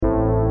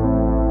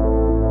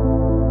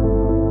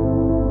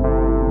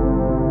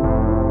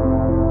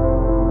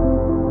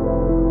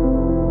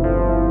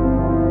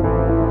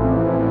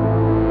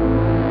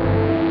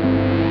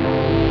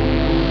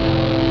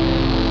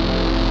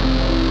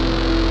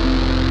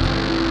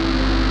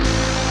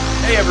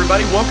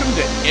everybody, welcome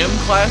to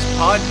M-Class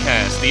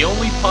Podcast, the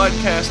only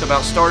podcast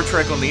about Star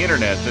Trek on the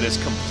internet that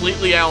is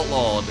completely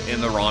outlawed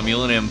in the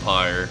Romulan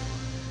Empire.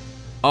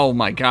 Oh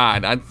my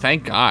god,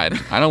 thank God.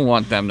 I don't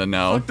want them to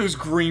know. Fuck those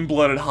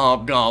green-blooded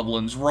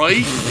hobgoblins,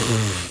 right?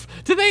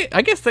 Do they?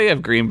 I guess they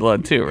have green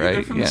blood too, right?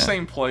 They're from the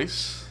same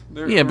place.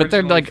 But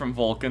they're like from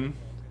Vulcan.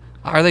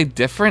 Are they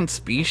different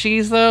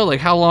species though? Like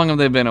how long have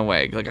they been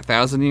awake? Like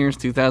 1,000 years,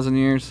 2,000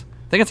 years?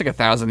 I think it's like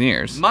 1,000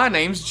 years. My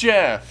name's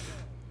Jeff.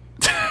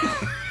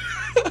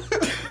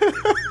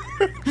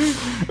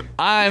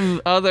 I'm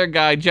other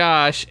guy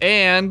Josh,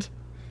 and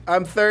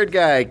I'm third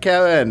guy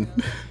Kevin.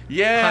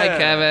 Yeah. Hi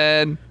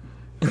Kevin.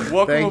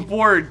 Welcome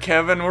aboard,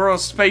 Kevin. We're on a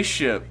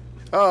spaceship.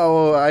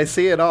 Oh, I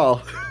see it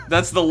all.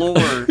 That's the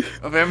lore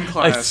of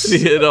M-Class. I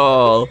see it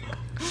all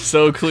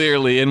so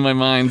clearly in my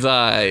mind's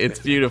eye. It's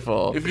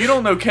beautiful. If you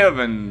don't know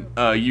Kevin,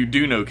 you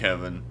do know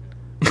Kevin.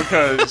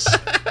 Because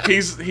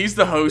he's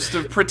the host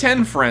of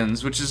Pretend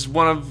Friends, which is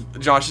one of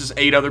Josh's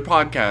 8 other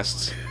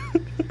podcasts.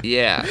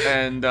 Yeah.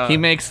 And he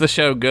makes the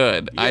show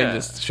good. Yeah. I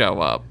just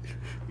show up.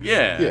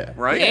 Yeah,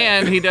 right?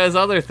 And he does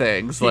other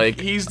things.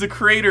 He's the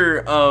creator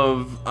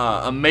of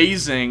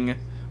amazing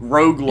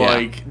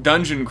roguelike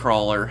dungeon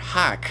crawler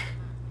Hack.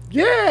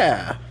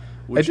 Yeah.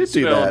 I did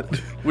do that.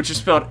 Which is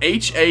spelled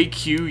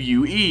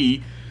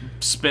H-A-Q-U-E.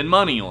 Spend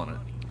money on it.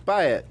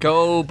 Buy it.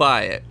 Go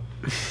buy it.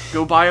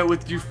 Go buy it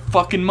with your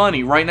fucking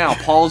money right now.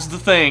 Pause the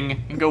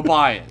thing and go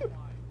buy it.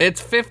 It's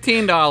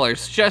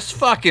 $15. Just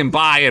fucking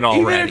buy it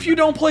already. Even if you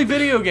don't play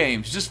video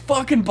games, just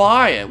fucking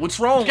buy it. What's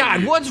wrong with you?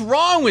 God, what's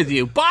wrong with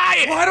you? Buy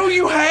it! Why don't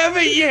you have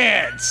it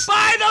yet?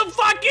 Buy the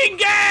fucking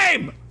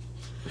game!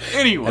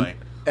 Anyway.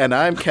 And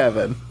I'm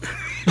Kevin.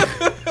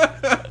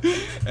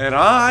 And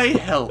I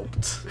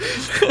helped.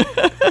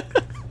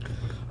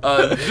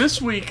 This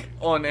week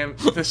on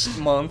this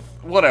month,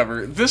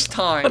 this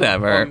time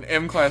on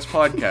M-Class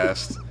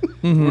Podcast,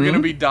 we're going to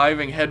be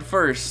diving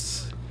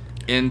headfirst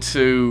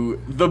into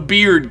the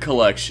Beard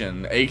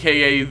Collection,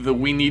 aka the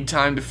we need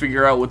time to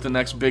figure out what the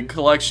next big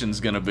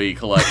collection's going to be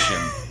collection.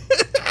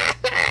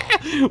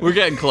 We're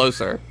getting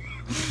closer.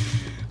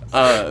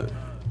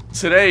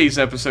 Today's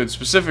episode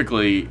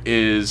specifically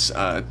is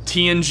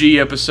TNG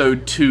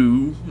Episode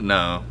 2.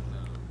 No.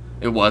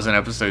 It wasn't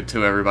Episode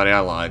 2, everybody.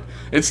 I lied.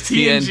 It's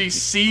TNG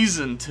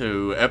Season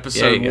 2,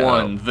 Episode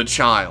 1, The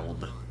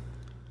Child.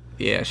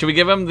 Yeah. Should we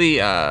give him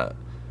the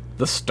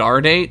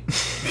star date?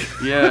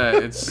 Yeah,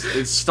 it's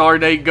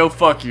Stardate Go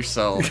Fuck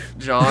Yourself,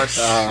 Josh.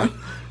 I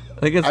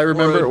think it's I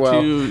remember it well.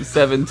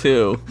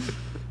 40272.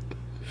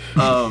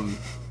 A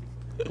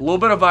little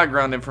bit of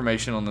background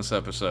information on this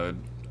episode.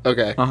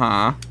 Okay.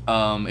 Uh-huh.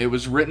 It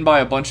was written by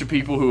a bunch of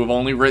people who have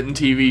only written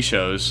TV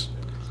shows.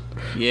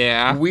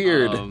 Yeah.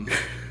 Weird.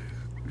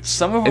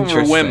 Some of them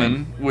are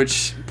women,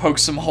 which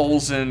pokes some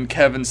holes in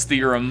Kevin's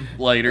theorem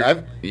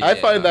later. I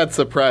find that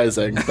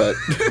surprising, but...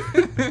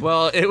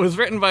 Well, it was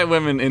written by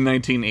women in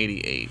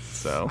 1988,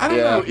 so... I don't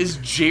know, is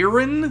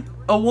Jaren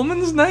a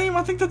woman's name?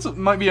 I think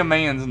might be a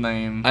man's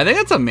name. I think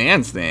that's a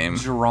man's name.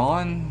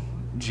 Jaren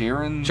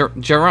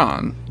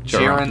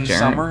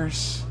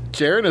Summers?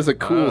 Jaren is a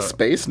cool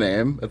space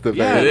name, at the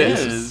very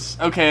least. Yeah, it is.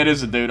 Okay, it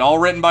is a dude. All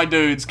written by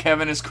dudes.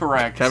 Kevin is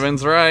correct.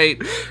 Kevin's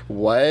right.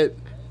 What?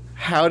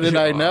 How did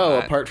I know,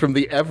 apart from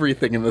the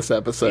everything in this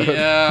episode?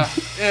 Yeah.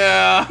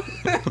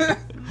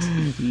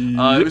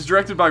 It was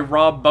directed by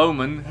Rob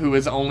Bowman, who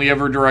has only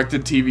ever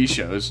directed TV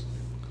shows.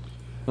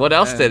 What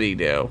else did he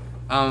do?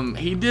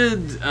 He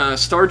did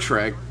Star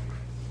Trek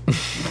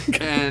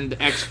and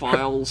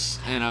X-Files.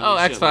 And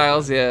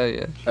X-Files,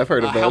 yeah. I've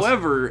heard of those.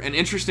 However, an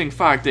interesting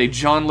fact, a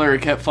John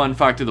Larroquette fun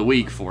fact of the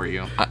week for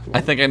you.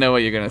 I think I know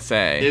what you're going to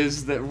say.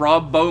 Is that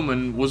Rob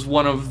Bowman was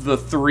one of the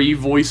 3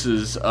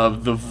 voices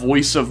of the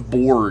voice of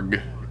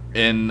Borg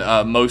in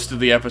most of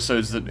the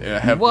episodes that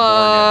have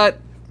what?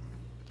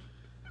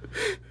 Borg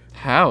in.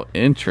 How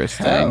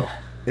interesting.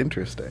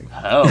 Interesting.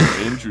 How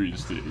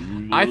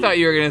interesting. I thought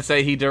you were going to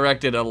say he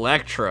directed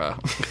Elektra.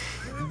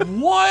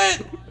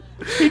 What?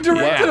 He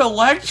directed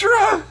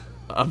Elektra?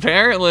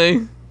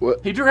 Apparently.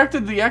 What? He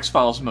directed the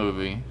X-Files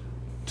movie,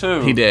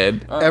 too. He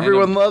did.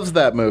 Everyone loves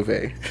that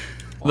movie.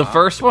 The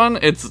first one,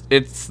 it's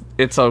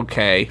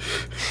okay.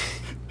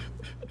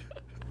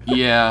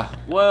 Yeah.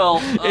 Well,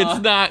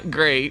 it's not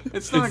great.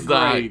 It's not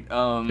great.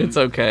 It's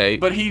okay.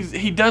 But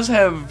he does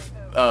have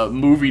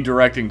movie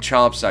directing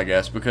chops, I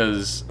guess,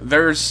 because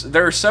there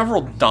are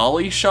several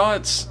dolly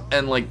shots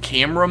and like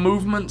camera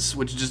movements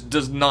which just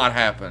does not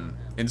happen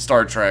in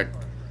Star Trek.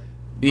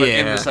 But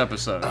in this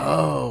episode.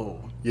 Oh,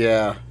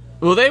 yeah.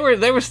 Well, they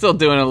were still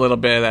doing a little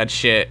bit of that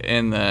shit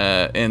in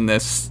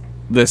this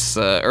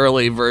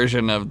early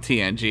version of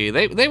TNG.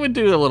 They would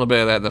do a little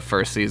bit of that in the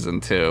first season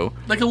too.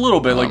 Like a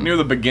little bit, like near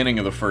the beginning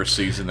of the first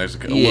season, there's a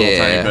little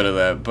tiny bit of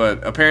that.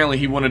 But apparently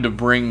he wanted to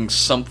bring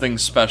something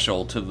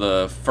special to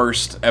the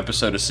first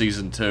episode of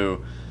season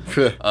 2.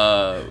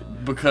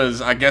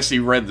 Because I guess he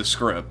read the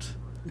script.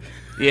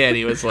 Yeah, and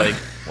he was like,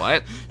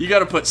 what? You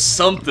gotta put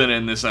something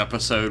in this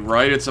episode,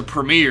 right? It's a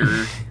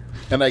premiere.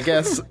 And I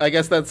guess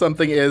that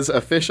something is a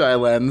fisheye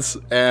lens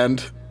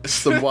and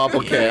some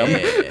wobble cam.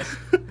 Yeah.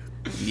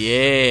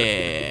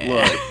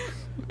 Yeah.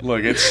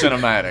 Look, it's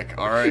cinematic,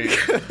 all right?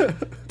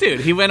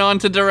 Dude, he went on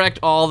to direct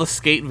all the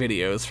skate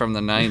videos from the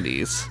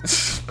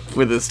 90s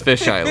with his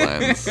fisheye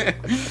lens.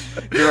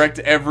 Direct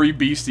every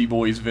Beastie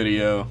Boys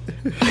video.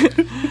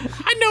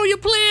 I know you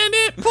planned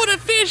it. Put a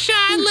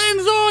fisheye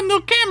lens on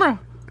the camera.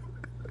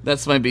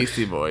 That's my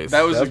Beastie Boys.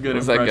 That was a good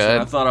impression.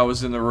 Good? I thought I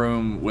was in the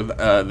room with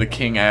the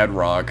King Ad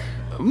Rock.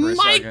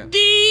 Mike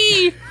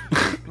D!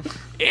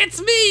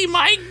 It's me,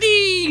 Mike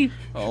D!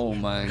 Oh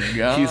my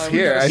god. He's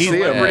here. I see him.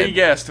 Celebrity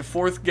guest, a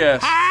fourth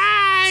guest.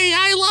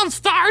 Hi! I love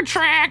Star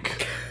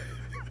Trek!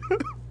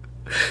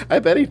 I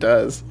bet he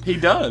does. He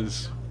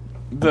does.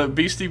 The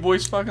Beastie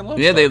Boys fucking love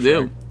Yeah, Star they Trek.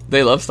 do.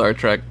 They love Star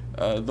Trek.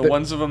 The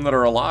ones of them that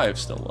are alive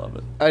still love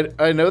it.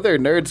 I know they're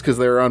nerds because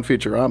they were on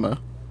Futurama.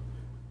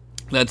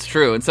 That's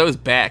true, and so is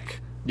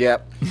Beck.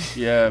 Yep.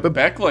 Yeah, but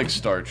Beck likes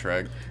Star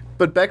Trek.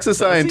 But Beck's a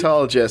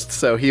Scientologist,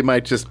 so he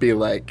might just be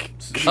like...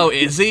 Oh,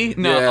 is he?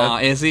 No, Yeah.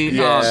 Is he?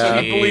 Yeah. Oh, So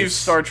he jeez. believes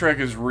Star Trek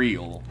is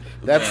real.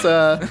 That's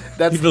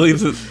He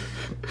believes it.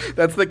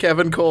 that's the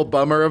Kevin Cole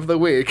bummer of the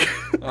week.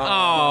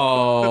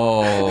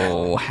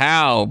 Oh,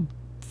 how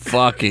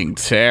fucking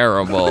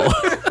terrible.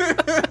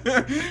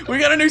 We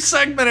got a new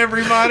segment,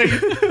 everybody.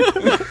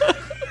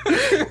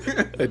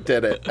 I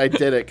did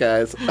it,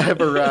 guys.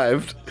 I've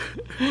arrived.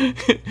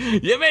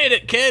 You made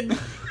it, kid.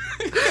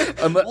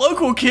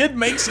 Local kid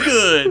makes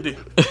good.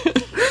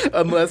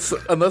 Unless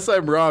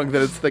I'm wrong,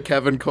 then it's the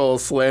Kevin Cole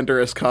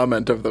slanderous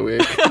comment of the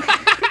week.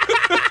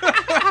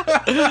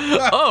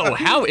 Oh,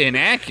 how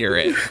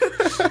inaccurate.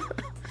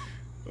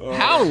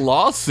 How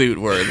lawsuit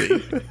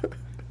worthy.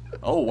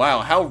 Oh wow,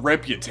 how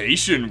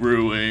reputation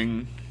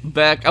ruining.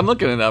 Beck, I'm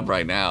looking it up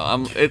right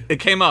now. It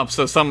came up,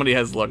 so somebody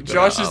has looked it up.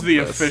 Josh is the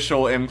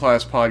official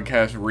M-Class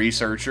podcast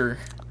researcher.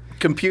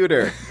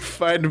 Computer,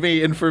 find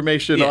me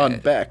information Yeah. on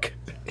Beck.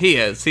 He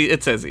is.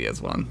 It says he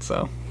is one,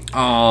 so.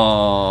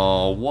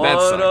 Oh, what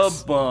That a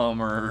sucks.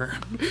 bummer.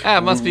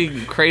 It must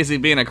be crazy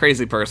being a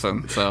crazy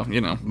person, so, you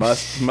know.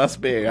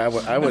 Must be. I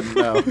wouldn't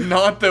know.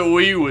 Not that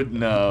we would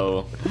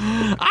know.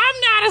 I'm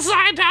not a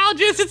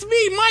Scientologist, it's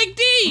me, Mike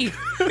D!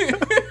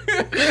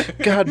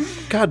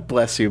 God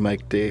bless you,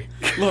 Mike D.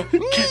 Look,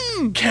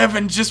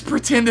 Kevin, just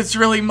pretend it's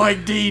really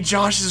Mike D.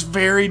 Josh is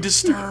very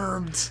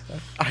disturbed.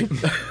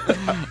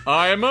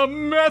 I'm a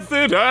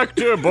method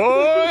actor,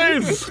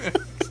 boys!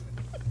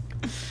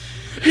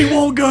 He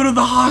won't go to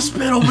the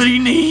hospital, but he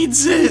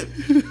needs it.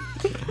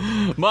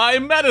 My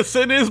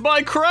medicine is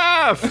my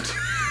craft!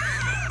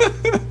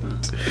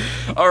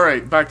 All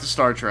right, back to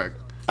Star Trek.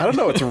 I don't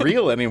know what's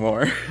real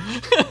anymore.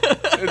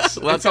 It's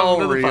Welcome all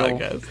to the real.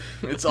 podcast.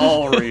 It's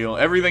all real.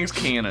 Everything's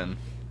canon.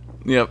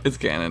 Yep, it's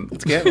canon.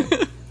 Canon.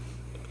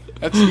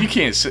 We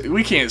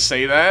can't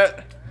say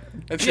that.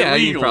 That's Yeah,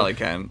 illegal. you probably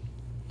can.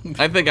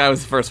 I think I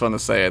was the first one to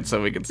say it,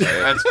 so we could say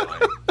it. That's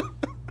fine.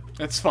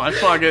 That's fine.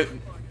 Fuck it.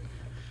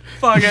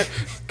 Fuck it.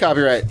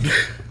 Copyright.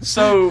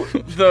 So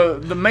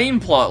the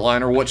main plot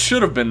line, or what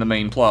should have been the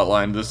main plot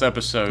line of this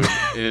episode,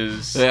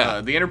 is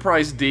the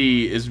Enterprise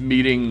D is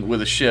meeting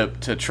with a ship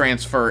to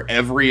transfer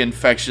every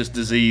infectious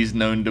disease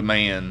known to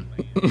man.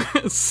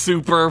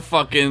 Super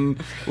fucking,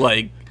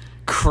 like,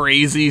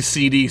 crazy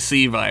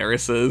CDC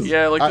viruses.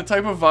 Yeah, like the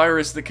type of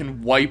virus that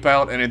can wipe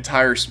out an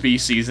entire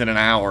species in an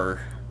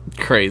hour.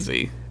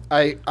 Crazy.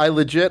 I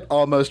legit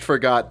almost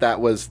forgot that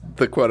was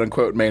the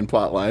quote-unquote main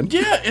plot line.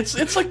 Yeah,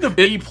 it's like the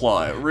B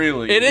plot,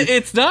 really.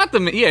 It's not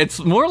the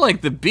it's more like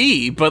the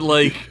B, but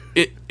like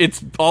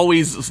it's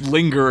always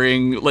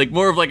lingering, like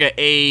more of like a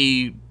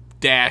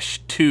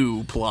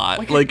A-2 plot.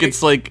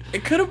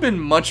 It could have been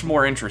much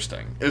more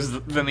interesting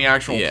than the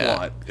actual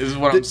plot. Is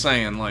what I'm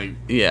saying. Like,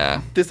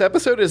 yeah. This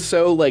episode is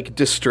so like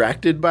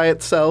distracted by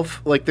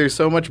itself. Like there's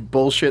so much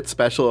bullshit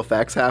special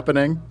effects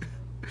happening.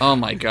 Oh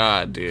my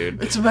god,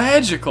 dude. it's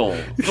magical.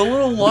 The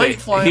little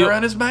light flying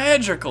around is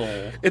magical.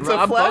 It's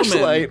Rob a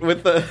flashlight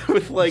with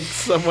like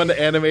someone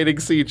animating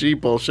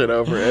CG bullshit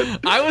over it.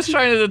 I was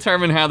trying to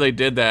determine how they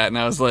did that, and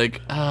I was like,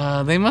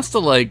 they must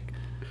have like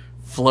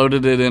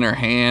floated it in her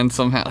hand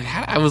somehow. Like,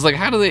 I was like,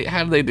 how do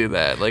they do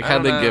that? Like, how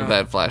do they give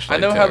that flashlight?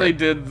 I know to how her? they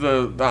did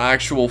the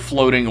actual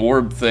floating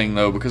orb thing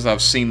though, because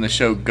I've seen the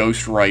show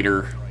Ghost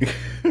Rider.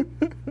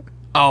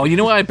 Oh, you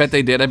know what? I bet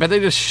they did. I bet they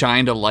just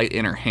shined a light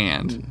in her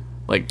hand,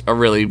 like a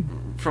really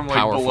From like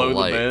powerful below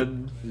light. the bed.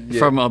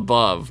 From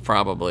above,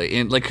 probably,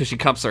 in like because she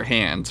cups her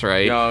hands,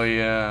 right? Oh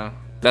yeah.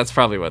 That's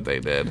probably what they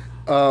did.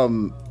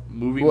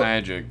 Movie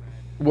magic.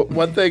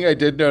 One thing I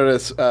did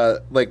notice,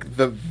 like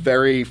the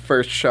very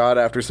first shot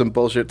after some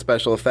bullshit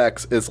special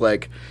effects is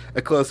like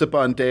a close-up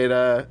on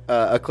Data,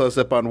 a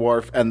close-up on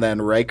Worf, and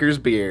then Riker's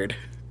beard.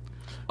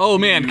 Oh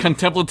man,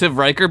 contemplative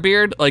Riker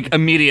beard. Like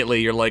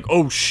immediately, you're like,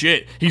 oh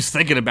shit, he's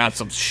thinking about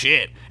some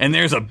shit, and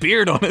there's a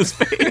beard on his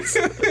face.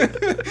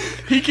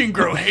 He can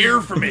grow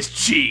hair from his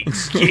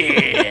cheeks.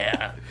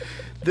 Yeah.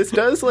 This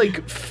does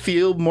like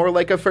feel more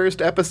like a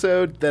first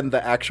episode than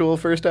the actual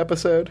first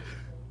episode.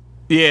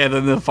 Yeah,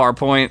 then the far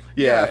point.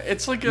 Yeah,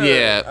 It's like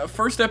a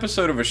first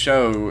episode of a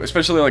show,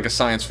 especially like a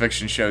science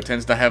fiction show,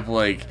 tends to have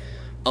like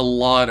a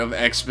lot of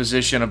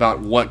exposition about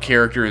what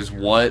character is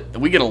what.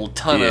 We get a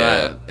ton of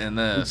that in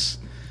this.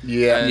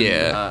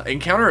 Yeah.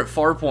 Encounter at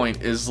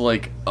Farpoint is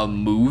like a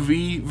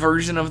movie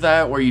version of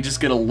that, where you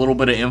just get a little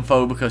bit of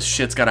info because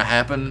shit's gotta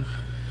happen.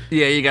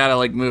 Yeah, you gotta,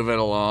 like, move it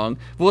along.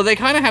 Well, they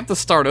kind of have to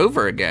start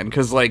over again,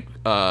 because, like,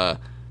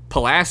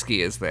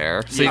 Pulaski is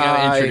there, so you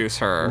gotta introduce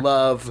her.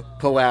 Love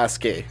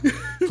Pulaski.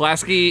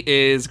 Pulaski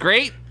is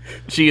great.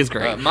 She is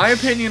great. My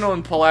opinion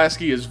on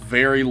Pulaski is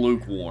very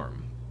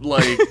lukewarm.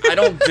 Like, I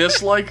don't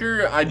dislike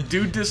her. I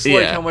do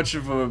dislike how much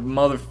of a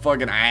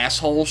motherfucking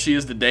asshole she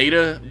is to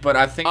Data, but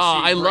I think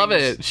I love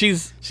it.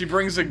 She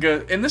brings a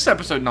good... In this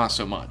episode, not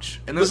so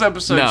much. In this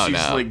episode,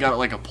 she's like got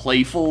like a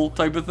playful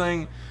type of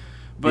thing.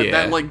 But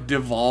that, like,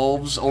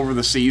 devolves over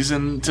the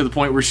season to the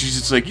point where she's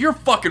just like, you're a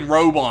fucking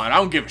robot. I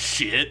don't give a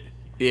shit.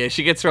 Yeah,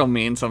 she gets real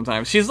mean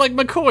sometimes. She's like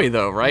McCoy,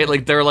 though, right?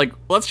 Like, they're like,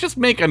 let's just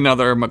make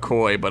another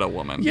McCoy, but a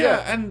woman.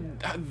 Yeah, and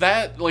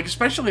that, like,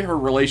 especially her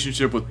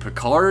relationship with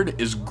Picard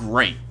is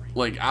great.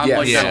 Like, I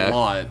like that a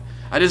lot.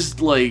 I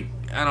just, like,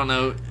 I don't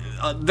know.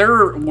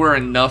 There were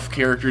enough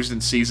characters in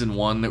Season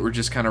 1 that were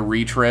just kind of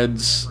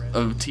retreads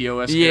of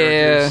TOS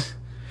characters.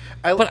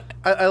 I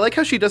like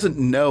how she doesn't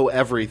know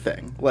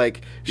everything.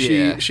 Like,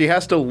 she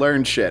has to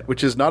learn shit,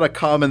 which is not a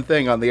common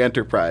thing on the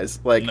Enterprise.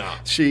 Like,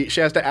 she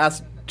has to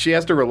ask... She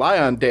has to rely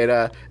on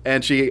Data,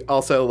 and she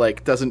also,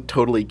 like, doesn't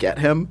totally get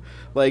him.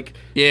 Like,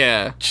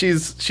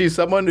 she's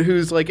someone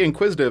who's, like,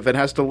 inquisitive and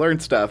has to learn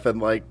stuff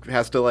and, like,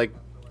 has to, like,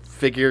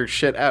 figure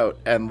shit out.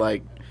 And,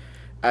 like,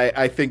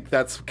 I think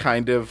that's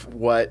kind of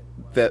what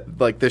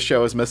this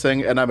show is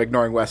missing. And I'm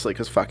ignoring Wesley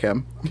because fuck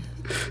him.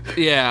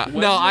 Yeah,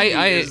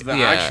 is the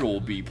actual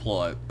B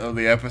plot of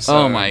the episode.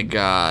 Oh my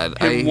god,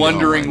 him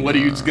wondering what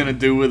he's gonna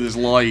do with his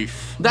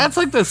life. That's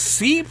like the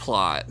C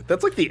plot.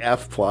 That's like the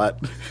F plot.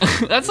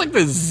 That's like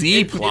the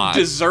Z plot. It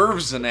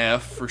deserves an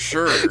F for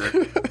sure.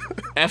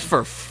 F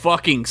for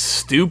fucking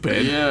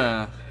stupid.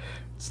 Yeah,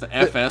 it's the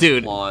FS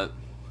plot.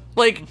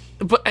 Like,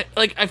 but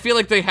like I feel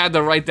like they had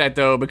to write that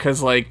though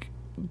because like.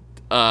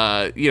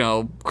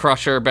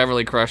 Crusher,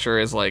 Beverly Crusher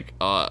is like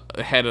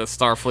head of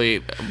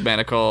Starfleet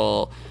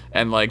medical,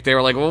 and like they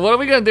were like, well, what are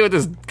we gonna do with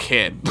this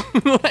kid?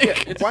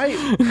 Like,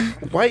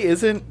 why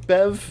isn't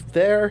Bev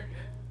there?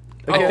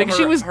 I think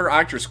her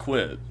actress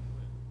quit.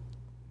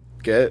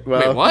 Wait,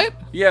 what?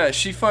 Yeah,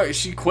 she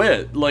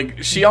quit.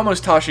 Like, she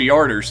almost Tasha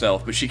Yard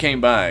herself, but she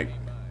came back.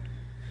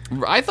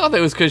 I thought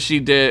that was because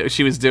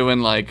she was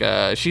doing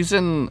like she's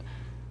in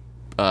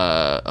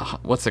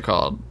what's it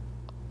called?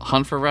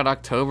 Hunt for Red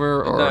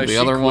October or the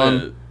other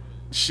one?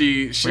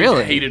 She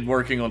really? hated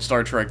working on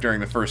Star Trek during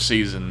the first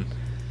season,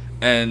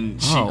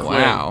 and she quit.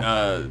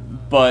 Wow.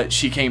 But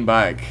she came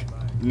back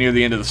near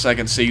the end of the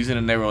second season,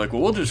 and they were like,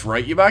 well, we'll just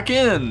write you back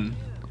in.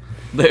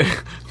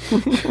 I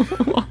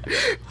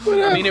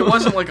mean, it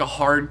wasn't like a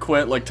hard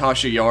quit like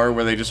Tasha Yar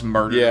where they just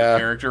murdered the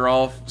character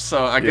off,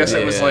 so I guess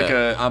it was like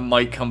a I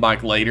might come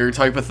back later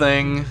type of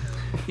thing.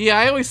 Yeah,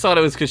 I always thought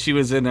it was because she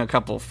was in a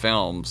couple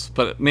films,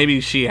 but maybe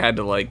she had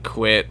to like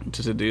quit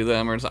to do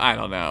them, or I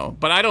don't know.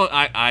 But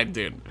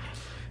dude,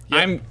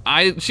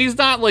 she's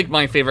not like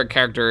my favorite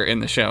character in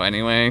the show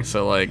anyway.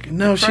 So like,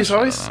 no, she's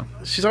always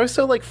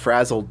so like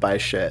frazzled by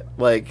shit.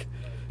 Like,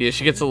 yeah,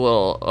 she gets a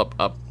little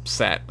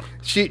upset.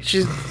 She's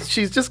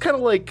just kind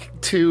of like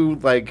too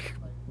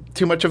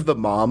much of the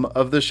mom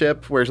of the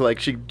ship, where like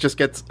she just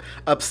gets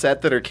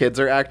upset that her kids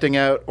are acting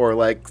out or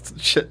like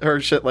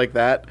shit like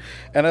that.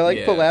 And I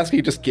like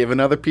Pulaski just giving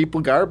other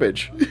people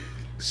garbage.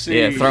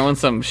 See, throwing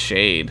some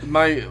shade.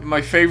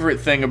 My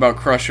favorite thing about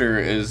Crusher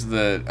is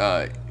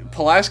that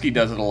Pulaski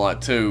does it a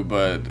lot too,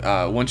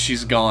 but when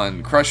she's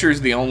gone,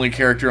 Crusher's the only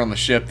character on the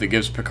ship that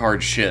gives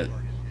Picard shit.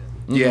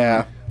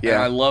 Yeah. And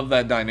I love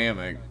that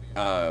dynamic.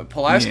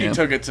 Pulaski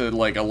took it to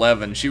like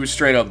 11. She was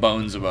straight up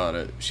bones about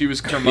it. She was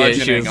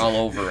curmudgeoning all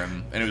over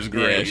him, and it was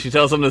great. Yeah, she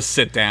tells him to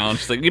sit down.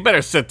 She's like, "You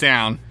better sit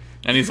down."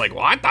 And he's like,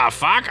 "What the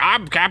fuck?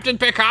 I'm Captain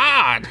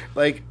Picard."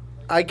 Like,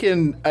 I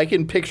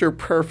can picture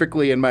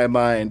perfectly in my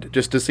mind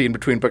just a scene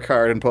between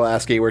Picard and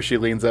Pulaski where she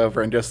leans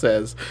over and just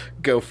says,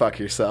 "Go fuck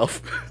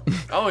yourself."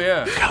 Oh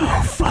yeah.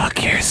 Go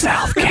fuck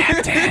yourself,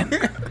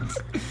 Captain.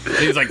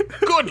 He's like,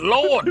 "Good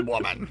Lord,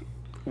 woman."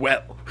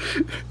 Well,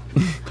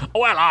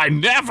 I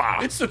never.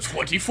 It's the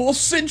 24th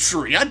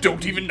century. I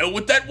don't even know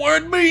what that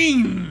word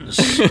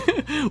means.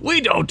 We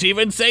don't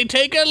even say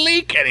take a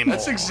leak anymore.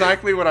 That's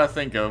exactly what I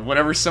think of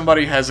whenever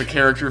somebody has a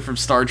character from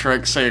Star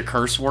Trek say a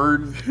curse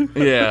word.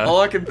 Yeah. All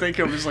I can think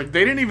of is like,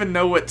 they didn't even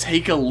know what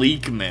take a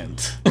leak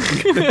meant.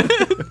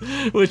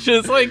 Which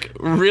is like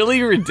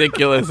really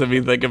ridiculous if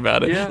you think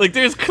about it. Yeah. Like,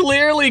 there's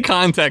clearly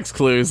context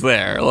clues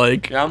there.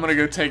 Like, yeah, I'm gonna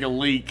go take a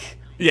leak.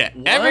 Yeah,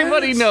 what?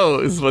 Everybody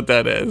knows what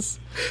that is.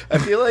 I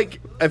feel like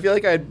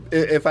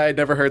if I had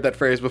never heard that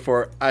phrase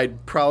before,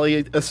 I'd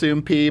probably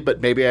assume pee,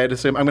 but maybe I'd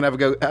assume I'm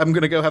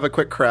gonna go have a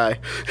quick cry.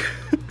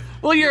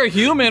 Well, you're a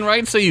human,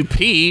 right? So you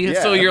pee.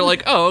 Yeah. So you're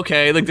like, oh,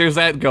 okay. Like, there's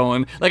that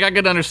going. Like, I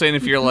could understand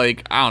if you're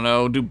like, I don't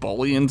know, do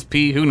Bolians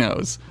pee? Who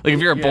knows? Like, if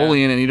you're a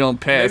Bolian and you don't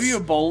piss. Maybe a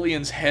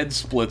Bolian's head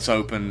splits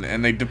open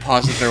and they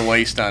deposit their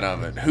waste out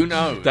of it. Who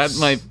knows?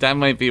 That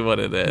might be what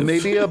it is.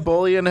 Maybe a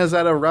Bolian has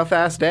had a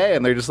rough-ass day,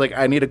 and they're just like,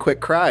 I need a quick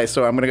cry,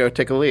 so I'm going to go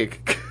take a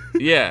leak.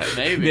 Yeah,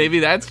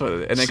 maybe that's what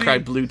it is. And they cry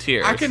blue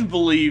tears. I can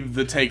believe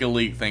the take a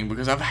leak thing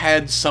because I've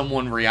had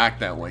someone react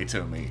that way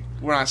to me.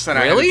 When I said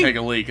I had to take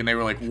a leak, and they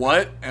were like,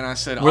 what? And I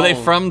said, Were they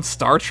from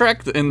Star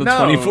Trek in the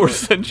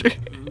 24th century?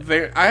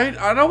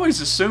 I'd always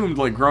assumed,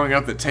 like, growing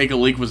up that take a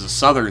leak was a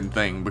Southern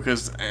thing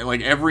because,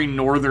 like, every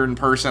Northern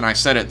person I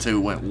said it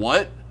to went,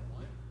 what?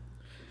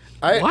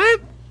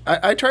 What?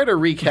 I try to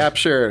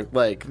recapture,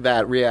 like,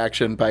 that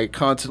reaction by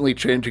constantly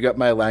changing up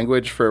my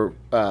language for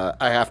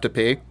I have to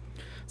pee.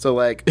 So,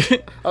 like,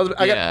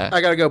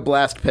 I gotta go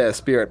blast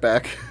piss. Be right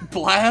back.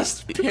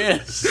 Blast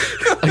piss.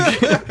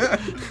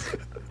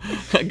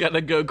 I gotta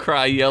go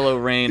cry yellow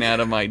rain out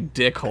of my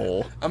dick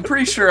hole. I'm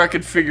pretty sure I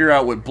could figure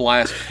out what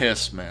blast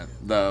piss meant,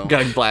 though.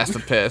 Gotta blast a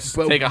piss.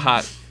 Take a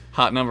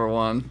hot number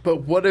one.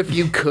 But what if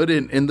you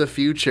couldn't in the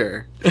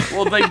future?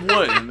 Well, they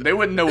wouldn't. They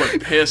wouldn't know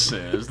what piss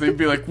is. They'd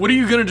be like, what are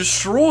you gonna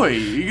destroy? Are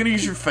you gonna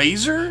use your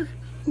phaser?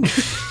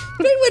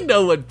 They would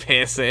know what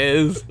piss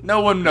is. No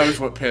one knows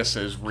what piss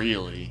is,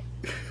 really.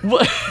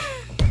 What?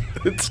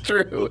 It's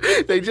true.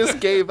 They just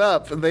gave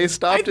up and they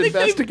stopped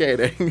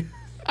investigating.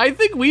 I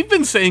think we've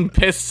been saying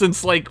piss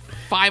since like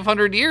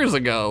 500 years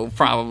ago,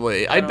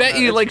 probably. I bet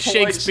you like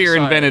Shakespeare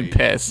invented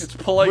piss. It's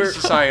polite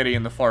society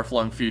in the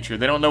far-flung future.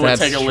 They don't know what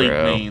take a leak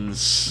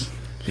means.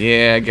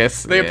 Yeah, I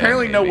guess. They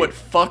apparently know what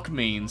fuck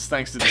means,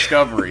 thanks to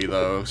Discovery,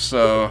 though,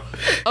 so...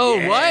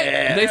 Oh, what?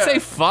 They say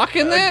fuck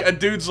in that? A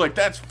dude's like,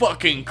 that's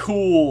fucking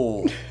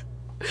cool.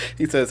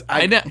 He says,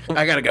 I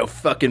gotta go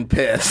fucking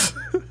piss.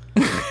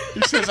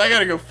 He says, I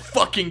gotta go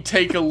fucking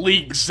take a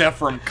leak,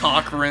 Zephram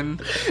Cochrane.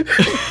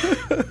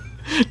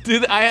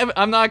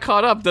 I'm not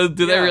caught up. Do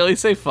they really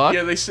say fuck?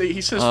 Yeah, he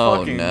says Oh,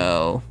 fucking.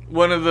 no.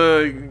 One of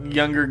the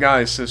younger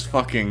guys says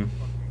fucking.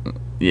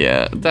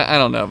 Yeah, I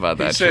don't know about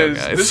that show,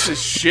 guys. This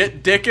is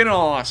shit, dick, and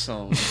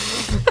awesome.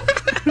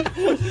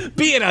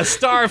 Being a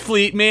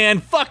Starfleet, man,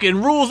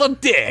 fucking rules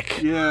of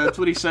dick. Yeah, that's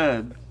what he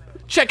said.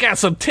 Check out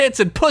some tits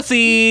and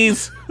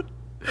pussies.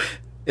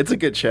 It's a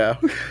good show.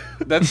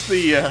 That's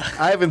the...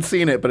 I haven't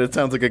seen it, but it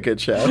sounds like a good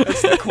show.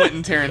 That's the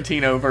Quentin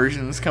Tarantino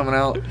version that's coming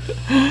out.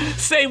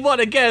 Say what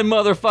again,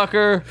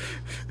 motherfucker?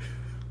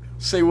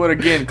 Say what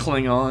again,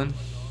 Klingon?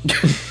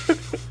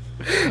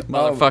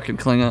 Motherfucking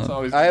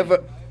Klingon.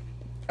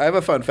 I have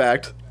a fun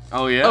fact.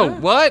 Oh, yeah? Oh,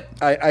 what?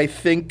 I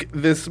think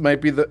this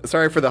might be the...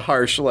 Sorry for the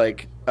harsh,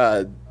 like,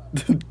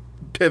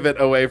 pivot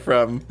away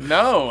from...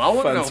 No, I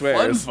want to know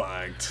swears. fun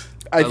fact.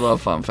 I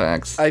love fun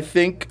facts. I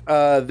think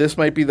this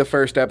might be the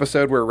first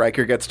episode where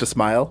Riker gets to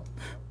smile.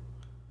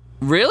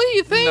 Really?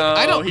 You think? No,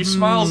 I don't. He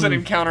smiles at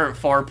Encounter at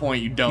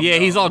Farpoint. You don't. Yeah,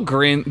 know. he's all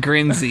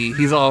grinsy.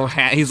 He's all.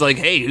 He's like,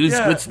 hey,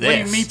 what's this?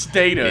 When he meets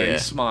Data, he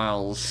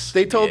smiles.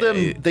 They told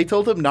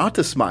him not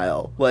to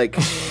smile. Like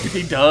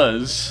he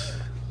does.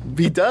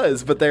 He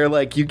does, but they're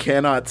like, you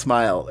cannot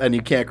smile and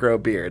you can't grow a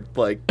beard.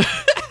 Like.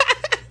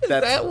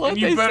 That what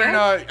you better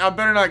not. I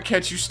better not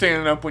catch you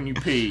standing up when you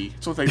pee.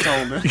 That's what they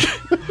told him.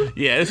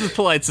 Yeah, this is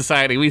polite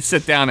society. We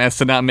sit down as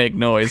to not make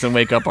noise and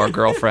wake up our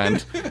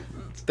girlfriend.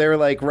 They were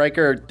like,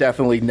 Riker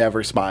definitely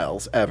never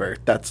smiles ever.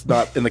 That's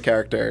not in the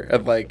character.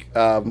 And like,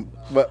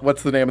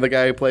 what's the name of the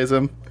guy who plays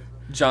him?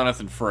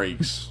 Jonathan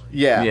Frakes.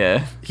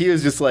 Yeah. He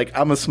was just like,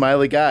 I'm a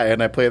smiley guy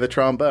and I play the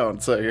trombone,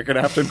 so you're going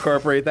to have to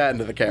incorporate that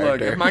into the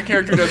character. Look, if my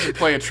character doesn't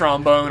play a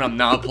trombone, I'm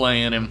not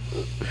playing him.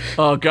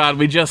 Oh, God,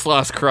 we just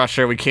lost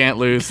Crusher. We can't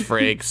lose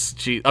Frakes.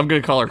 Gee, I'm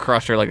going to call her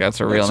Crusher like that's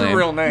her real name. That's her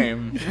real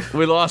name.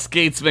 We lost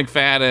Gates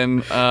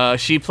McFadden.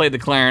 She played the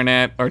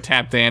clarinet or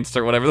tap danced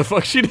or whatever the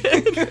fuck she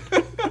did.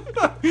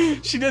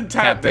 She did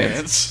tap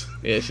dance.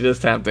 Yeah, she does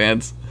tap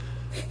dance.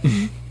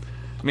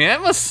 Man,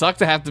 that must suck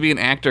to have to be an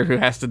actor who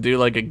has to do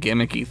like a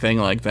gimmicky thing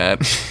like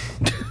that.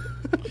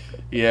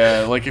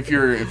 Yeah, like if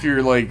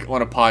you're like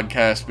on a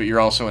podcast, but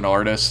you're also an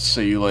artist, so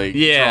you like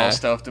draw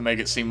stuff to make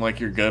it seem like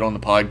you're good on the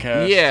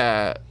podcast.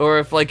 Yeah, or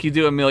if like you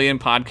do a million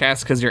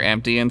podcasts because you're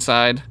empty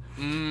inside.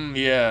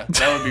 Yeah,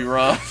 that would be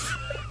rough.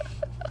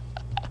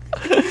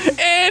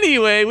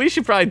 Anyway, we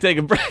should probably take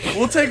a break.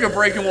 We'll take a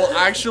break and we'll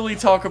actually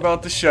talk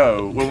about the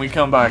show when we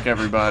come back,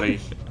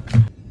 everybody.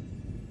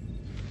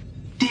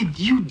 Did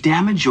you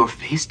damage your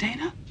face,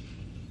 Data?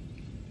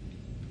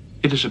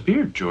 It is a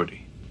beard,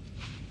 Geordi.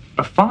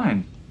 A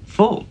fine,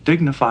 full,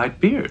 dignified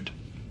beard.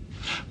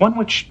 One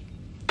which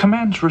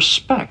commands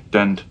respect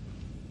and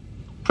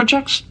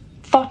projects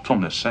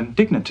thoughtfulness and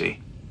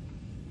dignity.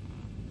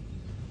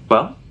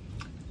 Well,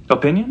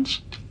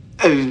 opinions?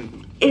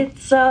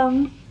 It's,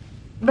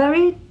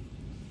 very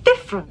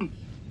different.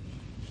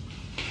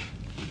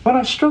 When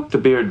I stroke the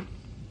beard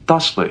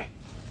thusly,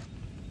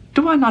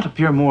 do I not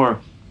appear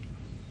more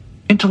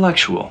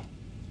intellectual?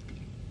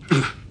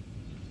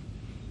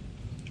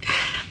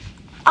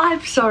 I'm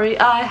sorry,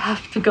 I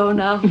have to go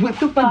now.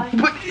 Goodbye.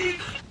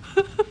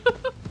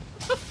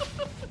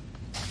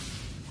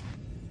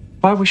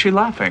 Why was she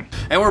laughing?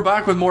 And we're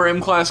back with more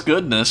M-Class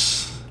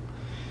goodness.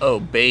 Oh,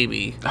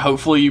 baby.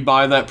 Hopefully you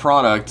buy that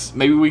product.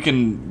 Maybe we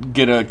can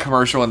get a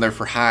commercial in there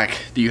for Hack.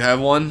 Do you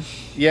have one?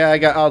 Yeah,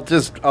 I'll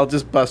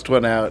just bust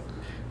one out.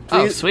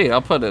 Please, oh, sweet.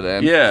 I'll put it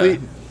in. Yeah.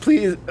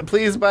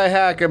 Please buy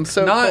Hack. I'm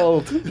so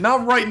cold.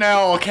 Not right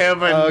now,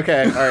 Kevin. Oh,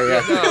 okay. All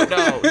right.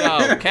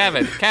 Yeah. No.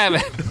 Kevin.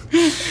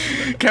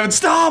 Kevin,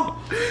 stop.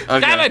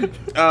 Okay.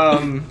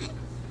 Kevin.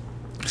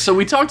 So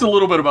we talked a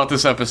little bit about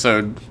this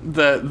episode.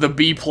 The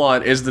B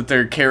plot is that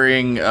they're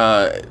carrying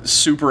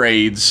super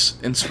AIDS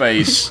in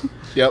space.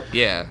 Yep.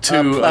 Yeah.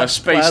 To a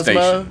space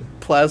station.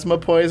 Plasma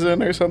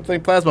poison or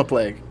something. Plasma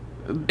plague.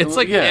 It's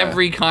like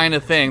every kind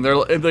of thing. They're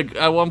like,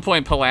 at one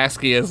point,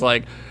 Pulaski is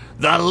like,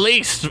 the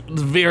least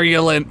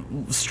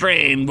virulent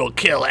strain will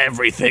kill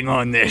everything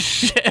on this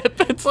ship.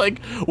 It's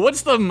like,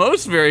 what's the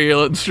most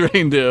virulent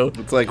strain do?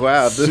 It's like,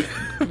 wow,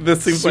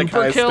 this seems like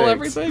high kill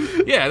stakes.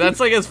 Everything? Yeah,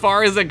 that's like as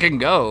far as it can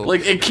go.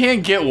 Like, it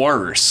can't get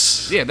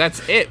worse. Yeah,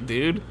 that's it,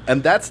 dude.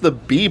 And that's the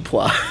B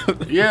plot.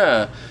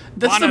 Yeah.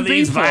 That's one of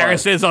these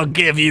viruses will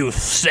give you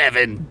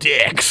 7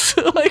 dicks.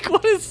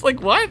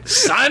 What?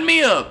 Sign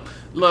me up.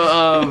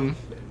 The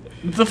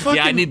fucking...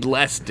 Yeah, I need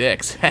less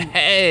dicks.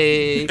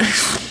 Hey.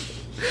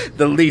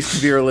 The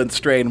least virulent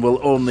strain will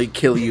only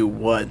kill you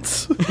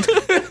once.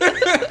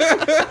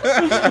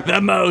 The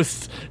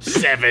most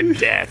 7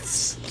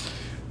 deaths.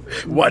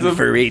 One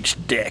for each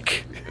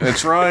dick.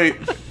 That's right.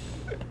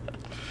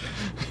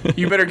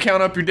 You better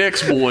count up your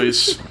dicks,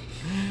 boys.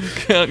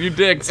 Count your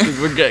dicks, because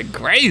we're getting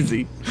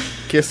crazy.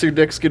 Kiss your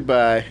dicks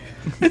goodbye.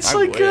 It's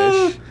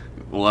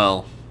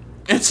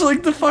it's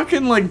like the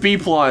fucking B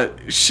plot.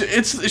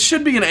 It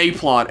should be an A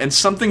plot, and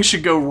something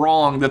should go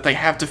wrong that they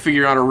have to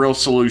figure out a real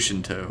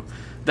solution to.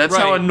 That's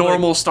how a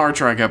normal Star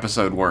Trek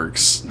episode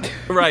works.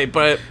 Right,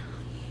 but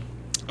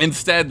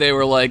instead they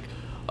were like,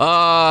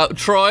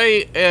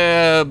 Troy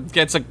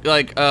gets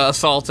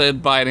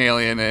assaulted by an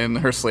alien in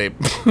her sleep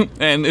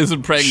and is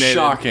impregnated.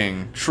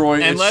 Shocking.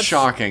 It's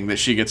shocking that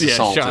she gets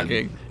assaulted.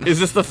 Shocking.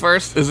 Is this the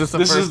first? This is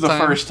the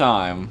first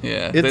time.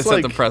 Yeah, they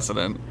set the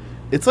precedent.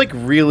 It's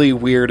really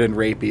weird and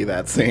rapey,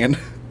 that scene.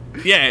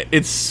 Yeah,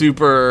 it's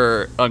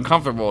super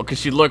uncomfortable because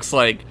she looks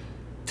like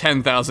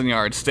 10,000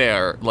 yard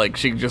stare, like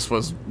she just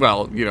was,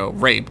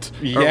 raped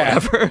or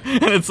whatever.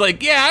 And it's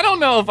like, I don't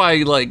know if I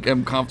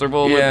am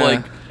comfortable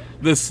with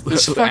this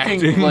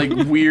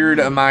fucking weird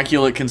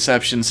immaculate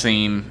conception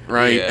scene,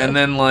 right? Yeah. And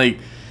then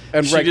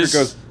and Riker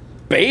goes,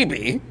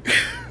 baby.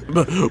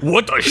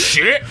 What the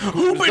shit?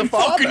 Who been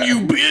fucking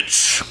you,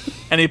 bitch?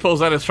 And he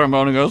pulls out his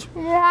trombone and goes,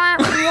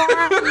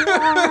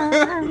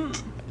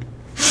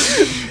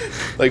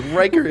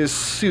 Riker is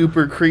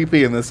super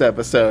creepy in this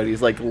episode.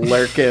 He's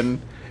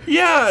lurking.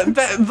 Yeah,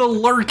 the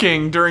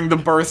lurking during the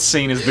birth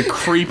scene is the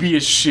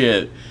creepiest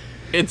shit.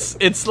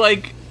 It's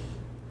like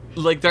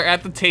they're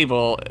at the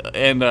table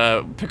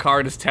and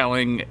Picard is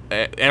telling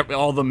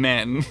all the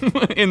men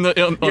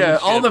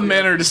all the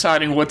men are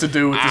deciding what to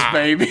do with this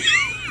baby.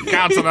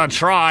 Counselor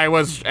Troy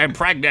was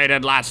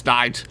impregnated last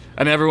night,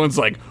 and everyone's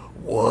like,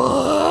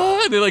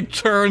 what? They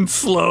turn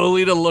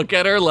slowly to look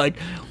at her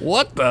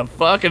what the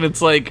fuck? And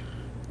it's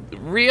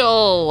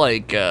real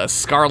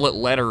scarlet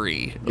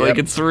lettery. Yep.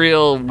 It's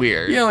real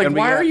weird. Yeah,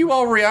 why are you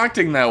all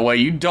reacting that way?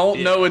 You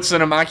don't know it's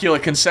an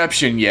immaculate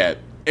conception yet.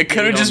 It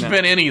could have just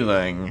been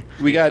anything.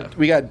 We got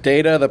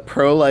Data, the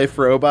pro-life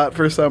robot,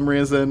 for some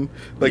reason.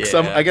 I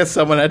guess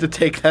someone had to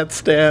take that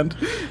stand.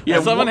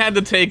 Yeah, someone had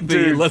to take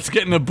the let's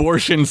get an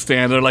abortion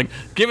stand. They're like,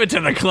 give it to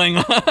the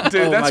Klingon.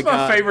 Dude, that's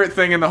my favorite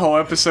thing in the whole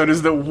episode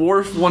is that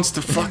Worf wants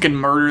to fucking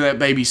murder that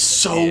baby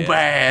so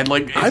bad.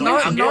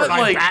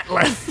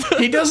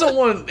 He doesn't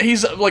want.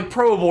 He's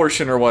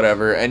pro-abortion or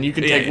whatever, and you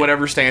can take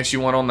whatever stance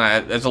you want on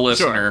that as a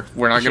listener.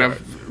 We're not gonna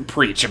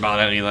preach about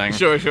anything.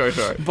 Sure.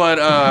 But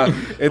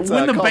it's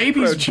when the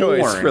baby's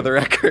pro-choice, born, for the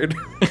record.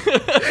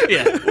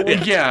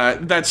 yeah,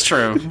 that's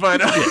true.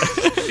 But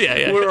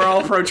we're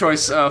all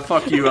pro-choice.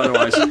 Fuck you,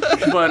 otherwise.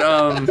 But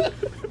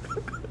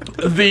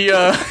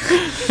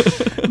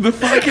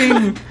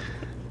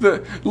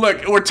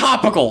look, we're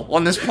topical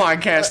on this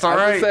podcast. All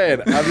right.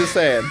 I'm just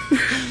saying.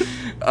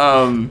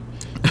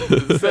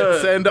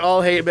 Send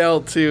all hate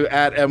mail to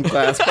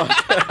 @MClass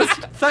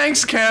Podcast.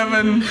 Thanks,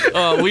 Kevin.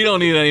 We don't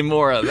need any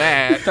more of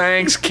that.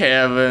 Thanks,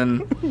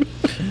 Kevin.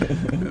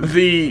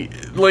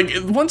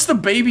 Once the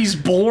baby's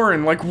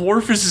born,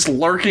 Worf is just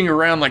lurking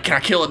around can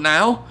I kill it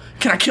now?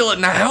 Can I kill it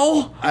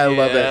now? I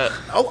love it.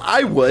 Oh,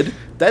 I would.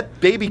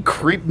 That baby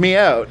creeped me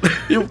out.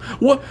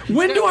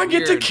 When do I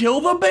get to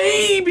kill the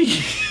baby?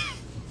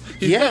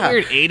 He's got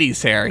weird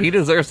 80s hair. He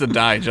deserves to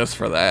die just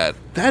for that.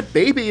 That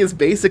baby is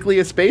basically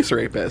a space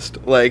rapist.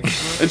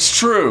 It's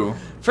true.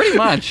 Pretty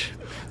much.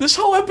 This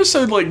whole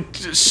episode,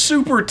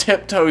 super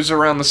tiptoes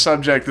around the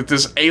subject that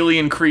this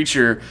alien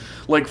creature,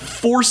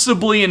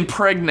 forcibly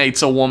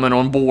impregnates a woman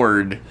on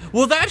board.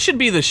 Well, that should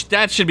be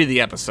the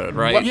episode,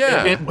 right? What?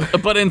 Yeah.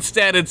 But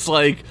instead, it's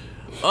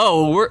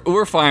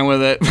we're fine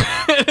with it.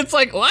 It's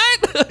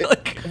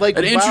what?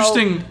 An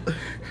interesting.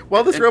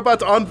 while this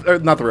robot's on, or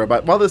not the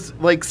robot, while this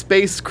like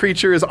space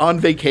creature is on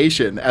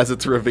vacation, as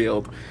it's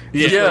revealed.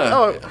 Yeah.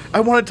 Like, I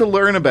wanted to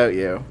learn about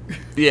you.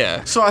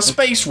 Yeah. So I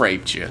space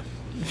raped you.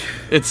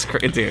 It's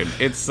dude.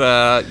 It's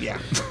yeah.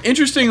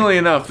 Interestingly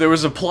enough, there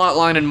was a plot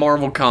line in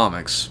Marvel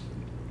Comics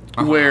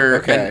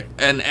where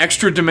an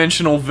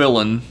extra-dimensional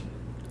villain,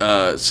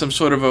 some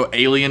sort of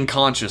alien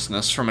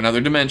consciousness from another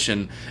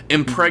dimension,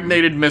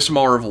 impregnated Miss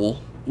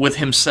Marvel with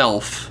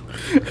himself.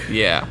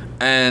 Yeah.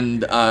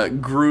 And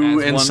grew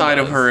inside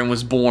of her and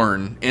was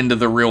born into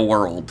the real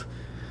world.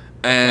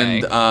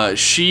 And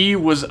she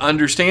was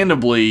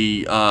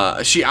understandably,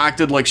 she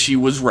acted like she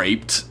was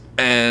raped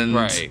and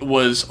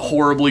was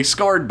horribly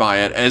scarred by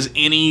it, as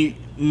any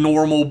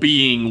normal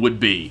being would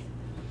be.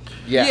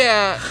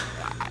 Yeah.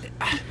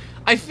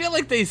 I feel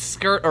like they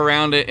skirt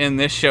around it in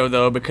this show,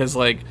 though, because,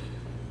 like,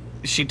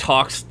 she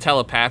talks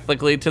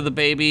telepathically to the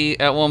baby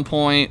at one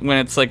point when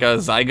it's like a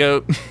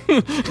zygote.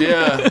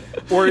 Yeah.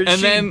 Or is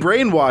she then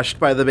brainwashed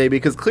by the baby?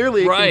 Because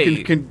clearly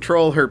it can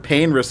control her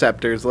pain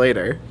receptors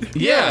later.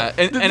 Yeah.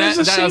 And I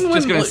was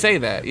just going to say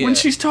that. Yeah. When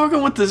she's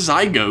talking with the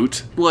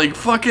zygote, like,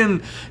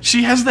 fucking,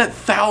 she has that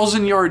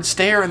 1,000-yard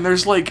stare and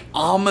there's, like,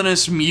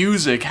 ominous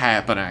music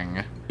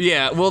happening.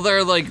 Yeah, well,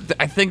 they're like,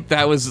 I think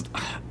that was...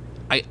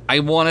 I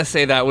want to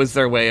say that was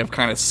their way of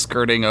kind of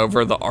skirting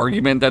over the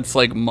argument that's,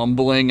 like,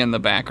 mumbling in the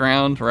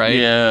background, right?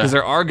 Yeah. Because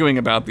they're arguing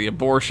about the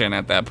abortion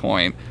at that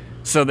point.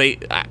 So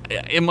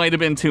it might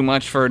have been too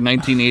much for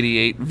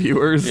 1988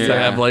 viewers to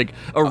have, like,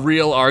 a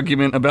real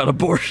argument about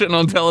abortion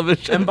on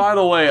television. And by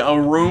the way,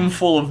 a room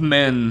full of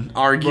men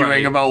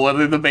arguing about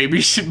whether the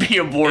baby should be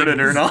aborted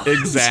or not.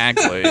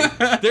 Exactly.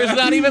 There's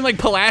not even, like,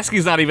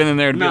 Pulaski's not even in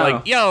there to be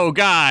like, yo,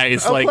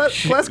 guys. Oh, like,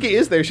 Pulaski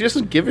is there. She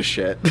doesn't give a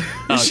shit.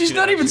 She's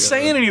not even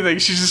saying anything.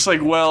 She's just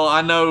like, well,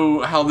 I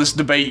know how this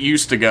debate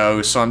used to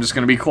go, so I'm just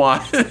going to be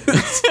quiet.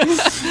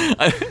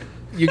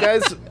 You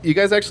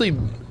guys actually,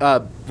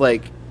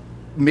 like...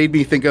 made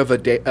me think of a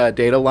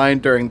Data line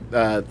during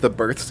the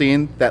birth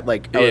scene that,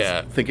 like, I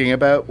was thinking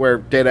about, where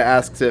Data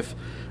asks if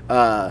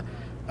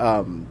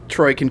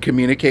Troy can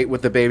communicate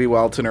with the baby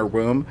while it's in her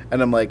womb,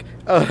 and I'm like,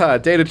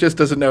 Data just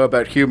doesn't know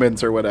about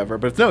humans or whatever.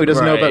 But no, he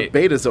doesn't know about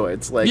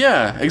betazoids. Like,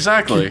 yeah,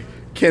 exactly.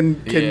 Can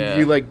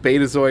you, like,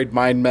 betazoid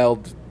mind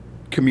meld,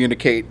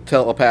 communicate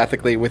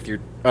telepathically with your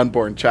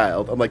unborn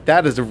child? I'm like,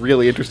 that is a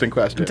really interesting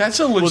question. That's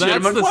a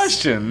legitimate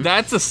question.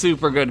 That's a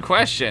super good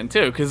question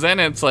too, because then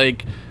it's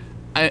like,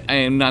 I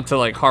am not to,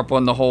 like, harp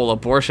on the whole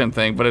abortion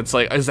thing, but it's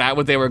like, is that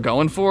what they were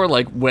going for?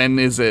 Like, when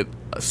is it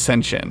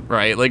sentient,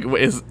 right? Like,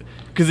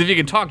 because if you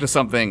can talk to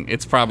something,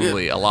 it's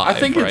probably alive, I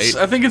think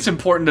it's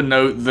important to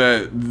note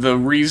that the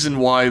reason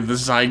why the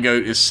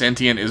zygote is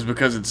sentient is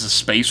because it's a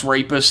space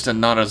rapist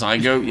and not a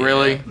zygote,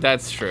 really.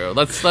 That's true.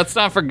 Let's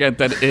not forget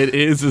that it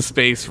is a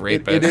space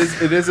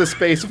rapist. It is a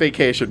space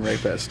vacation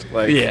rapist.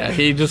 Like, yeah,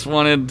 he just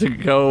wanted to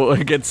go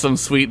get some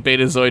sweet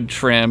Betazoid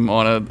trim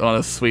on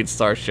a sweet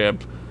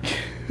starship.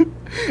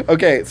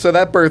 Okay, so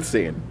that birth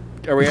scene.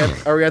 Are we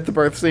at the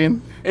birth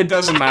scene? It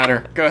doesn't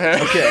matter. Go ahead.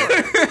 Okay.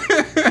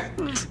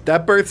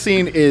 That birth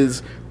scene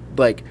is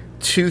like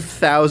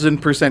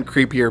 2,000%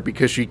 creepier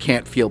because she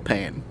can't feel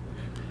pain.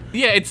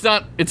 Yeah, it's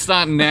not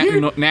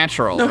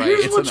natural. No, right?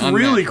 Here's what's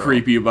really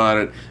creepy about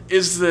it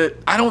is that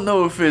I don't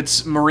know if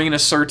it's Marina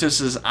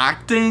Sirtis's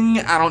acting.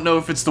 I don't know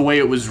if it's the way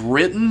it was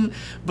written,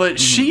 but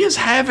she is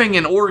having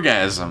an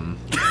orgasm.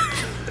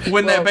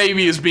 When that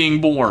baby is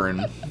being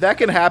born. That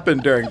can happen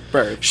during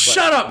birth.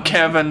 Shut up,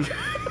 Kevin.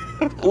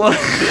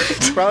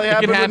 Probably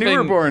happened when you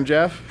were born,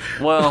 Jeff.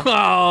 Well,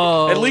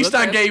 at least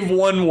I gave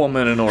one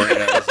woman an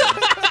orgasm.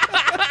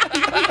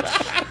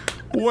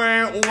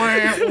 Wah,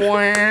 wah,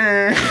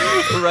 wah.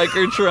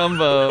 Riker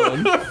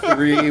trombone.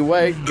 3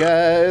 white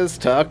guys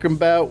talking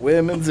about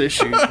women's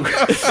issues.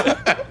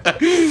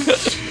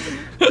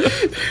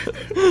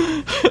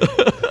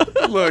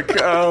 Look,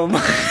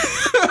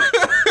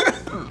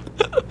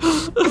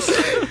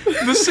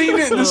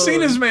 the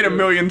scene is made a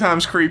million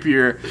times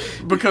creepier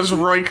because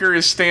Riker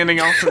is standing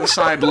off to the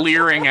side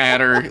leering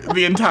at her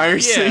the entire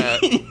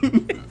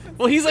scene.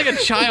 Well, he's like a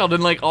child,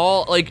 and like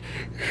all like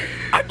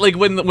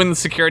when the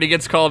security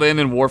gets called in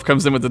and Worf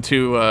comes in with the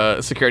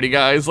 2 security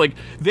guys, like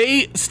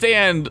they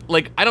stand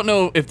like, I don't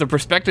know if the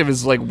perspective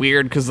is like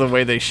weird because of the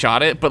way they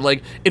shot it, but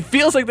like it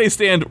feels like they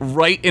stand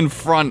right in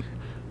front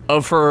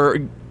of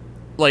her,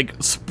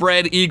 like,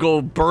 spread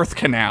eagle birth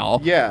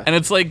canal. Yeah. And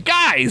it's like,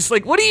 guys,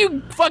 like, what are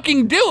you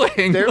fucking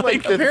doing? They're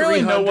like the apparently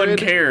 300. No one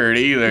cared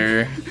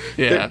either.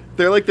 Yeah.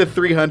 They're like the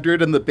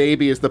 300 and the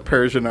baby is the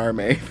Persian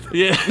army.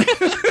 Yeah.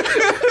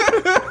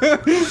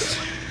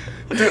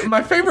 Dude,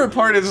 my favorite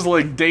part is,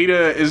 like,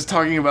 Data is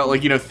talking about,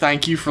 like, you know,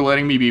 thank you for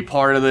letting me be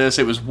part of this.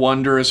 It was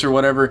wondrous or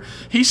whatever.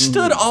 He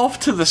stood off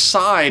to the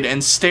side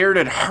and stared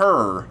at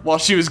her while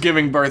she was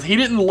giving birth. He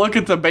didn't look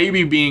at the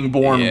baby being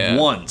born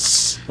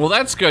once. Well,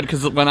 that's good,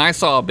 because when I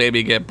saw a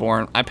baby get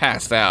born, I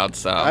passed out,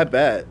 so. I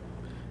bet.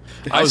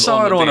 I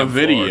saw it on a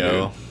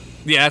video. Floor,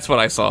 yeah, that's what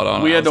I saw it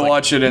on. We had to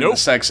watch it in the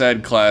sex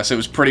ed class. It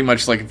was pretty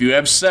much like, if you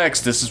have sex,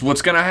 this is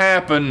what's gonna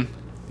happen.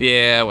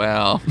 Yeah,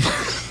 well.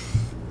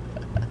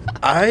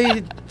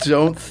 I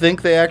don't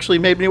think they actually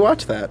made me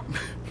watch that.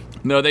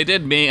 No, they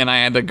did me, and I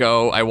had to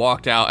go. I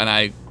walked out, and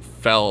I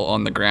fell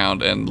on the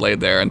ground and laid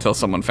there until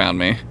someone found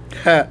me.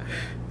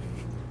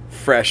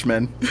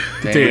 Freshman.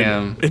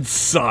 Damn. Dude, it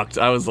sucked.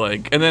 I was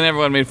like, and then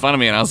everyone made fun of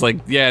me, and I was like,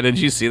 yeah, did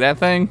you see that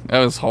thing? That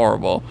was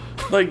horrible.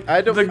 Like, I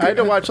had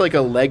to watch like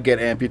a leg get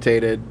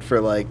amputated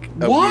for like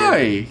a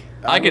why? weird-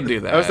 I could do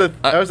that.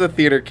 I was a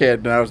theater kid,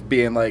 and I was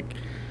being like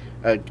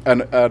an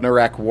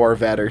Iraq war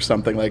vet or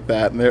something like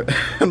that.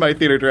 And my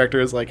theater director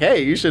was like,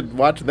 "Hey, you should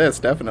watch this,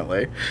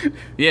 definitely."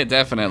 Yeah,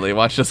 definitely.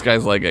 Watch this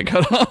guy's leg get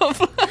cut off.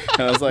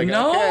 And I was like,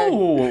 No,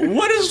 okay.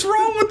 what is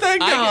wrong with that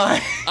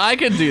guy? I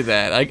could do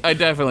that. I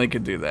definitely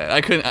could do that. I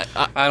couldn't.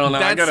 I don't know.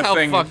 That's I got a how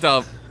thing. fucked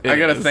up. I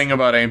got a is. thing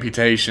about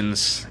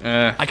amputations.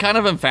 I kind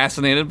of am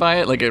fascinated by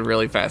it. Like, it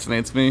really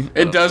fascinates me.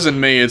 It doesn't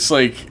me. It's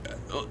like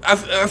I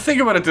think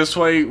about it this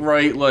way,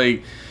 right?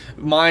 Like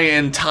my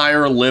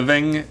entire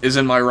living is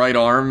in my right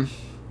arm.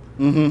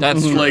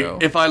 That's true.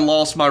 Like if I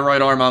lost my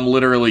right arm, I'm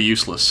literally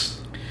useless.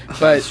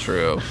 That's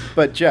true.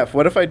 But Jeff,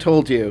 what if I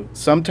told you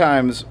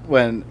sometimes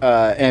when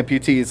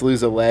amputees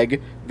lose a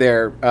leg,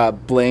 their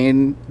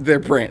brain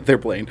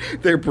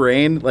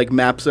like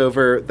maps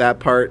over that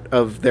part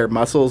of their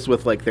muscles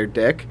with like their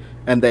dick,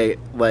 and they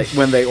like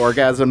when they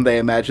orgasm, they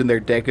imagine their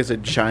dick is a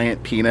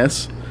giant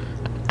penis.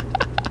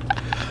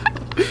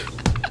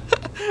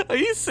 Are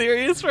you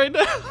serious right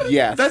now?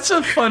 Yes, That's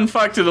a fun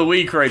fact of the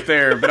week right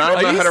there, but I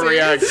don't know you how to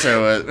react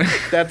serious? to it.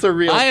 that's a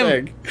real I am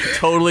thing.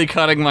 totally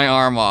cutting my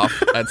arm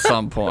off at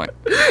some point.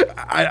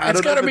 I It's don't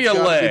know gotta if be a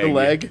gotta leg. the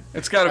leg.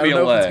 It's gotta I be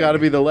don't a know if leg. it's got to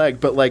be the leg,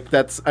 but like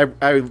that's I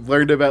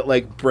learned about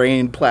like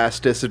brain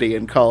plasticity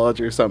in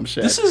college or some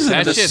shit. This is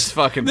That shit's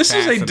fucking This is a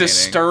fascinating.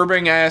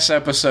 disturbing ass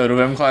episode of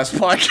M Class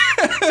Podcast.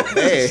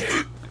 Hey,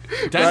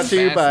 brought That's to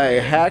you by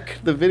fascinating. Hack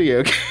the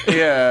Video Game.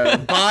 Yeah,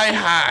 buy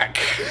hack.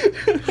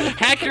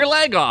 Hack your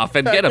leg off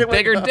and get a your leg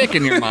bigger off. dick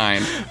in your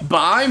mind.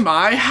 Buy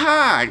my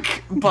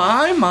hack.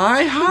 Buy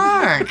my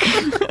hack.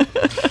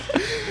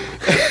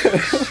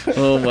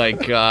 Oh my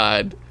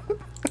god.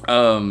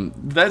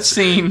 That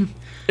scene.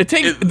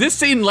 This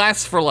scene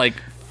lasts for like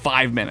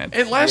 5 minutes.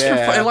 It lasts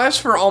Yeah.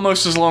 for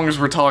almost as long as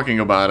we're talking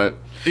about it.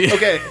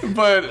 Okay,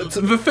 But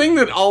the thing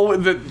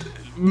that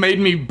made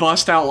me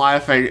bust out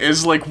laughing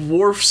is like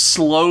Worf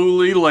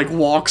slowly like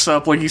walks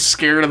up like he's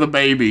scared of the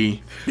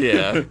baby,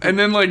 Yeah. and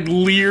then like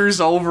leers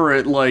over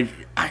it like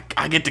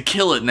I get to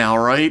kill it now,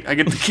 right? I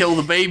get to kill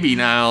the baby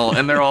now,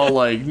 and they're all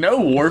like,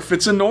 "No, Worf,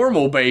 it's a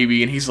normal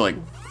baby," and he's like,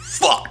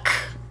 "Fuck."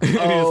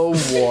 oh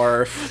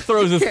Worf.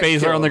 Throws his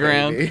phaser on the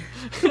ground. Baby.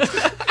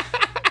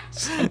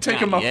 I'm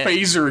taking my yet.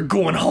 phaser and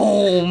going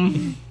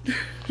home.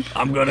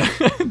 I'm gonna,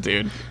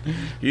 dude.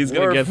 He's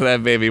gonna Worf. get to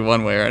that baby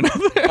one way or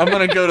another. I'm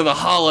gonna go to the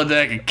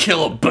holodeck and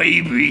kill a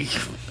baby.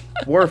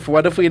 Worf,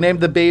 what if we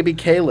named the baby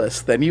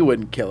Kalis? Then you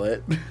wouldn't kill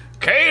it.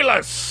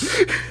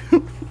 Kalis,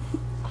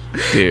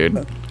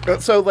 dude.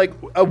 So, like,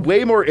 a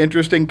way more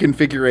interesting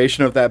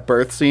configuration of that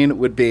birth scene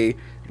would be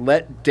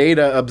let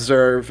Data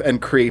observe and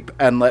creep,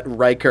 and let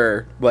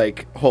Riker,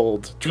 like,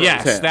 hold towards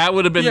Yes, him. that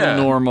would have been Yeah.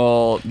 the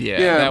normal. Yeah,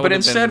 Yeah, that but would've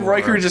instead been more-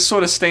 Riker just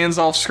sort of stands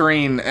off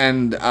screen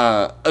and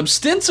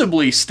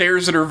ostensibly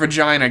stares at her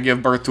vagina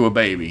give birth to a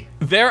baby.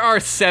 There are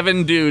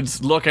 7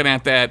 dudes looking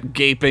at that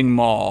gaping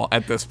maw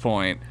at this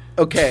point.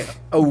 Okay,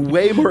 a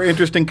way more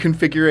interesting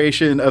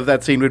configuration of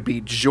that scene would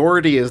be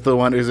Geordi is the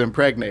one who's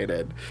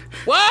impregnated.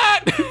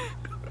 What?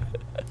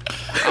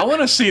 I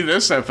want to see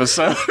this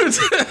episode.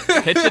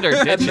 Pitch it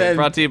or ditch it.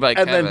 Brought to you by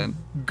and Kevin. then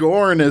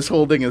Gorn is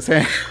holding his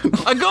hand.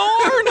 A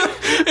Gorn.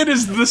 It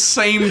is the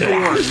same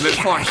Gorn that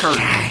fought Kirk.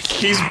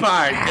 He's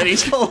back and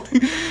he's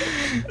holding.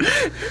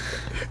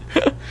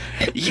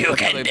 You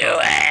can do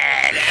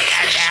it.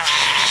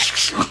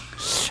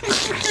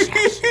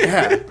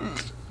 Yeah.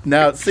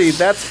 Now, see,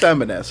 that's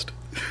feminist.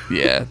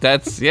 Yeah,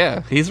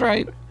 he's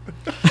right.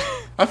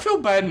 I feel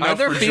bad enough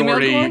there for female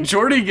Geordi. Gorns?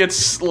 Geordi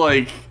gets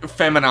like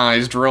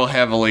feminized real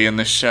heavily in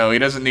this show. He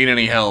doesn't need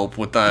any help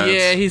with that.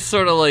 Yeah, he's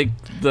sort of like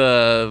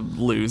the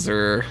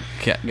loser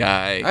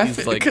guy.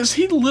 He's like, because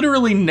he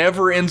literally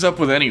never ends up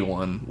with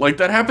anyone. Like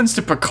that happens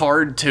to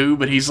Picard too,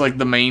 but he's like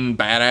the main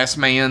badass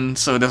man,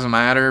 so it doesn't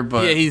matter.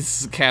 But yeah,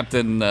 he's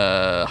Captain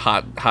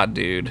Hot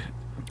Dude.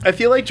 I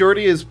feel like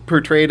Geordi is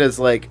portrayed as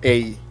like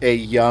a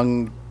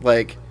young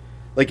like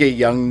a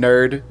young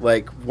nerd,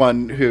 like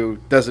one who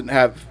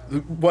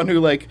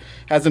like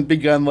hasn't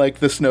begun like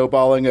the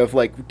snowballing of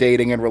like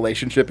dating and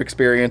relationship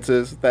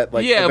experiences that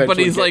like Yeah, but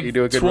eventually he's get like you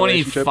to a good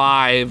relationship.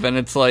 25, and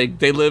it's like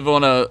they live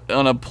on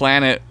a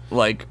planet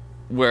like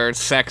where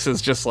sex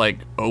is just like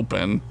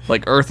open.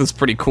 Like Earth is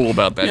pretty cool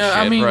about that yeah, shit,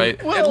 I mean,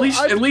 right? Well,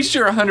 at least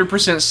you're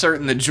 100%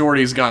 certain that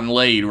Geordi's gotten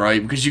laid,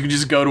 right? Because you can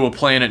just go to a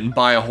planet and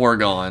buy a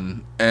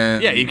Horgon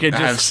and Yeah, you could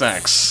have just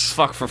sex.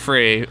 fuck for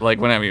free, like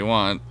whenever you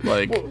want.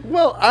 Like,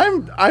 Well,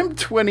 I'm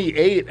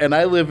 28 and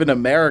I live in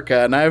America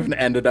and I haven't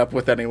ended up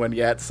with anyone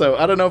yet, so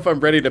I don't know if I'm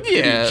ready to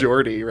pity Yeah.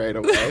 Geordi right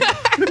away.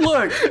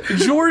 Look,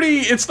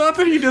 Geordi, it's not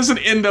that he doesn't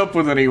end up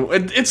with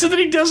anyone. It's that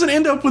he doesn't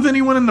end up with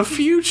anyone in the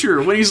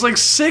future when he's like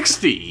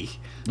 60.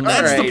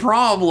 That's right. the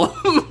problem.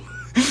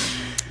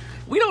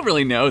 we don't don't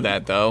really know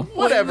that though.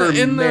 Whatever.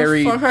 In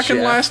Mary the fucking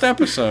Jeff. last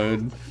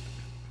episode.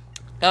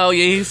 Oh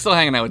yeah, he's still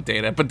hanging out with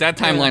Data, but that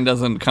timeline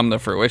doesn't come to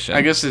fruition.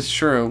 I guess it's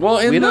true. Well,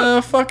 in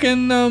the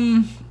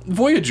fucking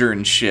Voyager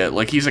and shit,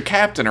 like he's a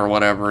captain or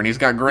whatever, and he's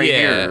got gray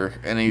hair,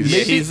 and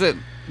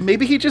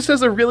Maybe he just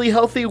has a really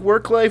healthy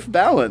work-life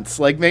balance.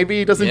 Like, maybe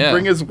he doesn't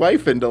bring his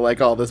wife into,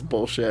 like, all this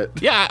bullshit.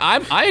 Yeah,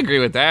 I agree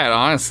with that,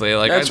 honestly.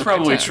 Like, that's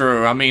probably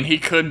true. I mean, he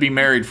could be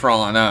married for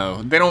all I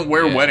know. They don't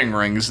wear wedding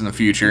rings in the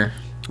future.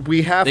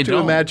 We have to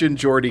imagine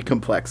Geordi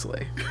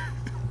complexly.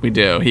 We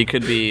do. He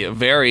could be a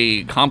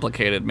very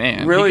complicated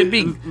man. Really?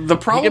 He could be, the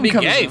problem he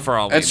could be comes gay for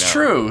all we know. That's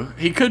true.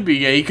 He could be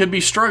gay. He could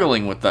be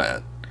struggling with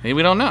that. Maybe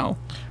we don't know.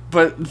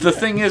 But the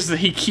thing is that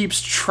he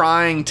keeps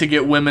trying to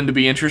get women to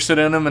be interested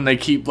in him, and they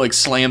keep, like,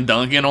 slam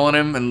dunking on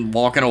him and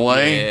walking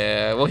away.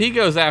 Yeah, well, he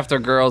goes after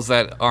girls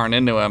that aren't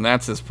into him.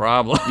 That's his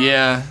problem.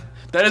 Yeah.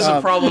 That is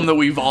a problem that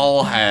we've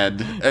all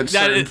had at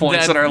certain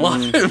points in our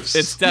lives.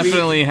 It's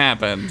definitely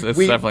happened. It's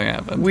definitely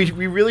happened. We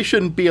really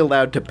shouldn't be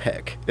allowed to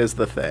pick, is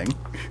the thing.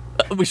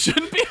 We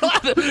shouldn't be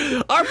allowed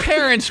to. Our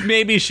parents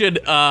maybe should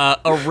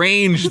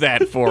arrange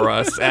that for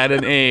us at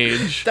an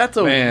age. That's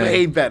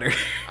way better.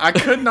 I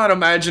could not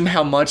imagine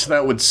how much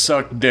that would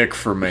suck dick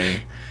for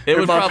me. It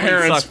would my probably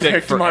parents suck dick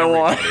picked for my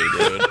wife.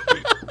 dude.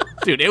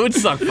 Dude, it would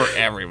suck for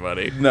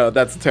everybody. No,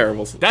 that's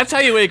terrible. That's how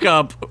you wake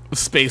up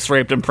space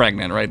raped and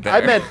pregnant, right there.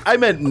 I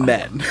meant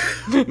men.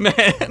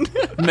 Man.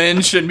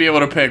 Men shouldn't be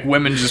able to pick.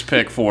 Women just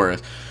pick for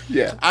us.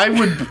 Yeah. I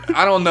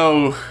don't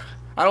know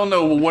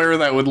where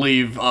that would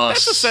leave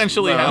us. That's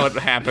essentially how it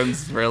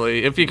happens,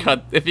 really. If you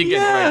get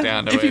right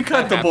down to it. If you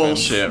cut the happens.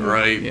 bullshit,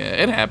 right? Yeah,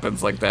 it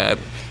happens like that.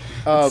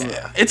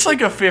 It's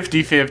like a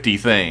 50-50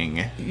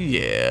 thing.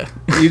 Yeah.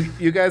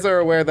 You guys are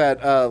aware that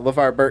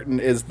LeVar Burton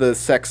is the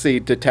sexy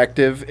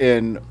detective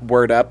in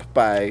Word Up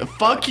by...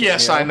 Fuck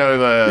yes, I know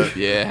that.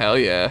 Yeah, hell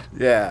yeah.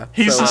 Yeah.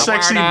 He's so, the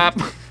sexy... Word Up.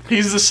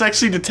 He's the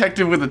sexy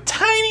detective with a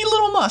tiny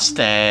little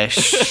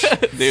mustache.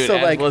 Dude, so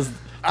like,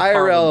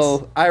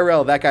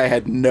 IRL, that guy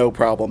had no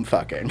problem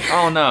fucking.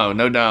 Oh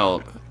no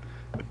doubt.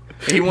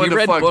 He wanted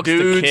to fuck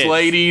dudes,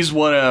 ladies,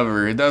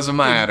 whatever. It doesn't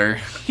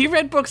matter. He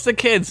read books to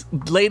kids.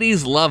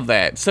 Ladies love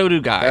that. So do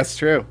guys. That's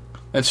true.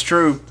 That's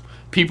true.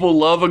 People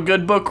love a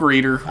good book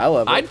reader. I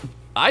love it.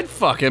 I'd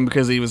fuck him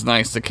because he was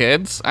nice to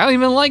kids. I don't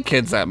even like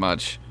kids that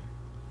much.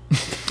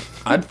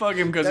 I'd fuck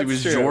him because he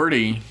was true.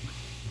 Geordi.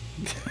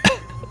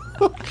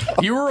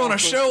 You were on a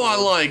show I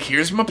like.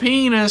 Here's my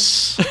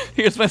penis.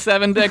 Here's my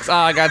 7 dicks. Oh,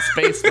 I got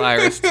space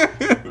virus.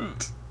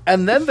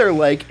 And then they're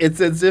like,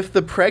 it's as if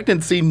the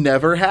pregnancy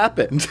never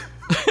happened.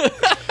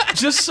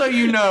 Just so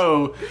you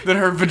know that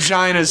her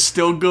vagina's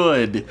still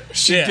good.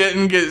 She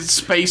didn't get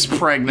space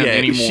pregnant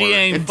anymore. She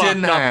ain't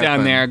fucked up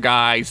down there,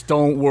 guys.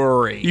 Don't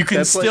worry. You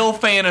can still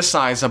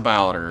fantasize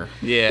about her.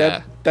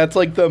 Yeah. That's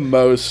like the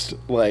most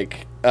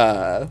like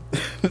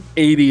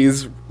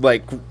 80s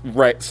like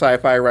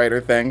sci-fi writer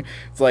thing.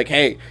 It's like,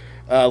 hey,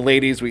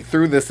 ladies, we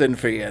threw this in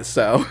for you,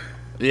 so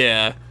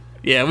yeah,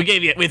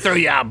 we threw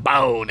you a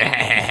bone.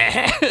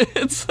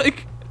 It's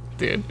like,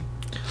 dude.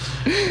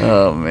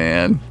 Oh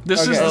man,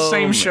 this is the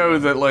same show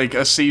that like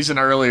a season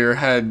earlier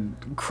had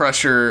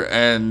Crusher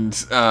and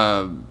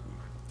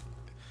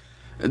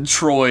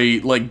Troy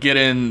like get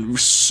in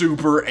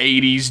super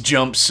 80s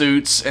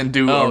jumpsuits and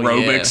do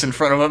aerobics in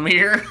front of a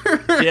mirror.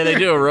 Yeah, they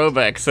do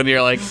aerobics, and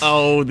you're like,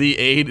 oh,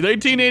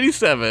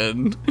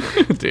 1987,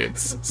 dude.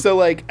 So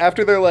like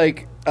after they're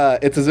like,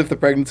 it's as if the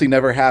pregnancy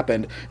never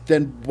happened.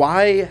 Then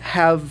why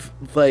have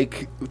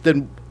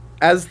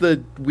as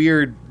the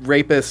weird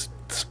rapist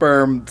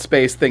sperm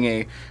space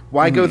thingy,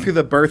 why go through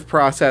the birth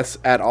process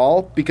at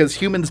all? Because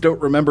humans don't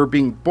remember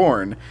being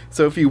born.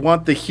 So if you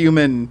want the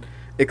human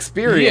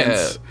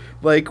experience,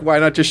 like, why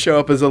not just show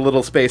up as a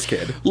little space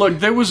kid? Look,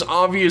 there was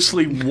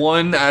obviously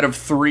 1 out of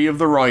 3 of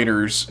the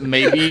writers,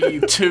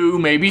 maybe 2,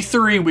 maybe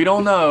 3, we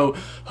don't know,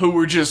 who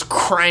were just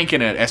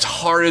cranking it as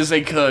hard as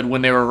they could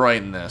when they were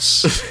writing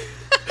this.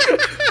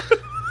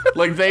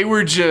 Like, they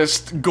were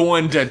just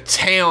going to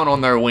town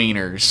on their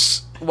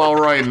wieners while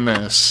writing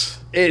this.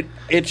 It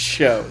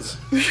shows.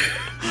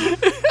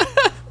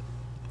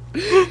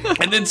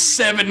 And then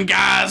 7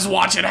 guys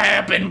watch it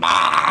happen.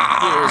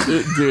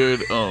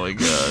 Dude, oh my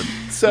god.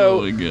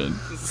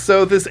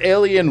 So this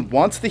alien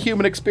wants the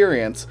human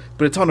experience,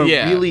 but it's on a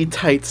really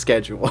tight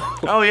schedule.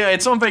 Oh yeah,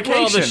 it's on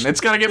vacation. It's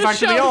got to get back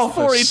to the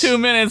office. 42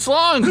 minutes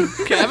long,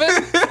 Kevin.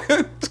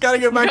 It's got to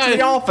get back to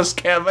the office,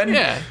 Kevin.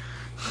 Yeah.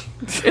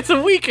 It's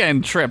a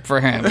weekend trip for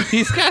him.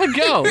 He's got to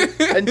go.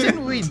 And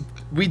didn't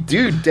we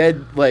do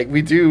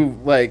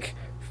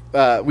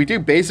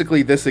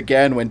basically this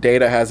again when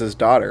Data has his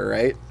daughter,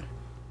 right?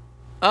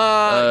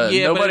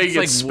 Yeah, nobody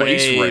gets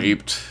space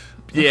raped.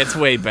 Yeah, it's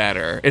way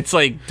better. It's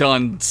like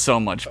done so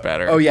much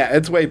better. Oh yeah,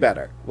 it's way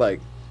better. Like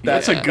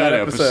that's a good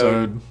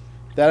episode.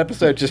 That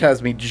episode just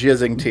has me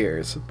jizzing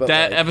tears. But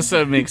that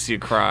episode makes you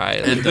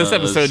cry. This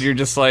episode, you're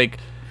just like,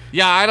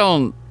 yeah, I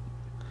don't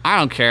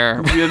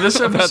care. Yeah, this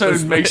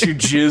episode makes you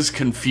jizz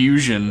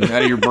confusion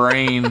out of your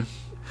brain.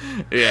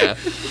 Yeah.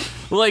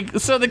 Like,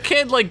 so the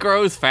kid, like,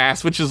 grows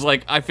fast, which is,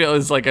 like, I feel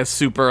is, like, a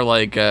super,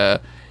 like,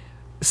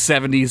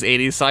 70s,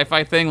 80s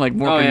sci-fi thing, like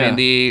Mork and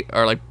Mindy,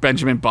 or, like,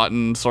 Benjamin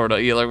Button, sort of,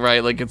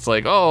 right? Like, it's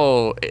like,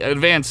 oh,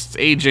 advanced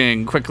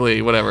aging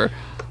quickly, whatever.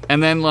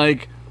 And then,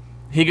 like,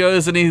 he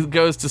goes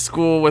to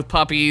school with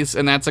puppies,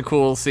 and that's a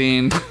cool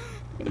scene.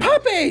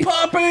 Puppies!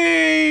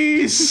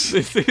 Puppies!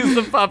 He sees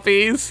the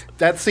puppies.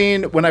 That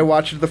scene, when I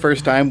watched it the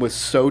first time, was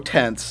so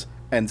tense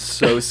and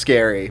so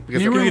scary.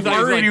 Because You were He thought he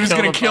was worried gonna he was kill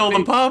going the to kill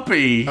the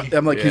puppy.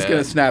 I'm like, he's Yeah.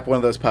 going to snap one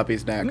of those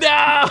puppies' necks.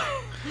 No!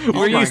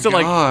 We're Oh my used to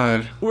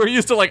God. we're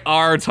used to like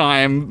our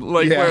time,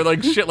 like Yeah. where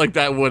like shit like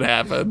that would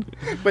happen.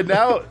 But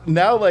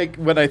now, like,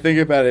 when I think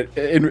about it,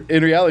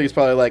 in reality, it's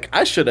probably like,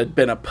 I should have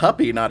been a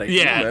puppy, not a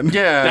Yeah, human.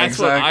 Yeah, that's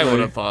what I exactly.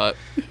 would have thought.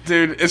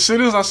 Dude, as soon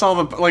as I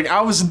saw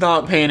I was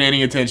not paying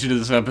any attention to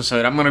this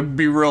episode. I'm gonna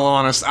be real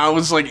honest. I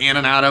was like in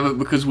and out of it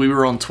because we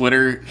were on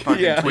Twitter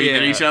fucking tweeting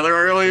at Yeah. each other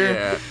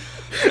earlier.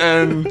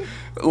 And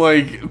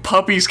like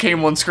puppies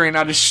came on screen,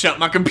 I just shut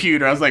my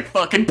computer. I was like,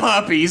 fucking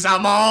puppies,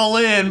 I'm all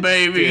in,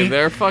 baby. Dude,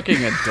 they're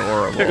fucking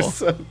adorable. They're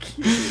so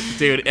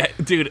cute.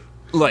 Dude,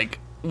 like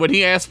when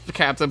he asked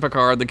Captain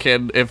Picard, the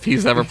kid, if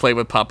he's ever played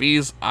with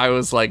puppies, I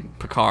was like,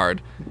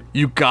 Picard,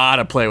 you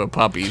gotta play with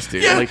puppies,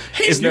 dude. Yeah, like,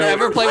 he's if you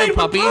never ever played with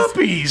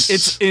puppies,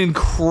 it's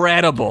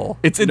incredible.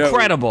 It's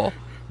incredible.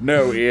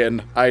 No,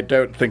 Ian, I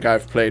don't think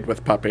I've played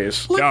with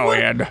puppies. What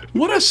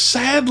a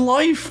sad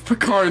life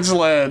Picard's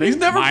led. He's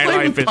never My played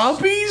life with is-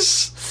 puppies.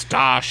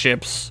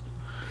 Starships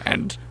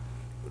and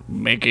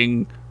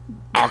making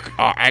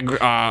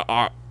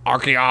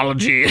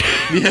archaeology.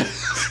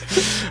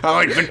 I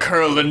like the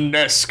curling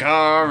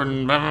NASCAR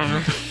and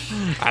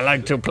I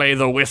like to play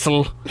the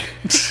whistle.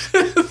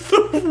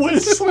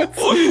 whistle.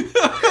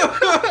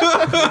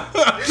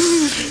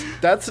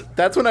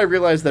 That's when I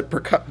realized that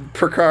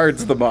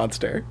Picard's the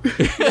monster.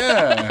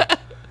 Yeah.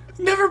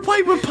 Never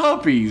played with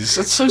puppies.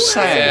 That's so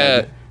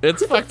sad.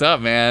 It's fucked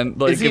up, man.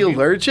 Like, Is he if you-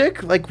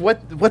 Allergic? Like,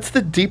 what's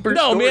the deeper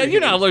No, story? man,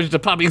 you're not allergic to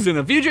puppies in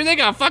the future. They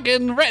got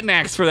fucking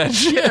retinacs for that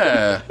shit.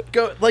 Yeah.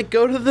 Go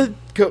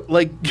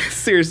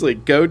seriously,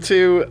 go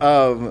to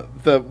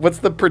what's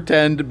the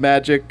pretend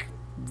magic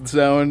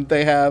zone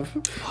they have?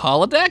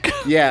 Holodeck?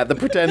 Yeah, the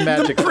pretend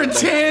magic zone.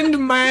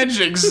 Pretend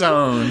magic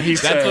zone, he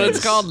says. That's what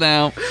it's called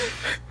now.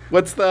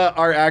 What's the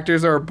our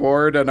actors are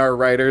bored and our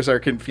writers are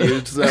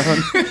confused zone?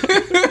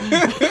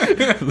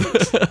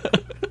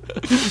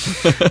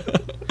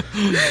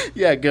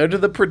 Yeah, go to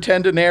the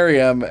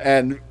Pretendinarium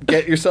and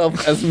get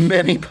yourself as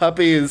many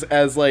puppies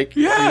as like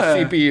your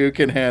CPU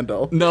can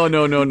handle. No.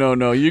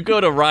 You go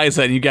to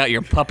Ryza and you got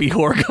your puppy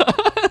Horgon.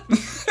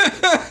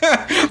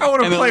 I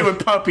want to play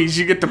with puppies.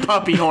 You get the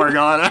puppy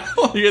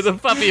Horgon. You get the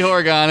puppy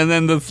Horgon, and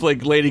then this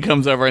like lady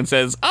comes over and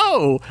says,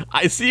 "Oh,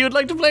 I see you'd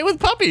like to play with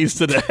puppies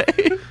today."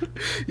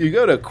 You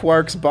go to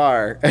Quark's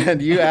bar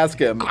and you ask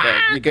him,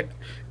 like, "You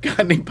got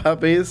any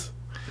puppies?"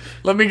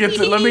 Let me get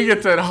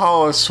that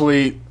holo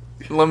suite.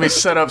 Let me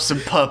set up some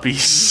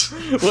puppies.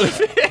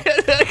 What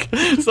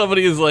if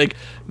somebody is like,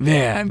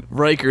 man,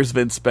 Riker's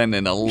been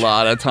spending a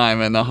lot of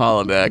time in the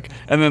holodeck,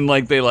 and then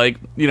like they like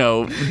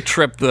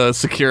trip the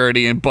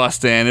security and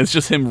bust in. It's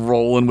just him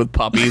rolling with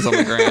puppies on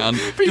the ground.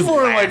 People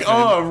are like,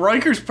 oh,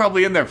 Riker's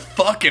probably in there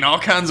fucking all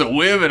kinds of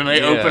women, and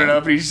they open it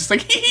up and he's just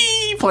like,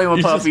 hee, playing with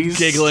He's puppies. just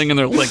giggling and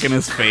they're licking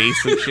his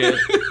face and shit.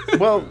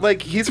 Well,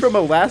 like he's from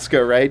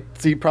Alaska, right?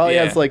 So he probably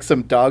has like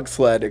some dog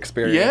sled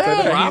experience.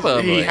 Yeah,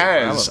 Probably, he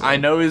has. probably. I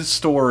know his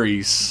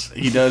stories.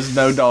 He does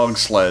know dog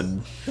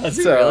sled.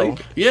 So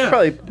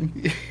Yeah.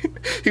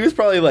 he was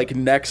probably like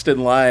next in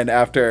line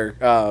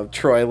after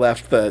Troy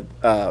left the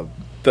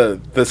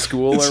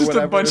school It's or just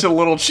whatever. a bunch of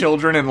little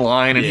children in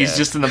line, and he's Yeah.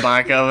 just in the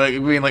back of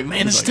it, being like,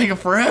 "Man, it's taking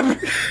forever."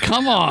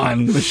 Come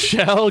on,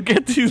 Michelle,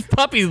 get these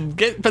puppies,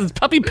 get this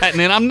puppy petting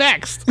in. I'm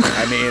next.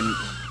 I mean,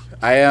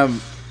 I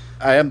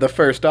am the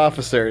first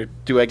officer.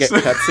 Do I get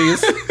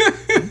cutsies?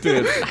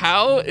 Dude,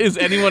 how is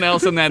anyone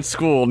else in that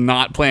school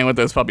not playing with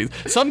those puppies?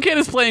 Some kid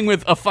is playing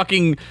with a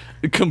fucking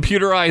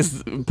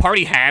computerized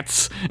party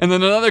hats, and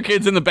then another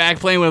kid's in the back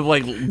playing with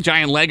like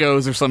giant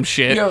Legos or some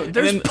shit. Yo, And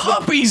there's then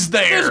puppies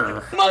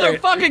there.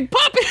 motherfucking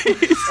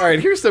puppies. All right,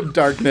 here's some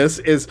darkness.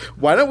 Is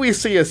why don't we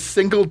see a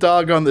single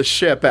dog on the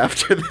ship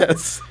after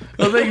this?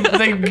 Well,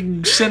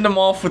 they send them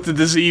off with the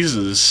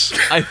diseases.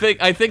 I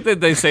think that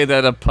they say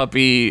that a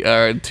puppy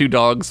or two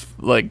dogs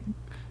like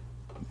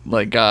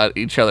got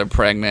each other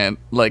pregnant,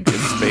 like in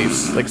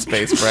space, like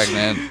space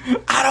pregnant.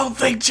 I don't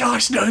think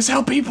Josh knows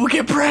how people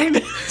get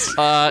pregnant.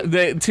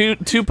 The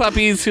two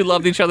puppies who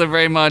loved each other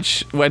very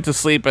much went to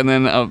sleep, and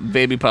then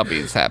baby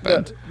puppies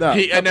happened. No,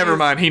 Never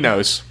mind. He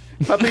knows.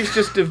 Puppies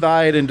just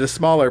divide into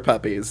smaller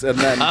puppies, and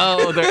then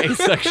Oh, they're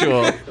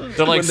asexual.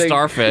 They're like When they-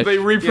 starfish. They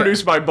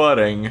reproduce by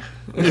budding.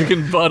 You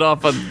can butt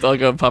off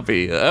a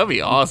puppy. That'd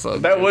be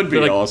awesome. That would be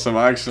They're like, awesome,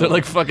 actually. They're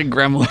like fucking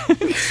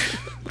gremlins.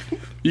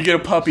 You get a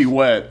puppy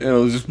wet,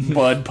 it'll just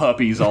bud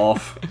puppies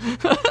off.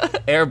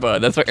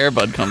 Airbud. That's where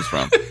Airbud comes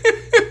from.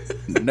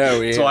 no,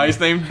 That's why he's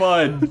named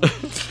Bud.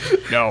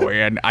 No,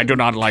 Ian, I do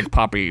not like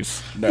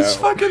puppies. No. It's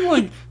fucking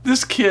like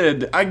this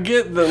kid. I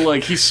get that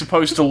like he's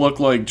supposed to look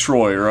like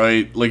Troy,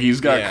 right? Like he's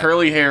got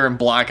curly hair and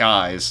black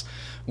eyes,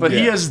 but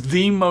he has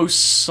the most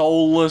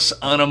soulless,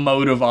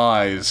 unemotive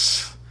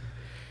eyes.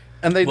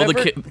 And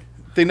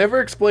they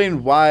never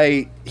explain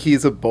why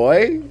he's a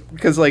boy,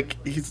 because like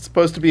he's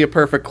supposed to be a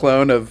perfect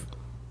clone of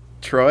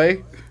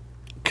Troy.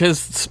 Because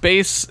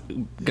space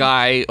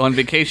guy on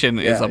vacation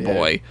is a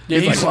boy. Yeah,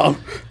 he's like, well,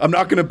 I'm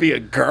not gonna be a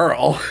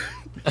girl.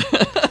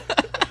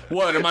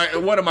 What am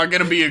I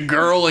gonna be a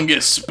girl and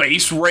get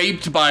space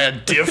raped by a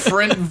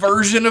different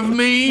version of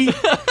me?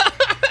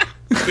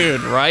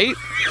 Dude, right?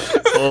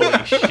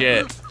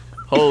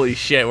 Holy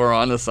shit, we're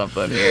onto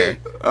something here.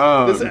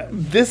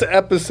 This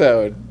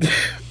episode.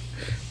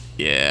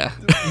 Yeah.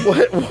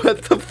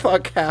 What the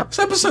fuck happened? This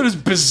episode is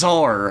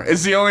bizarre.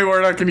 Is the only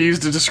word I can use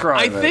to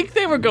describe it. I think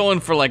they were going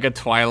for like a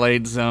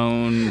Twilight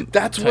Zone.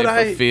 That's what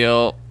I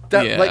feel.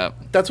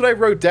 That's what I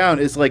wrote down.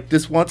 Is like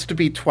this wants to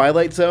be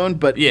Twilight Zone,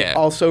 but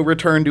also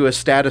return to a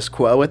status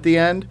quo at the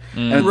end.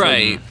 And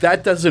right. Like,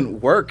 that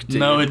doesn't work. Dude.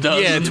 No, it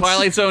doesn't. Yeah,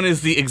 Twilight Zone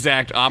is the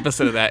exact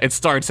opposite of that. It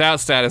starts out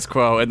status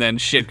quo, and then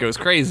shit goes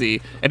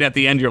crazy, and at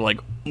the end you're like,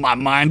 my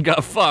mind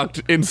got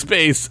fucked in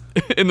space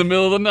in the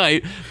middle of the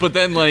night. But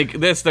then like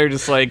this, they're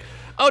just like,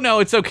 oh no,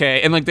 it's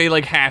okay, and like they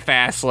like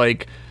half-ass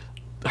like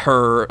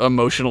her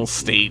emotional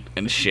state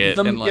and shit.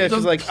 And like,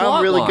 she's like,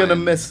 I'm really gonna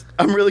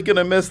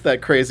miss that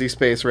crazy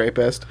space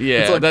rapist.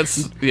 Yeah,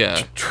 it's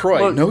like,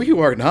 Troy. Look, no, you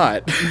are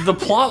not. The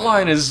plot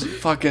line is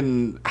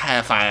fucking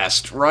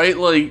half-assed, right?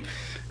 Like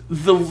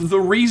the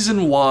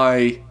reason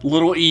why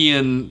little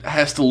Ian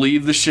has to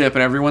leave the ship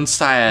and everyone's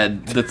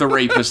sad that the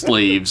rapist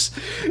leaves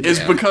is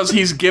because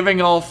he's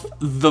giving off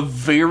the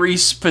very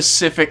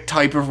specific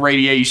type of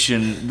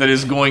radiation that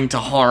is going to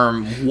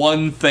harm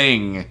one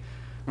thing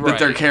that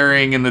they're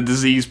carrying in the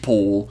disease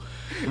pool.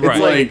 It's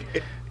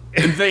like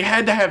they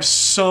had to have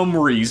some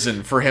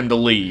reason for him to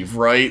leave,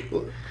 right?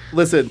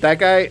 Listen, that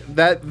guy,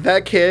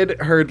 that kid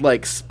heard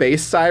like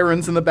space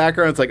sirens in the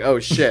background. It's like, oh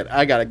shit,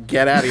 I gotta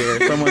get out of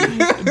here. Someone,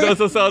 that's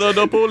the sound of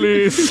the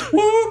police.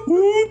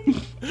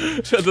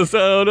 That's the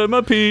sound of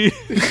my pee.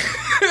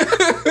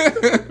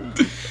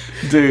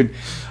 Dude.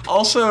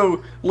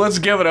 Also, let's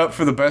give it up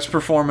for the best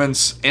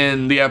performance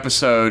in the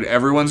episode,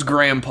 everyone's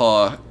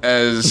grandpa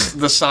as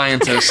the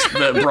scientist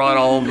that brought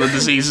all the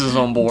diseases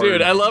on board.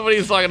 Dude, I love when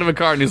he's talking to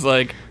McCart and he's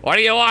like, what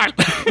do you want?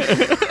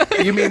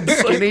 You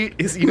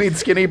mean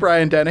skinny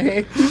Brian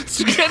Dennehy?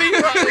 Skinny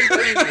Brian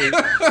Dennehy.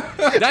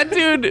 That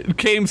dude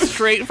came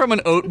straight from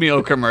an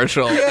oatmeal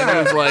commercial. Yeah.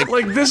 And it was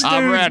like this dude,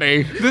 I'm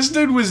ready. This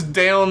dude was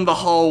down the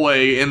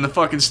hallway in the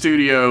fucking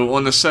studio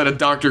on the set of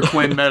Dr.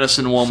 Quinn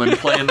Medicine Woman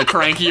playing the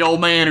cranky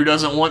old man who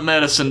doesn't want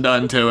medicine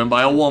done to him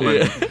by a woman.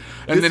 Yeah.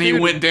 And then he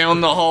went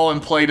down the hall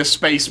and played a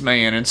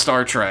spaceman in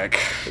Star Trek.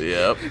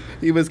 Yep.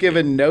 He was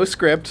given no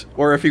script,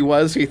 or if he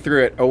was, he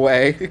threw it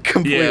away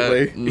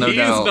completely. Yeah, no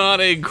doubt. He's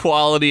not a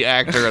quality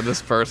actor,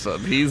 this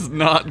person. He's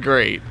not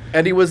great.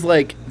 And he was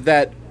like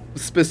that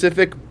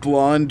specific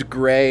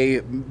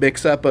blonde-gray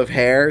mix-up of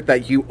hair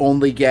that you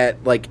only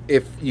get like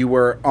if you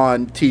were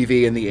on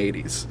TV in the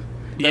 80s.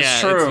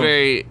 That's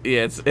true.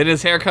 And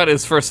his haircut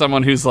is for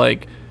someone who's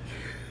like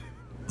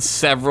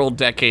several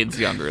decades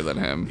younger than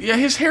him. Yeah,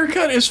 his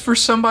haircut is for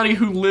somebody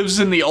who lives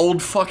in the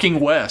old fucking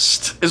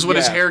West, is what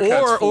his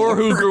haircut's for. Or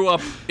who grew up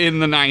in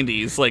the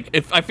 90s. Like,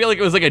 I feel like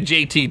it was like a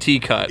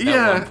JTT cut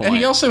at one point. And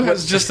he also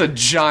has just a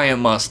giant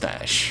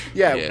mustache.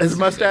 Yeah, his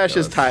mustache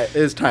is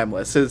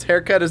timeless. His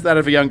haircut is that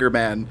of a younger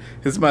man.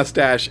 His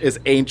mustache is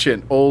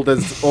ancient, old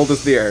as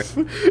the earth.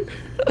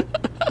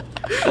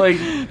 Like,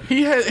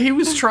 he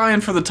was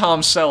trying for the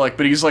Tom Selleck,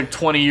 but he's like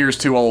 20 years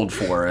too old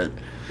for it.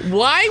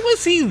 Why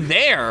was he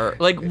there?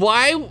 Like,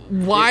 why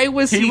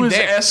was he there? He was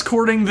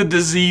escorting the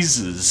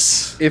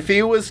diseases. If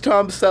he was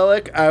Tom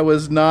Selleck, I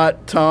was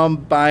not Tom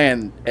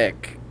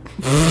Bionic.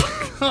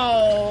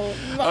 All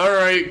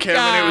right, Kevin,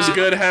 God. It was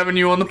good having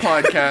you on the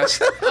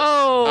podcast. We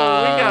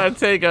gotta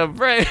take a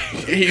break.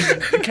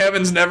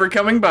 Kevin's never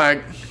coming back.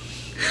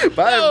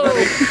 Bye,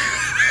 everybody.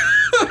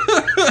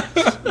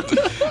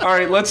 All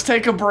right, let's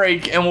take a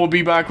break, and we'll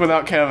be back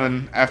without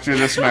Kevin after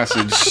this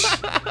message.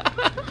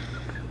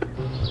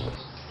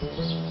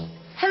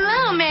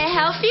 Hello, may I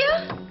help you?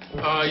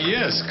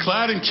 Yes,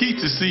 Clyde and Keith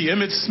to see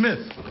Emmett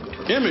Smith.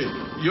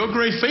 Emmett, your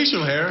gray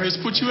facial hair has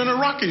put you in a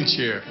rocking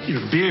chair.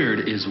 Your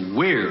beard is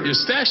weird. Your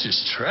stash is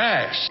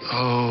trash.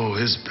 Oh,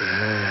 it's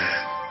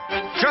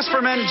bad. Just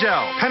for Men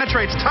Gel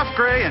penetrates tough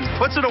gray and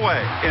puts it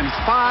away in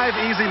 5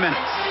 easy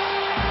minutes.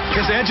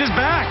 His edge is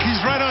back. He's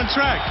right on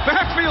track.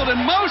 Backfield in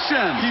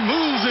motion. He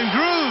moves and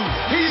grooves.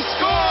 He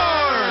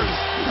scores!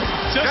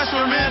 Just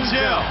for Men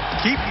Gel.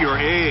 Keep your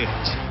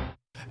edge.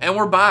 And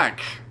we're back.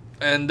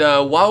 And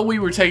while we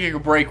were taking a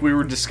break, we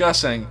were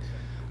discussing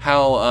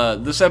how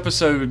this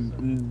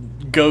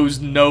episode goes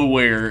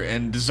nowhere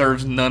and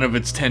deserves none of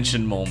its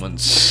tension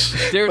moments.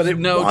 There's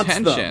no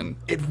tension.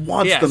 It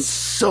wants them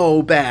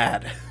so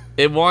bad.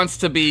 It wants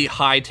to be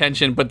high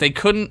tension, but they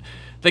couldn't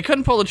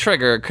pull the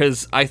trigger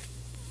because I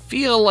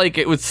feel like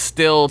it was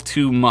still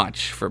too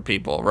much for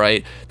people,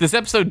 right? This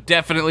episode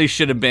definitely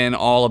should have been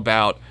all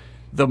about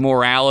the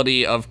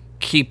morality of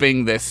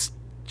keeping this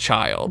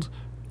child.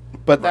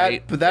 But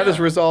that is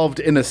resolved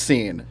in a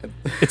scene.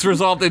 It's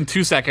resolved in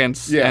 2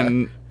 seconds,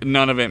 and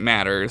none of it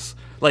matters.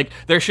 Like,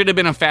 there should have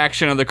been a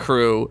faction of the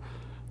crew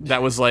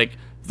that was like,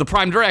 the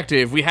Prime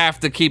Directive, we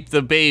have to keep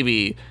the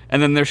baby. And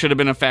then there should have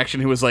been a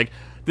faction who was like,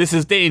 this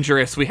is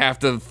dangerous, we have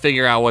to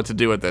figure out what to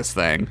do with this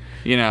thing,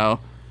 you know?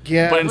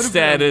 Yeah, but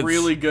instead it's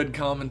really good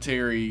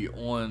commentary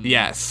on...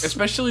 Yes.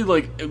 Especially,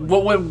 like,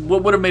 what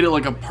would have made it,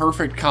 like, a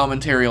perfect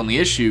commentary on the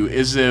issue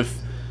is if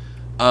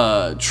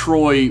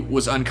Troy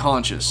was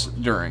unconscious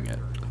during it.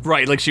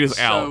 Right, like she was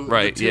out,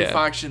 right, the two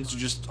factions are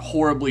just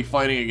horribly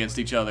fighting against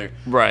each other.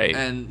 Right.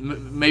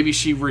 And maybe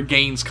she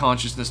regains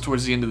consciousness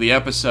towards the end of the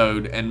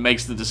episode and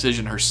makes the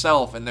decision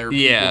herself, and there are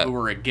people who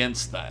are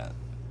against that.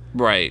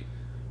 Right.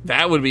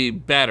 That would be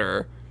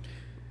better.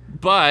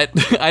 But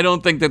I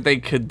don't think that they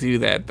could do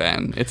that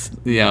then. It's,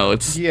 you know,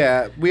 it's...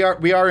 Yeah, we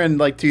are in,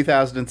 like,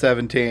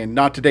 2017,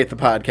 not to date the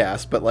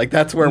podcast, but, like,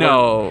 that's where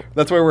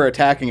we're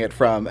attacking it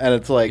from, and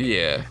it's like...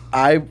 Yeah.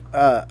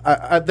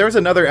 There's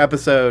another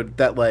episode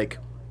that, like,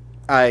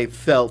 I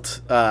felt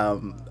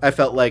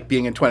like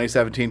being in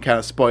 2017 kind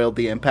of spoiled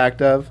the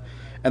impact of,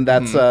 and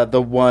that's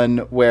the one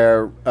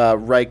where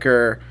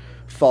Riker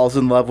falls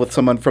in love with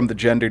someone from the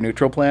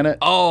gender-neutral planet.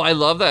 Oh, I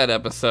love that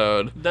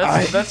episode.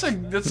 That's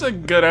a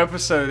good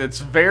episode. It's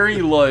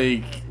very,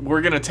 like,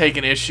 we're gonna take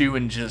an issue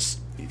and just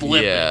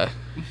flip it.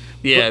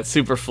 Yeah, it's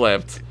super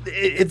flipped.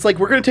 It's like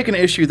we're going to take an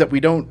issue that we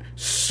don't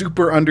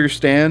super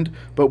understand,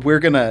 but we're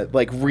going to,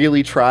 like,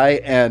 really try.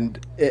 And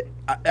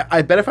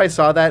I bet if I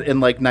saw that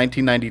in, like,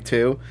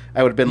 1992,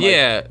 I would have been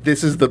like,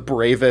 this is the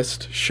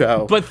bravest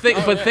show. But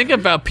think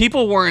about,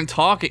 people weren't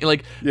talking.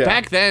 Like,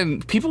 back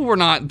then, people were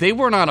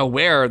not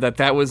aware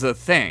that was a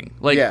thing.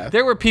 Like,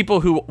 there were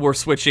people who were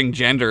switching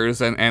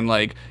genders and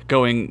like,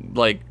 going,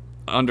 like,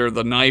 under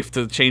the knife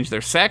to change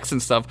their sex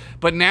and stuff.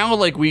 But now,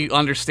 like, we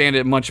understand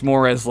it much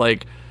more as,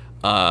 like,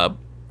 a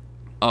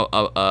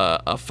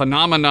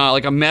phenomena,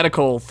 like a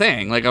medical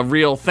thing, like a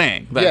real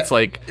thing. That's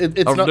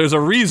there's a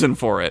reason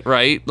for it,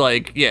 right?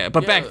 Like,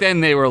 but back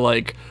then they were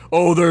like,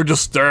 oh, they're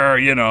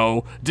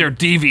they're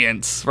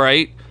deviants,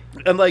 right?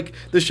 And, like,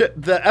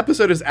 the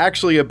episode is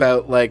actually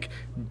about, like,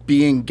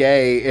 being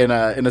gay in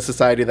a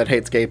society that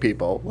hates gay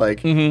people.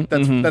 Like,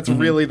 that's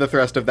really the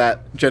thrust of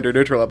that gender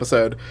neutral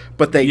episode.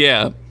 But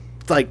they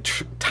like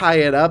tie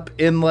it up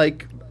in,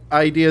 like,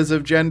 ideas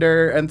of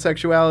gender and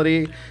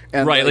sexuality,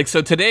 and right, like,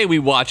 so today we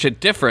watch it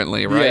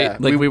differently, right?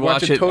 Like, we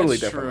watch it totally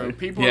differently.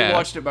 People who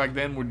watched it back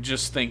then were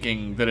just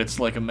thinking that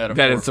it's like a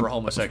metaphor for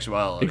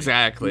homosexuality.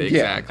 Exactly.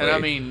 And I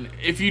mean,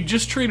 if you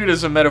just treat it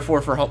as a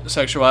metaphor for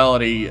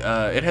homosexuality,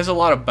 it has a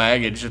lot of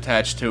baggage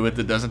attached to it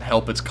that doesn't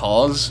help its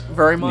cause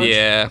very much.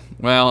 Yeah.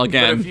 Well,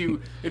 again, but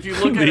if you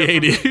look at the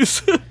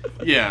 80s.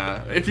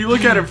 If you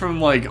look at it from,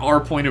 like,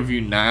 our point of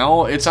view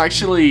now, it's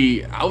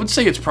actually, I would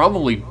say it's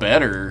probably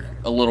better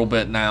a little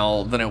bit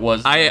now than it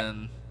was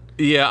then.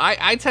 Yeah,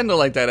 I tend to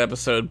like that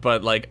episode,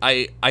 but, like,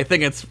 I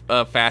think it's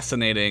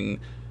fascinating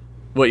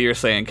what you're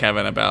saying,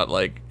 Kevin, about,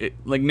 like,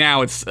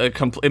 now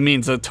it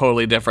means a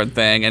totally different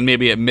thing, and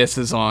maybe it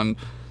misses on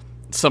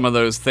some of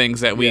those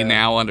things that we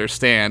now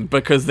understand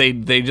because they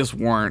just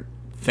weren't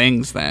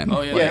things then.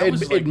 Oh yeah,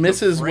 it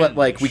misses what,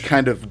 like, we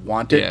kind of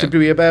want it to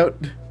be about.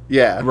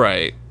 Yeah,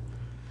 right.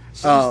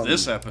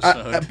 This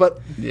episode,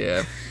 but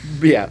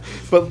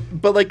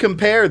like,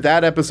 compare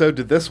that episode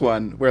to this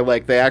one, where,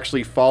 like, they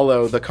actually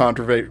follow the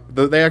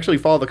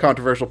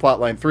controversial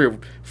plotline through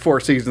 4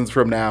 seasons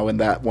from now in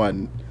that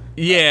one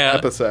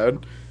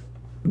episode.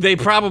 They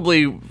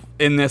probably,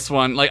 in this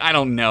one, like, I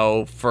don't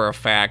know for a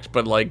fact,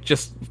 but, like,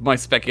 just my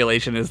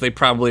speculation is they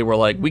probably were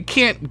like, we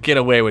can't get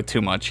away with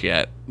too much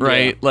yet,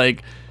 right? Yeah.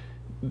 Like,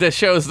 the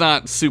show's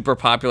not super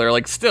popular.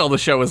 Like, still, the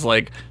show is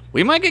like,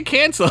 we might get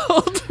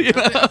canceled. You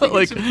know? I think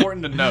like, it's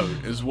important to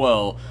note as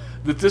well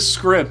that this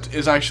script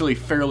is actually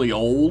fairly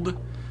old.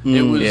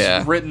 It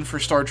was written for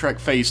Star Trek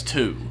Phase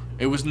 2.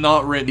 It was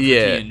not written for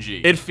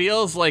TNG. It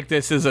feels like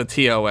this is a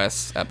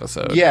TOS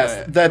episode.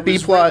 Yes, that B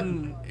plot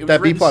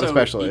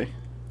especially.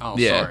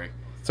 Sorry.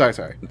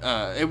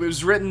 It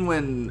was written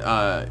when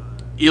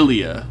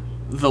Ilya,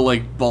 the,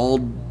 like,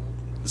 bald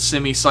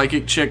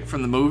semi-psychic chick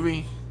from the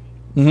movie,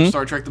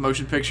 Star Trek the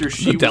Motion Picture,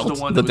 she was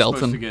the one that was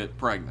supposed to get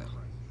pregnant.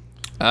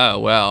 Oh,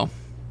 well.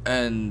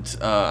 And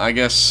I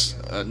guess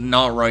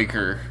not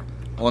Riker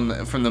from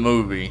the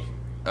movie,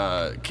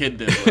 Kid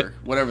Diddler,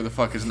 whatever the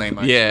fuck his name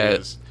actually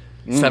is.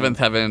 Seventh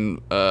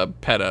Heaven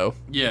pedo.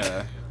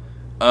 Yeah.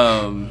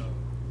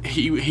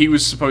 He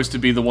was supposed to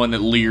be the one that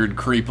leered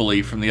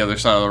creepily from the other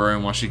side of the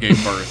room while she gave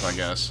birth, I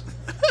guess.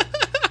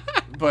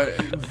 But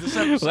this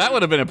episode, that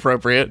would have been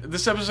appropriate.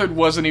 This episode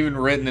wasn't even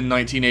written in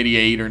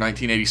 1988 or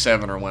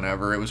 1987 or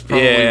whenever. It was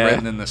probably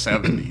written in the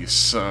 70s.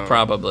 So.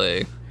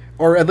 Probably.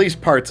 Or at least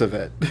parts of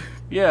it.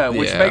 Yeah,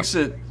 which makes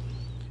it...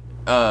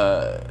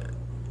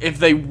 if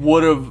they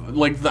would have...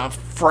 Like, the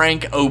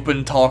frank,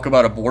 open talk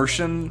about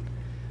abortion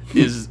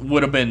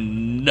would have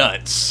been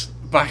nuts.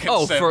 back in the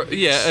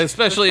 70s.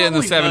 Especially in the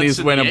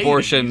 70s when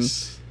abortion...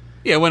 80s.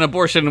 Yeah, when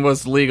abortion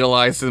was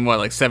legalized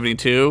in,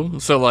 72?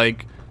 So,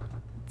 like,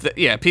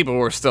 people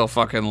were still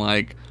fucking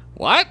like,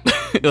 what?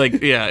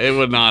 Like, yeah, it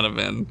would not have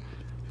been.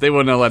 They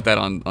wouldn't have let that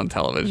on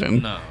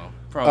television. No,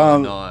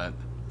 probably not.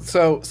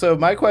 So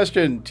my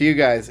question to you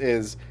guys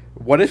is,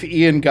 what if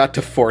Ian got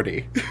to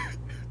 40?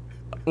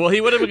 Well, he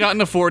would have gotten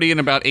to 40 in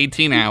about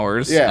 18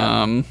 hours.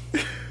 Yeah.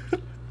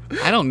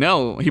 I don't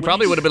know. He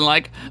probably would have been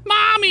like,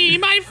 Mommy,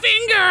 my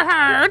finger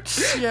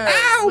hurts. Yeah.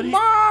 Ow,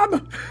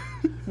 Mom!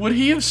 Would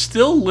he have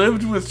still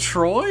lived with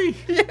Troy?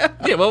 Yeah.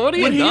 Yeah, well, what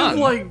would he have done?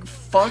 Would he have,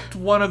 fucked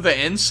one of the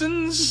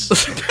ensigns?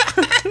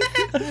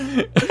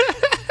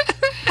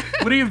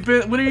 Would he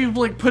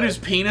have put his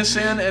penis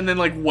in and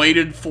then,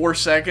 waited 4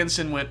 seconds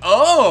and went,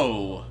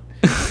 oh!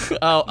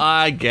 Oh,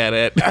 I get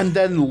it. And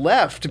then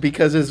left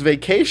because his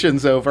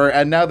vacation's over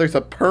and now there's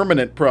a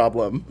permanent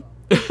problem.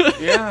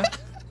 Yeah.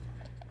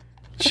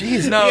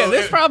 Jeez. No, yeah,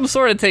 this problem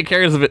sort of take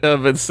care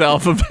of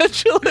itself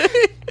eventually.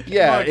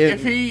 Yeah. Look,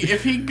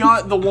 if he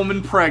got the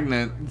woman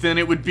pregnant, then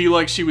it would be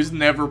like she was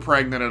never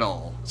pregnant at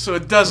all. So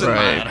it doesn't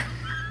matter.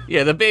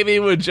 Yeah, the baby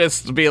would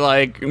just be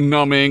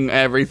numbing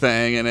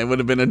everything, and it would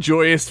have been a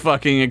joyous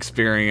fucking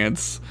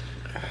experience.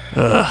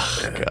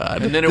 Ugh,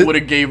 God. And then it would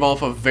have gave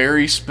off a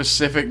very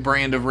specific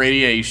brand of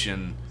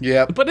radiation.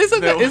 Yeah. But isn't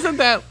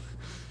that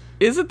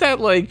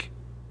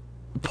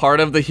part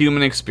of the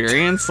human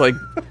experience?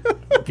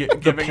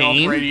 Giving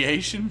off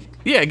radiation?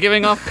 Yeah,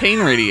 giving off pain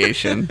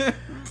radiation.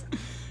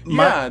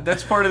 Yeah,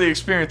 that's part of the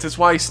experience. That's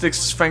why he sticks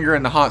his finger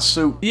in the hot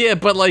soup. Yeah,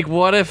 but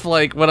what if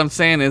what I'm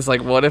saying is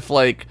what if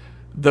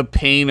the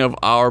pain of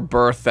our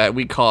birth that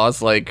we cause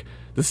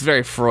this is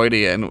very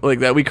Freudian,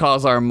 that we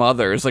cause our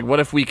mothers, what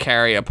if we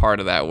carry a part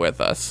of that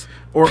with us?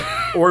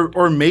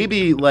 Or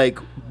maybe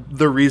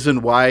the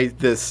reason why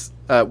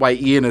why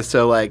Ian is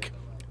so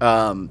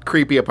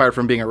creepy apart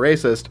from being a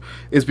racist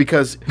is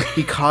because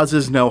he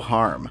causes no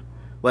harm.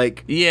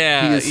 He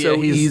is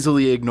so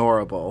easily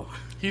ignorable.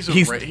 He's a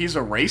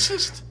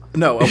racist?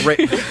 No, You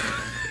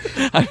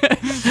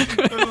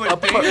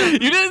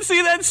didn't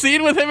see that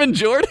scene with him and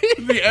Jordy?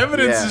 The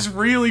evidence is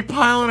really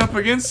piling up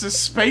against this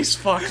space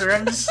fucker,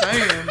 I'm just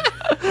saying.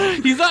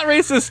 He's not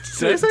racist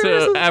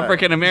to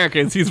African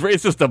Americans, he's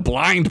racist to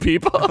blind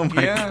people. Oh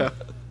my God.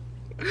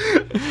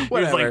 He's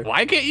like,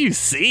 why can't you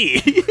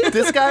see?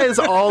 This guy is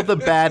all the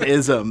bad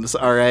isms,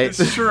 all right?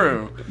 It's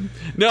true.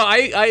 No,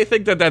 I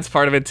think that's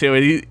part of it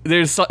too.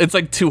 It's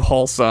too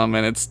wholesome,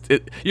 and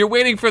you're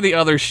waiting for the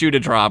other shoe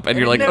to drop, and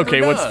you're like, okay,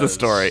 what's the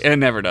story? And it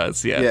never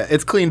does. Yeah, yeah,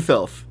 it's clean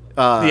filth.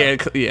 Yeah.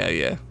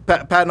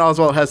 Patton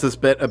Oswalt has this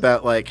bit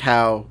about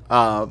how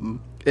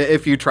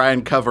if you try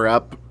and cover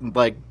up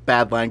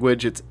bad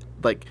language, it's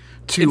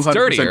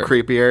 200%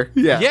 creepier.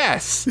 Yeah.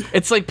 Yes.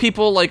 It's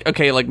people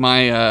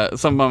my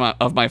some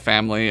of my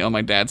family on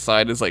my dad's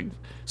side is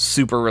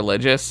super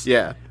religious.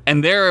 Yeah.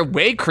 And they're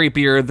way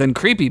creepier than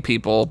creepy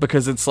people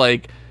because it's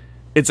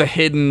it's a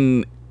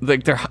hidden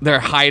they're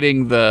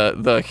hiding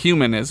the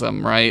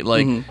humanism, right?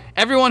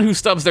 Everyone who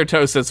stubs their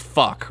toe says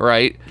fuck,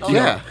 right? Oh,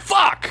 yeah.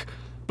 Fuck.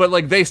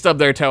 But they stub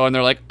their toe and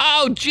they're like,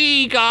 oh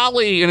gee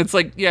golly, and it's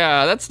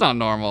yeah, that's not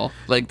normal.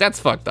 That's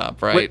fucked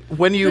up, right?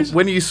 When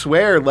you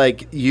swear,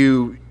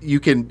 you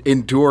can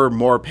endure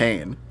more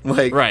pain.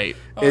 Right.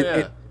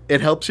 It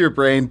helps your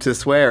brain to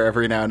swear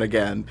every now and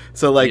again.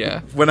 So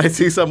when I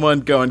see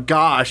someone going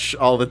gosh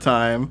all the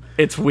time,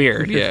 it's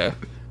weird. Yeah.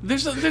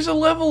 There's a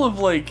level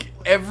of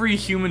every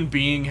human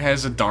being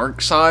has a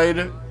dark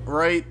side,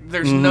 right?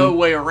 There's no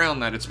way around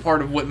that. It's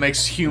part of what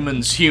makes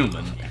humans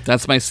human.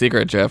 That's my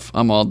secret, Jeff.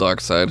 I'm all dark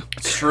side.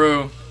 It's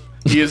true.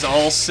 He is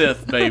all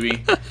Sith,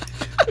 baby.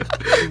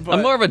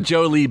 I'm more of a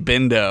Jolie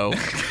Bindo.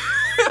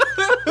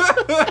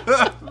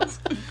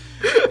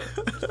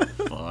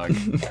 Fuck.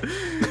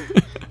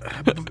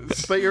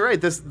 But you're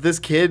right. This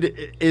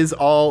kid is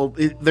all.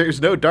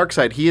 There's no dark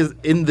side. He is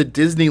in the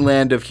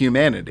Disneyland of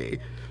humanity.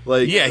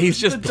 Yeah, he's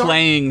just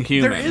playing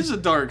human. There is a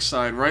dark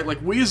side,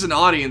 right? We as an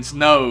audience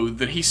know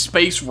that he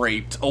space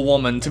raped a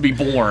woman to be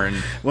born.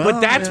 Well,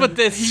 but that's what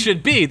this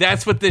should be.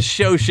 That's what this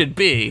show should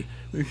be.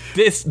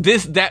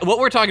 What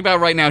we're talking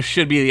about right now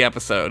should be the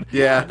episode.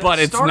 Yeah, but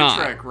it's Star not.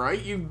 Trek,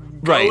 right? You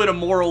go at a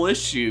moral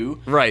issue,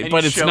 right? And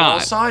but you it's show not all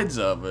sides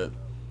of it.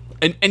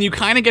 And you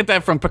kind of get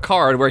that from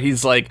Picard, where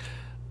he's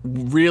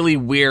really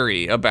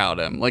weary about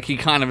him. He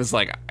kind of is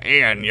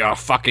Ian, you're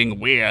fucking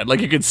weird.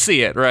 You could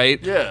see it, right?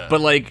 Yeah.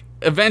 But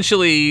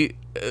eventually,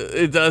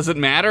 it doesn't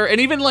matter. And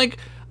even I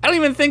don't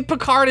even think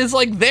Picard is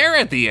there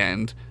at the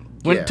end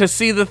to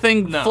see the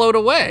thing float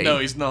away. No,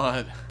 he's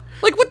not.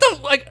 What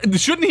the?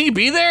 Shouldn't he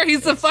be there?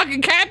 He's the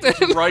fucking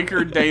captain.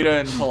 Riker, Data,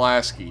 and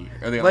Pulaski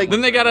are the only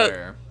then they gotta.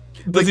 there.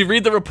 Does he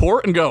read the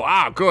report and go,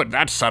 good,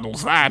 that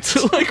settles that?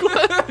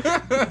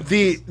 What?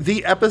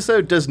 The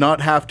episode does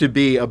not have to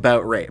be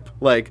about rape.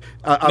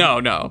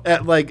 No.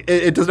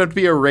 It doesn't have to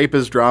be a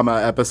rapist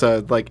drama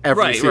episode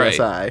every CSI.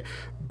 Right.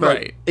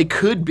 But it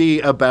could be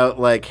about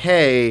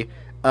hey,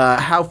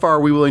 how far are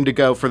we willing to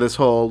go for this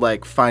whole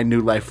like find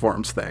new life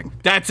forms thing?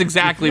 That's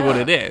exactly what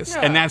it is,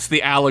 and that's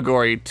the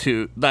allegory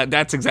to that.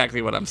 That's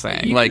exactly what I'm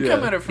saying. You like, can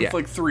come at it from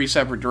like 3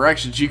 separate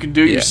directions. You can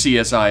do your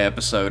CSI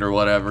episode or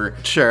whatever.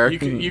 Sure.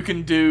 You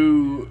can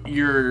do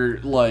your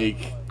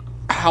like.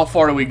 How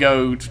far do we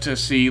go to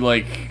see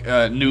like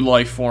new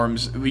life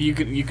forms? You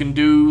can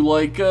do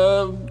like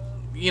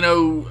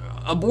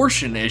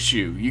abortion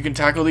issue. You can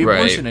tackle the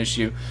abortion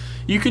issue.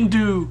 You can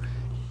do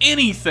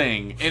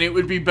anything, and it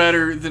would be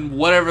better than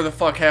whatever the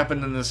fuck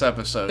happened in this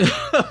episode.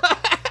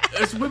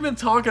 We've been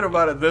talking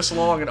about it this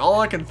long, and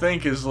all I can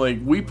think is like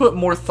we put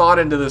more thought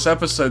into this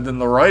episode than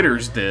the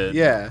writers did.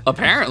 Yeah,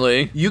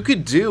 apparently. You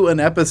could do an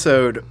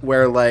episode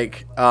where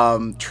like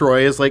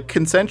Troy is like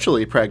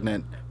consensually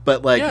pregnant,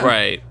 but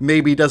like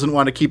maybe doesn't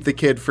want to keep the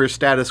kid for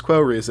status quo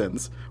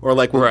reasons, or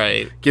like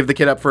will give the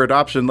kid up for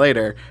adoption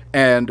later,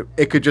 and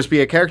it could just be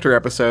a character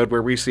episode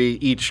where we see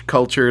each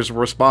culture's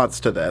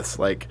response to this,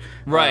 like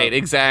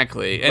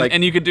exactly,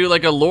 and you could do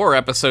like a lore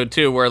episode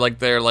too, where like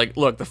they're like,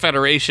 look, the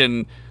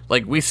Federation,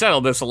 like we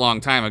settled this a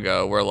long time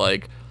ago, where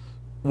like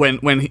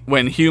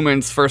when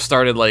humans first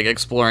started like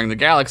exploring the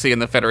galaxy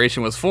and the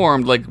Federation was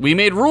formed, like we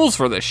made rules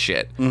for this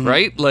shit,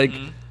 right? Like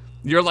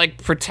you're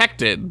like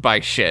protected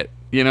by shit.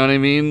 You know what I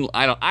mean?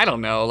 I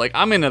don't know. Like,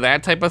 I'm into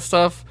that type of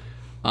stuff.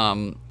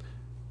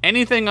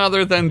 Anything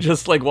other than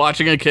just, like,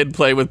 watching a kid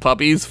play with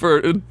puppies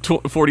for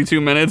 42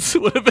 minutes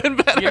would have been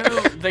better. You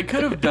know, they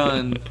could have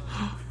done,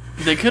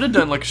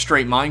 like, a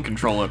straight mind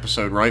control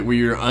episode, right? Where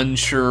you're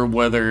unsure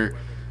whether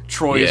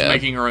Troy is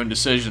making her own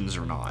decisions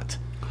or not.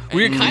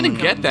 We kind of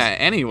get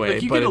that anyway.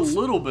 Like, you but get a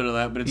little bit of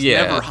that, but it's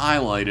never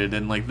highlighted,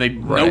 and, like,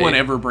 no one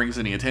ever brings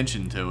any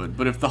attention to it.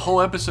 But if the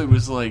whole episode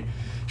was, like...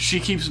 She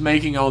keeps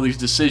making all these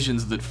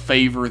decisions that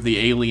favor the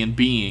alien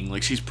being,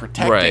 like she's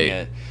protecting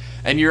it,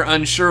 and you're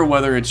unsure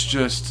whether it's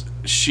just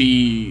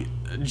she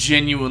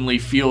genuinely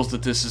feels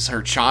that this is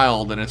her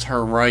child and it's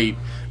her right,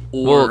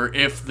 or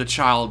if the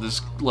child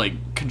is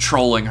like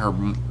controlling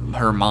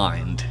her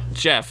mind.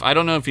 Jeff, I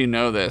don't know if you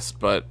know this,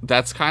 but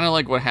that's kind of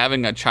like what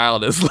having a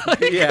child is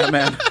like. Yeah,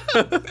 man.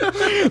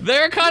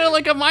 They're kind of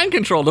like a mind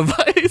control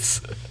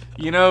device.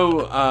 You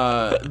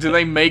know, do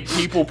they make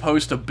people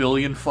post 1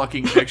 billion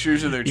fucking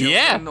pictures of their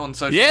children on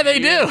social media? Yeah, they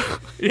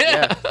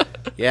do.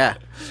 Yeah.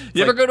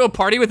 You ever go to a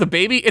party with a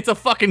baby? It's a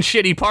fucking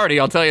shitty party,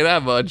 I'll tell you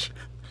that much.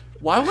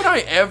 Why would I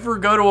ever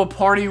go to a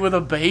party with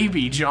a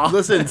baby, John?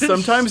 Listen,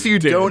 sometimes you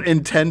don't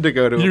intend to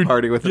go to a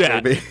party with a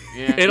baby.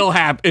 Yeah. It'll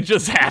happen. It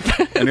just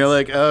happens. And you're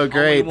like, oh,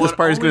 great, this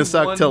party's going to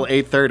suck till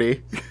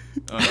 8:30.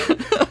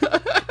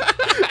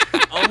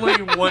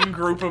 Only one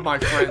group of my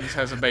friends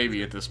has a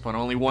baby at this point.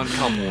 Only one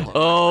couple.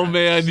 Oh,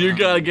 man, you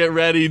gotta get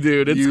ready,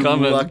 dude. It's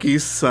coming. You lucky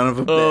son of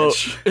a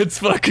bitch. It's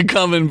fucking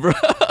coming, bro.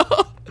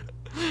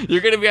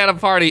 You're gonna be at a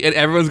party, and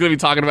everyone's gonna be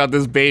talking about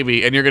this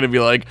baby, and you're gonna be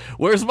like,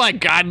 where's my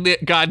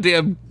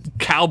goddamn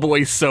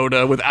cowboy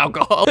soda with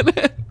alcohol in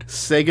it?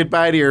 Say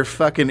goodbye to your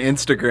fucking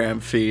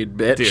Instagram feed,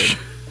 bitch. Dude,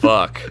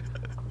 fuck.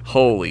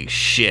 Holy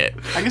shit.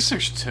 I guess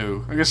there's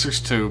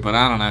two, but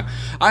I don't know.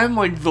 I'm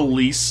like the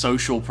least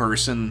social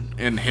person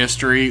in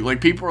history.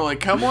 Like, people are like,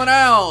 come on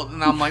out.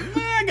 And I'm like,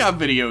 I got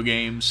video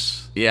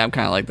games. Yeah, I'm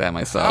kind of like that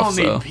myself.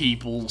 I don't need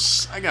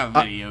peoples. I got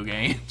video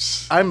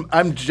games.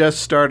 I'm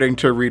just starting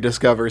to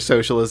rediscover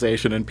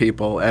socialization in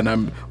people, and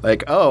I'm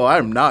like, oh,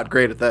 I'm not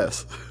great at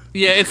this.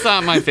 Yeah, it's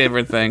not my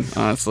favorite thing,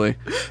 honestly.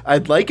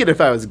 I'd like it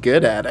if I was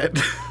good at it.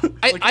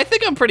 I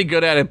think I'm pretty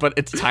good at it, but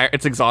it's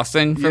it's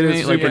exhausting for me.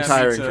 It's super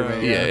tiring for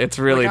me. Yeah, it's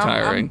really like,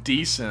 tiring. I'm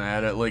decent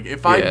at it. Like,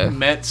 if I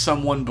met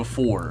someone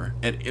before,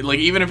 and like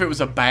even if it was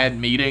a bad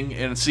meeting,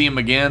 and see him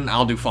again,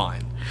 I'll do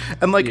fine.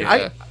 And like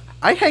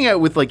I hang out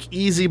with like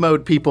easy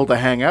mode people to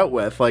hang out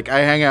with. Like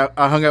I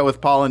hung out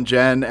with Paul and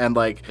Jen and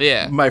like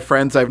my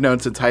friends I've known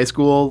since high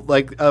school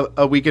like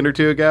a weekend or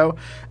two ago,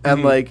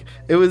 and like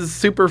it was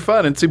super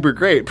fun and super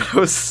great, but I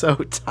was so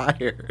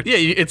tired. Yeah,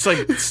 it's like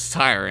it's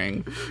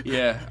tiring.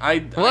 Yeah,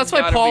 well, that's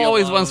why Paul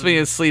always wants me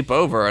to sleep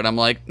over, and I'm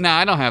like, nah,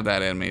 I don't have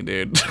that in me,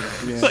 dude.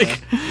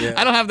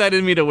 I don't have that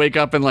in me to wake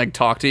up and like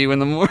talk to you in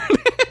the morning.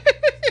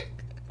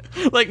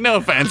 Like, no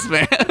offense,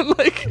 man.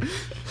 Like.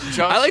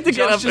 Josh, I like to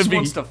get Josh up just and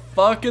wants to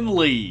fucking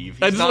leave.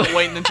 He's not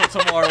waiting until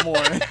tomorrow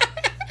morning.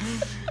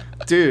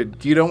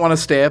 Dude, you don't want to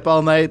stay up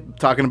all night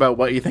talking about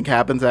what you think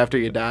happens after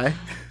you die?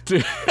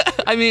 Dude,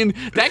 I mean,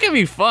 that can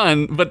be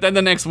fun, but then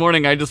the next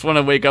morning I just want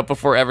to wake up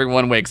before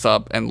everyone wakes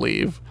up and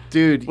leave.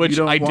 Dude, which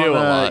I do a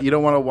lot. You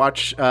don't want to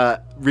watch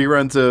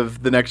reruns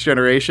of The Next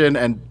Generation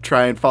and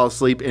try and fall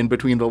asleep in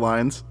between the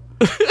lines?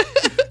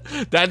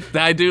 That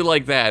I do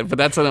like that, but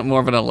that's more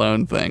of an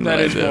alone thing. That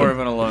is more of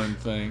an alone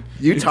thing.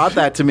 You taught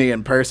that to me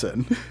in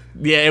person.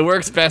 Yeah, it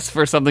works best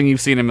for something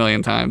you've seen a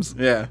million times.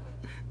 Yeah,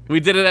 we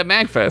did it at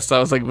MagFest. I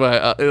was like,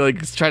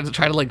 try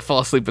to like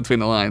fall asleep between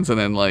the lines, and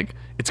then like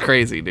it's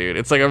crazy, dude.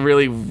 It's like a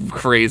really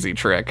crazy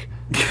trick.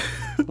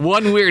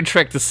 One weird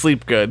trick to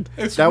sleep good.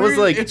 It's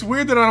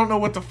weird that I don't know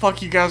what the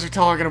fuck you guys are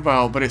talking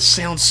about, but it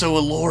sounds so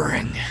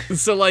alluring.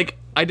 So like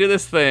I did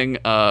this thing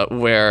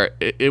where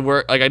it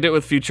worked. Like I did it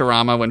with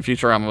Futurama when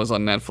Futurama was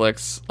on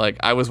Netflix. Like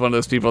I was one of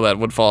those people that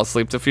would fall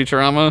asleep to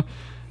Futurama,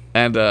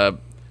 and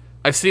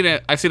I've seen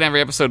it. I've seen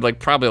every episode like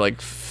probably like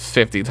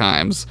 50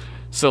 times.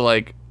 So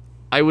like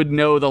I would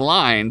know the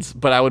lines,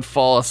 but I would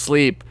fall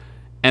asleep,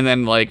 and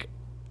then like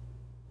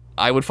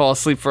I would fall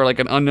asleep for like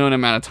an unknown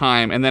amount of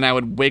time, and then I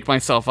would wake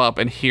myself up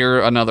and hear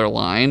another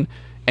line,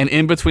 and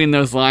in between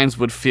those lines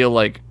would feel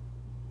like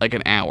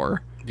an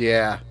hour.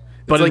 Yeah.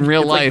 But in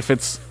real life,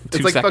 it's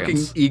 2 like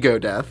seconds. Fucking ego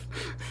death.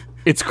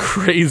 It's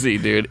crazy,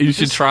 dude. You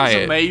should try it.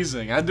 It's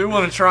amazing. I do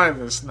want to try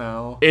this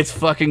now. It's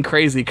fucking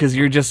crazy because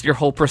your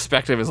whole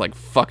perspective is like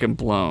fucking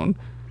blown.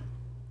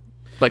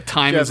 Like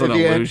time is an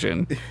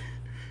illusion.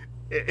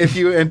 If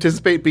you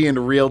anticipate being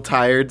real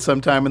tired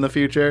sometime in the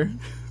future,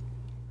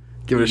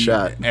 give it a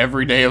shot.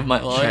 Every day of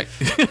my life.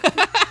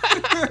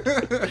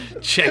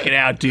 Check it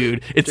out,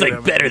 dude. It's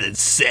like better than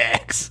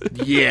sex.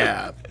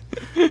 Yeah.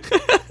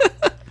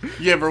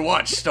 You ever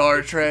watch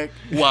Star Trek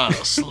while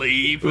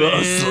sleeping?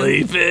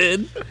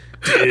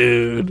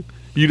 Dude,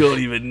 you don't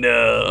even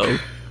know.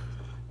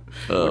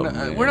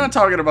 We're not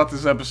talking about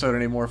this episode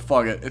anymore.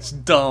 Fuck it. It's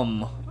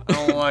dumb. I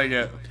don't like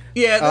it.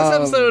 Yeah, this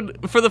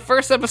episode, for the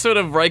first episode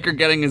of Riker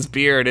getting his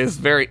beard, is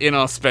very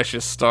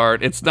inauspicious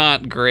start. It's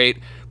not great.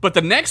 But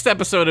the next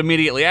episode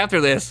immediately after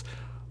this,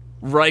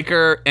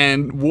 Riker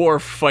and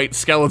Worf fight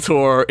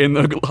Skeletor in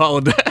the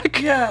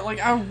holodeck. Yeah, like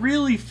I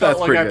really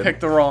felt like I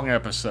picked the wrong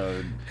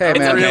episode. Hey,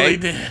 man, I really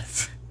did.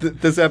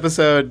 This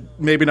episode,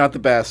 maybe not the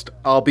best.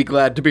 I'll be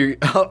glad to be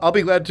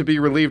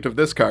relieved of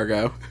this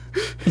cargo.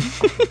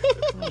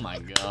 Oh my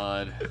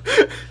god.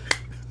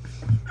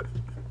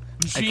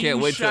 I can't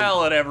wait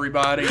at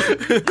everybody.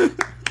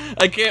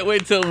 I can't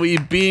wait till we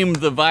beam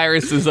the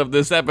viruses of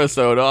this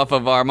episode off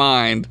of our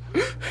mind.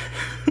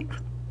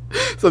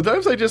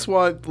 Sometimes I just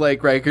want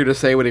like Riker to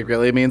say what he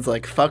really means,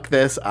 like "fuck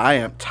this, I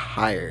am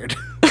tired."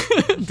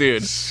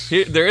 Dude,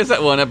 there is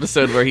that one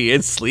episode where he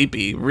is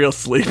sleepy, real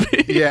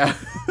sleepy. Yeah.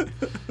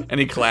 And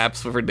he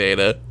claps for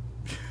Data.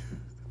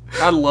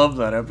 I love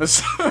that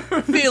episode.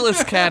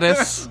 Felis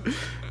Caddis.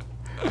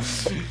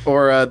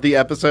 Or the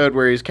episode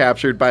where he's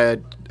captured by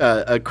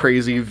a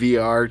crazy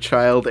VR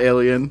child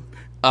alien.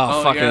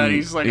 Oh fucking! God,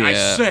 he's like, I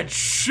said,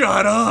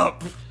 shut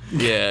up.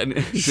 Yeah,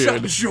 dude.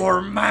 Shut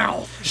your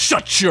mouth.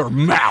 Shut your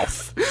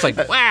mouth. It's like,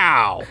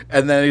 wow.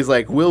 And then he's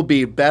like, we'll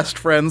be best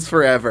friends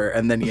forever.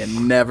 And then you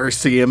never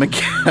see him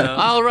again.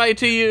 I'll write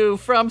to you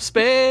from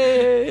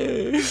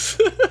space.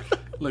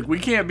 Look, we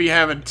can't be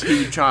having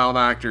 2 child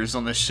actors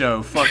on the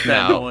show. Fuck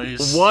that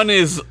noise. One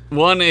is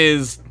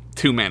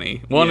too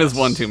many. One is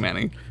one too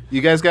many.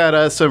 You guys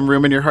got some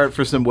room in your heart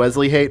for some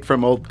Wesley hate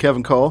from old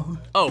Kevin Cole?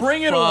 Oh,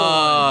 bring it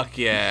on. Fuck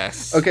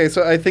yes. Okay,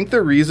 so I think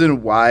the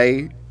reason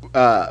why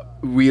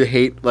we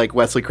hate like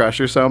Wesley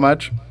Crusher so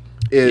much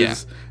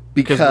is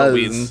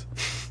because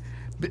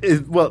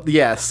well,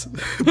 yes,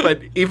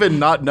 but even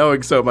not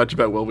knowing so much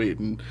about Will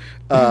Wheaton,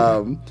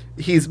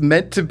 he's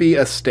meant to be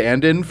a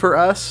stand-in for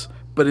us,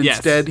 but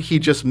instead he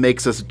just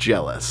makes us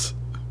jealous.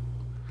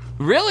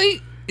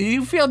 Really?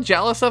 You feel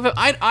jealous of him?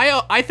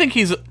 I think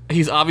he's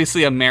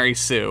obviously a Mary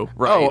Sue,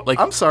 right? Oh, like,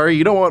 I'm sorry,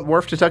 you don't want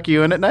Worf to tuck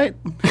you in at night?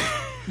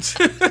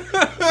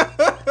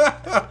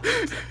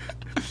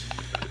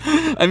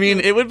 I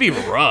mean, it would be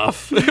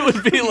rough. It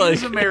would be like...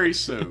 He's a Mary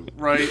Sue,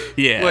 right?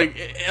 Yeah.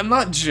 Like, I'm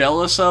not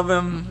jealous of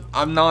him.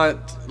 I'm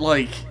not,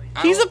 like...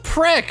 He's a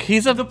prick.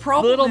 He's a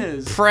little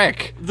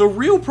prick. The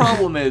real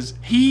problem is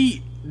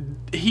he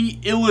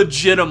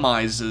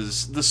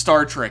illegitimizes the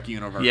Star Trek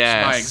universe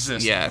by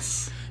existence.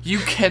 Yes. You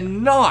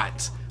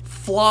cannot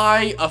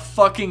fly a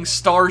fucking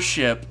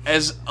starship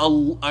as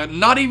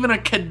not even a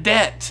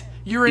cadet.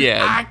 You're an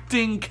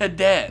acting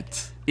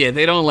cadet. Yeah,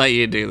 they don't let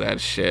you do that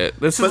shit.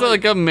 This is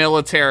like a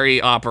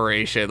military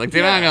operation. Like,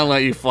 they're not gonna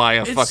let you fly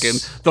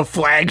the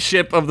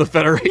flagship of the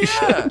Federation.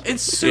 Yeah, it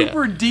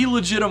super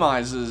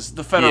delegitimizes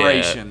the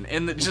Federation,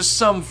 and that just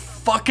some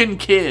fucking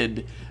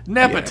kid.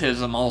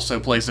 Nepotism also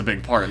plays a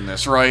big part in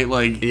this, right?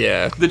 Like,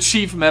 the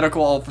chief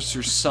medical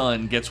officer's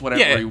son gets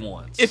whatever he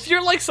wants. If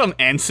you're like some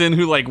ensign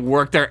who like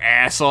worked their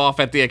ass off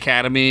at the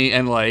academy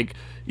and like,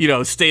 you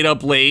know, stayed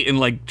up late and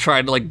like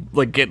tried to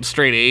like get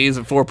straight A's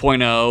at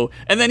 4.0,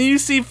 and then you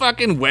see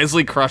fucking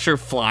Wesley Crusher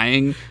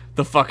flying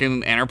the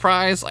fucking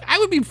Enterprise, like I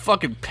would be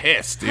fucking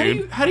pissed,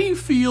 dude. How do you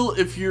feel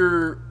if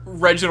you're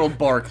Reginald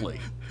Barclay?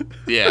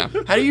 Yeah.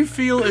 How do you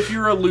feel if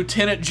you're a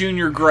lieutenant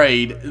junior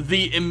grade,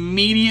 the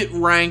immediate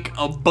rank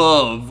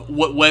above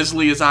what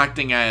Wesley is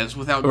acting as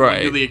without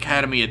going to the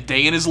academy a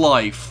day in his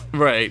life?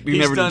 Right. He's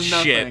never done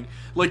nothing. Shit.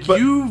 Like,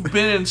 you've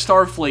been in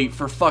Starfleet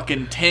for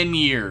fucking 10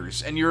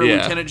 years, and you're a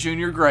lieutenant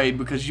junior grade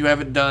because you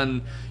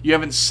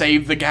haven't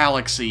saved the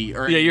galaxy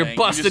or anything. Yeah, you're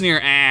busting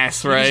your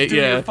ass, right? You're just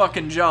doing your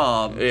fucking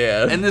job.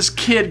 Yeah. And this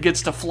kid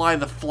gets to fly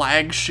the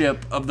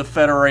flagship of the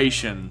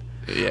Federation.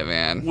 Yeah,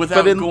 man.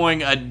 Without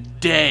going a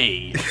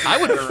day.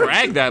 I would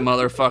frag that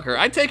motherfucker.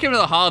 I'd take him to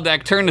the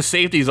holodeck, turn the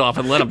safeties off,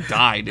 and let him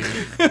die, dude.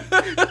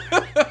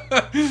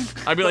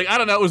 I'd be like, I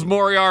don't know, it was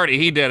Moriarty.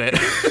 He did it.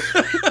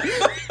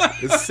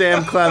 It's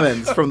Sam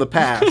Clemens from the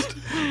past.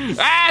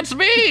 It's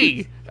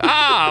me!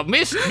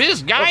 Miss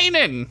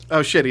Guinan!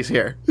 Oh shit, he's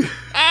here.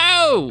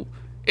 Oh!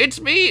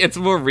 It's me! It's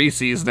more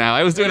Reese's now.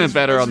 I was doing it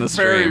better on the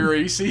stream. Very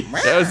Reese's.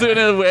 I was doing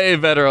it way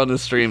better on the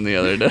stream the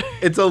other day.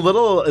 It's a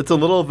little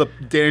the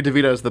Danny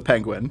DeVito's the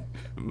penguin.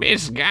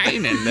 Miss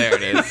Guinan, there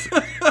it is.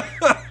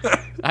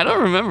 I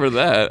don't remember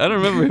that. I don't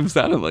remember him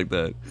sounding like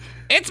that.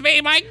 It's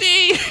me, Mike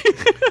D!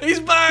 He's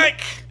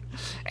back!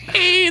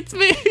 Hey, it's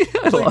me!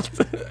 I loved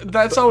it.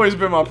 That's always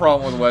been my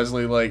problem with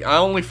Wesley. Like, I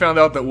only found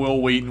out that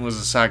Will Wheaton was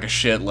a sack of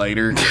shit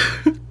later.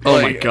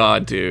 Oh my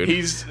god, dude.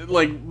 He's,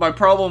 like, my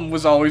problem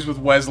was always with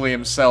Wesley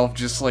himself,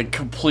 just, like,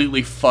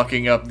 completely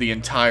fucking up the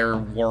entire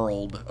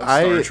world of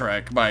Star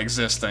Trek by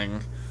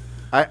existing.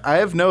 I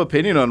have no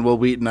opinion on Will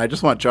Wheaton. I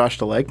just want Josh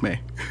to like me.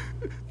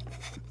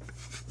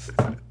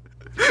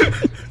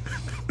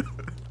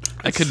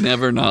 I could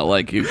never not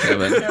like you,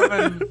 Kevin.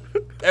 Kevin,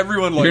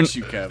 everyone likes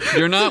you, Kevin.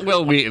 You're not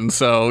Will Wheaton,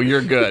 so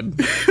you're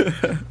good.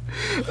 So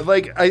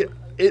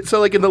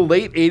in the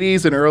late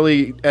 80s and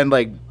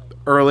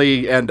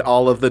early and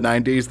all of the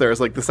 90s, there was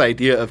like this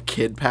idea of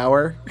kid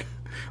power.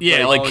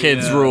 Yeah, like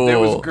kids rule. There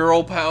was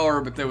girl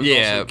power, but there was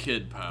also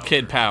kid power.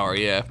 Kid power,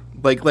 yeah.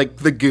 Like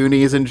the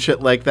Goonies and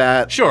shit like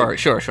that. Sure.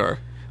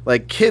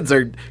 Like kids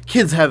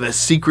have a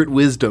secret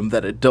wisdom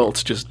that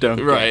adults just don't.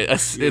 Right,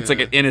 it's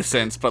like an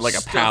innocence, but like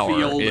a power.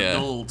 Stuffy old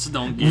adults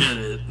don't get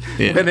it.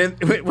 Yeah.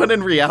 When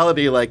in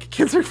reality, like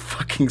kids are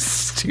fucking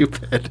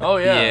stupid. Oh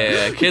yeah,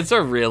 yeah, kids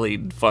are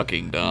really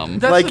fucking dumb.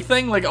 That's the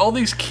thing. Like all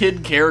these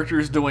kid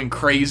characters doing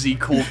crazy,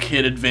 cool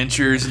kid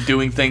adventures and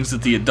doing things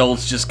that the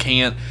adults just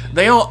can't.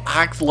 They all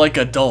act like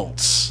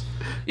adults.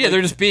 Yeah,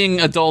 they're just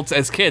being adults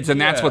as kids, and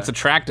that's what's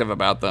attractive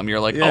about them. You're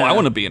like, oh, I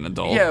want to be an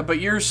adult. Yeah, but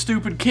you're a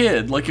stupid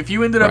kid. Like, if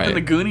you ended up in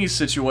the Goonies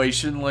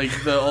situation, like,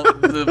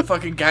 the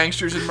fucking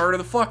gangsters would murder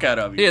the fuck out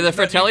of you. Yeah, the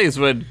Fratellis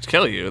would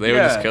kill you. They would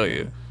just kill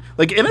you.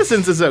 Like,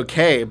 innocence is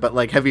okay, but,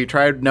 like, have you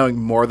tried knowing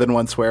more than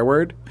one swear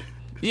word?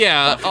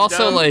 Yeah,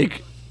 also,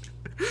 like,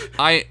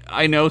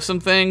 I know some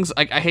things.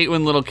 I hate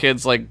when little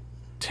kids, like,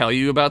 tell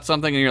you about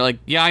something, and you're like,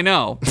 yeah, I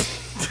know.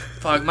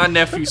 Fuck, my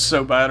nephew's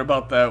so bad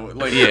about that.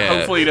 Like,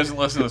 hopefully he doesn't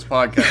listen to this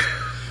podcast.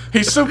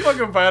 He's so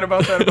fucking bad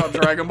about that, about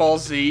Dragon Ball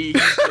Z. He's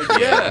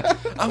like, yeah,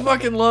 I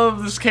fucking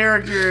love this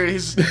character.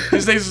 His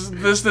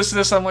name's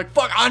this. I'm like,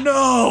 fuck, I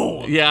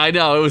know. Yeah, I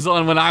know. It was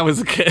on when I was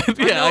a kid.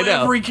 I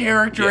know. Every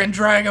character in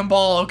Dragon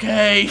Ball,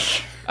 okay?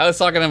 I was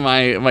talking to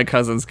my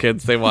cousin's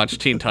kids. They watch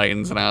Teen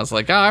Titans, and I was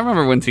like, oh, I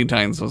remember when Teen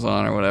Titans was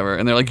on or whatever.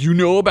 And they're like, you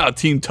know about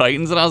Teen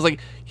Titans? And I was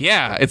like,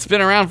 yeah, it's been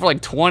around for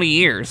like 20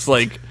 years.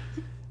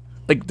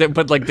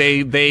 But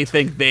they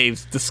think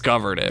they've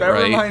discovered it. That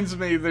right? reminds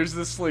me, there's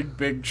this like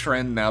big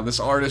trend now. This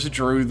artist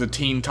drew the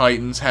Teen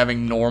Titans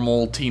having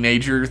normal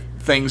teenager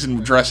things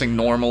and dressing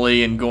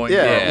normally and going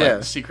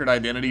secret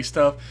identity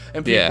stuff.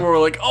 And people were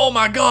like, "Oh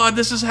my god,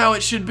 this is how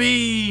it should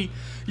be.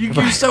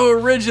 You're so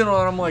original."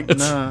 And I'm like,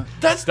 nah.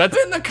 That's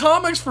been the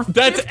comics for 50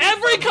 That's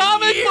every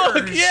comic years.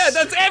 book. Yeah,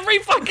 that's every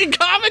fucking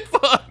comic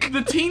book.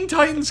 The Teen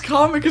Titans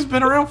comic has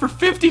been around for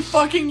 50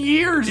 fucking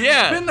years.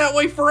 Yeah. It's been that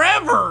way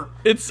forever.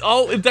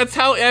 That's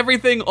how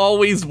everything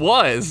always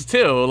was,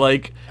 too.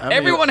 Like,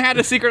 everyone had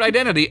a secret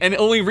identity, and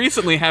only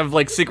recently have,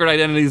 like, secret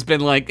identities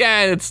been like,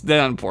 it's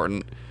not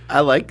important.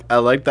 I like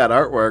that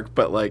artwork,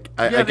 but, like...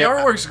 the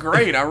artwork's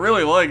great. I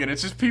really like it.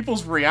 It's just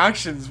people's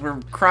reactions were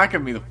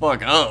cracking me the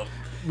fuck up.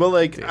 Well,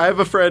 like, I have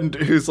a friend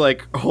whose,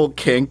 like, whole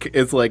kink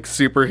is, like,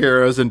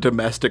 superheroes in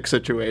domestic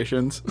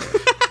situations.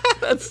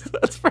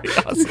 That's pretty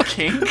awesome.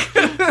 Kink?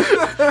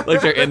 Like,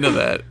 they're into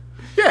that.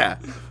 Yeah.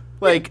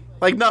 Like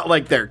not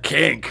like their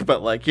kink,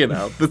 but, like, you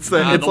know. It's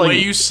the like, way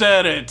you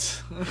said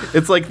it.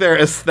 It's like their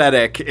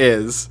aesthetic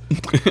is.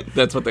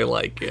 That's what they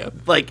like, yeah.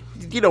 Like,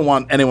 you don't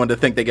want anyone to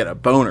think they get a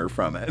boner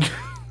from it.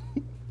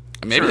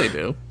 Maybe they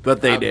do.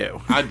 But they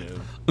do. I do.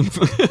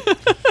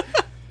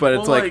 But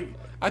it's like...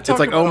 It's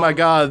like, oh my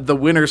god, the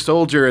Winter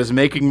Soldier is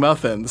making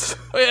muffins.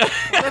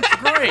 That's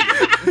great.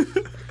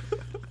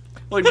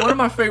 Like, one of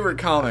my favorite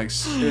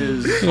comics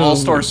is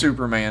All-Star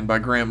Superman by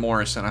Grant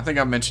Morrison. I think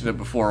I mentioned it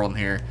before on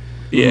here.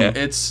 Yeah.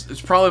 It's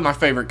probably my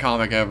favorite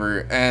comic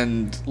ever.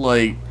 And,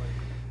 like,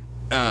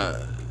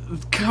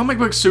 comic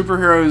book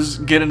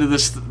superheroes get into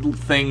this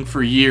thing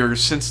for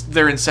years, since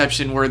their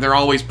inception, where they're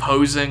always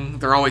posing,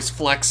 they're always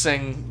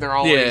flexing, they're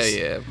always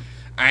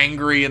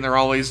angry, and they're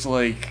always,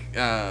 like...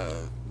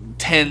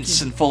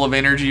 tense and full of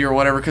energy or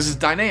whatever, because it's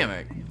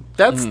dynamic.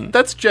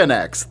 That's Gen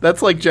X.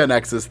 That's like Gen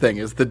X's thing,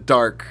 is the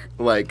dark,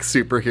 like,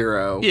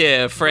 superhero.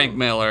 Yeah, Frank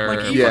Miller.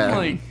 Like, even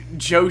like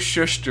Joe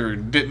Shuster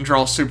didn't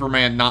draw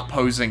Superman not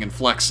posing and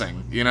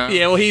flexing, you know?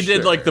 Yeah, well, he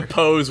did like the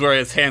pose where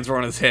his hands were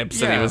on his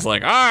hips and he was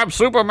like, I'm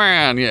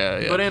Superman.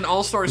 Yeah. But in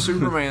All-Star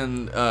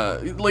Superman,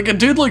 like, a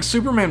dude like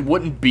Superman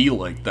wouldn't be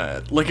like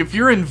that. Like, if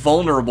you're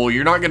invulnerable,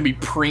 you're not going to be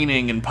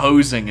preening and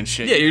posing and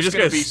shit. Yeah, you're just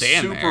going to be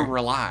super there.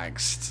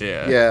 relaxed.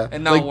 Yeah.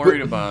 And not like,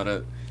 worried about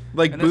it.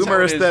 Like, and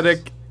boomer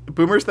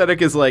Boomer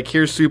aesthetic is like,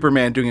 here's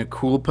Superman doing a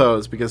cool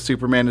pose because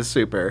Superman is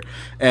super.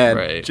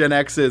 And Gen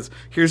X is,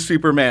 here's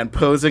Superman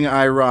posing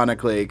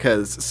ironically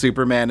because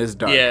Superman is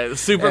dark. Yeah,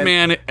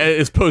 Superman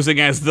is posing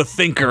as the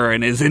thinker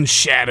and is in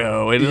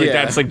shadow. And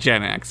that's like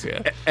Gen X,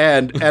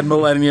 And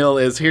Millennial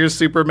is, here's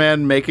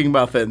Superman making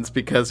muffins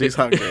because he's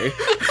hungry.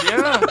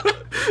 Yeah.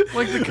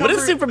 Like the cover, what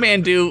does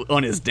Superman do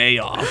on his day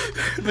off?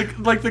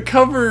 The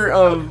cover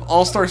of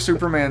All-Star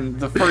Superman,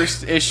 the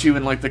first issue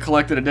in like the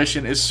collected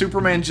edition, is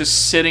Superman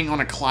just sitting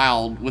on a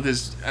cloud with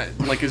his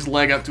his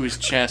leg up to his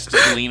chest,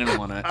 just leaning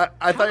on it.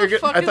 I thought you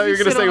were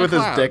gonna say with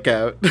his dick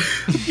out.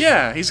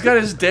 Yeah, he's got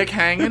his dick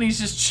hanging. He's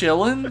just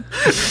chilling.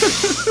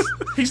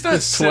 He's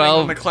not sitting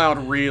on the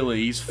cloud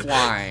really. He's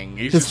flying.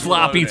 He's his just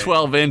floppy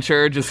floating.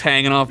 12-incher just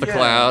hanging off the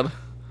cloud.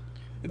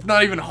 It's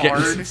not even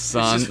hard. It's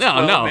just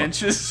 12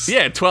 inches.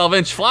 Yeah,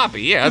 12-inch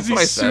floppy. Yeah, that's what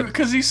I said.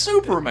 Because he's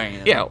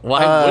Superman. Yeah,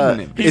 why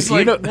wouldn't it? He's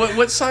like,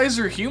 what size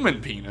are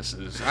human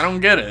penises? I don't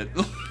get it.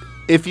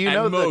 If you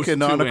know the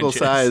canonical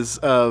size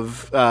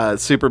of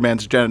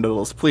Superman's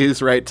genitals,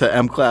 please write to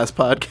M-Class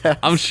Podcast.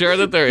 I'm sure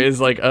that there is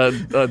like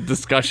a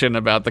discussion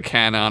about the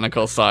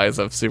canonical size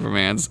of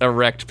Superman's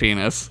erect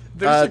penis.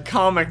 There's a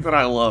comic that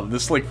I love.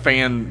 This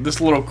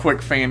little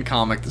quick fan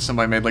comic that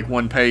somebody made, like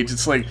one page.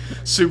 It's like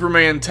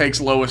Superman takes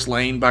Lois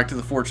Lane back to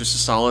the Fortress of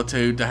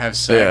Solitude to have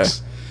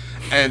sex. Yeah.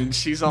 And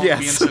she's all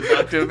being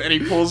seductive, and he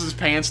pulls his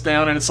pants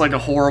down, and it's like a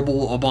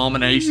horrible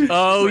abomination.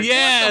 Oh, like,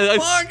 yeah. What the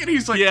fuck? And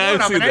he's like,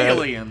 I'm an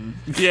alien.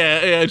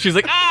 Yeah, and she's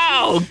like,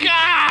 oh,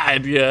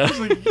 God. Yeah. It's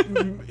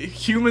like,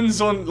 human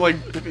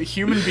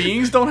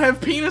beings don't have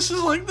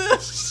penises like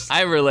this.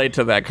 I relate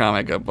to that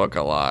comic book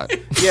a lot.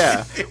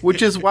 Yeah,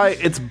 which is why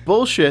it's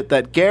bullshit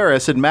that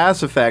Garrus in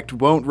Mass Effect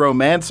won't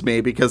romance me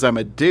because I'm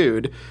a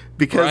dude.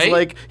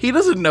 Because, he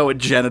doesn't know what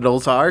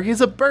genitals are. He's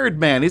a bird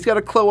man. He's got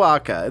a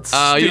cloaca. It's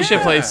you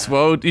should play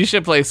You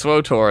should play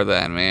SWTOR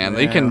then, man.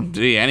 You can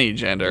be any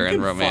gender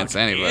and romance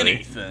anybody.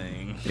 Anything.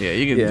 Yeah,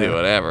 you can do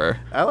whatever.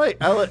 I like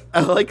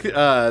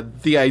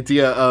the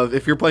idea of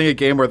if you're playing a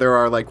game where there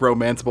are like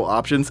romanceable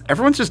options,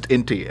 everyone's just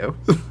into you.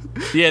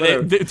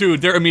 Yeah,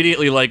 they're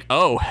immediately like,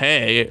 oh,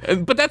 hey.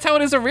 But that's how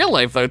it is in real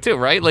life, though, too,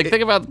 right? Like,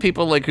 think about the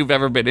people like who've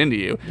ever been into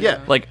you.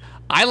 Yeah. Like,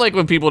 I like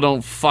when people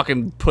don't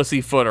fucking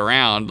pussyfoot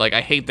around. Like, I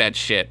hate that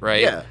shit,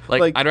 right? Yeah.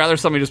 Like I'd rather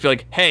somebody just be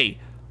like, hey,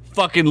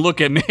 fucking look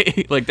at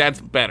me. Like,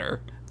 that's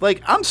better.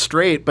 Like, I'm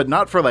straight, but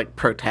not for, like,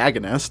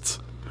 protagonists.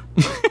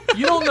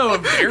 You don't know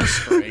if they're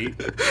straight.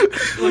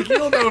 Like, you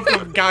don't know if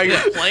the guy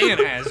you're playing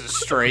as is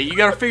straight. You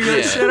gotta figure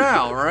that shit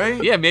out,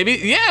 right? Yeah, maybe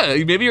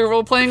you're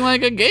role-playing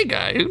like a gay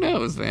guy. Who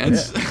knows, man?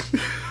 Yeah.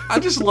 I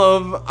just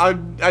love...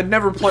 I'd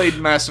never played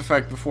Mass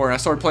Effect before, and I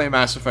started playing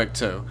Mass Effect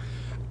 2.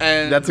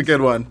 And that's a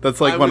good one.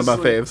 That's like one of my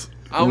faves.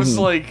 I was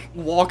like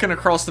walking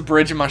across the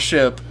bridge of my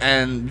ship,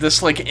 and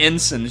this like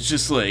ensign is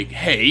just like,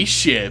 "Hey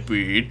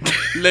Shepard,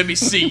 let me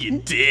see your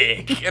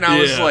dick." And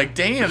I was like,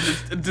 "Damn,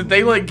 did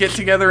they like get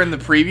together in the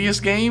previous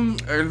game?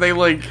 Are they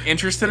like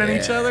interested in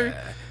each other?"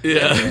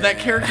 Yeah. That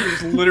character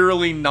is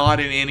literally not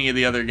in any of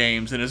the other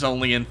games and is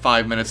only in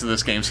 5 minutes of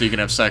this game, so you can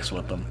have sex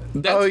with them.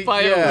 That's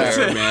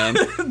BioWare, man.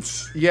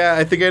 Yeah,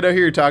 I think I know who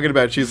you're talking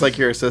about. She's like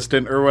your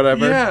assistant or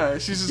whatever. Yeah,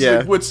 she's just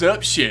like, "What's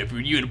up,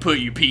 Shepard? You gonna put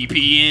your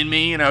pee-pee in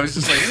me?" And I was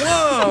just like,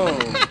 "Whoa,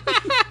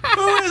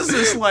 who is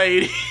this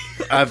lady?"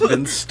 I've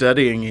been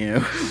studying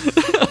you.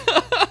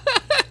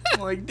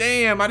 I'm like,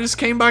 damn, I just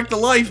came back to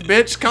life,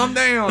 bitch. Calm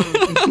down.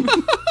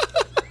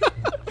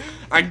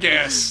 I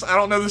guess. I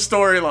don't know the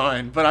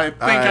storyline, but I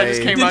think I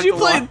just came back to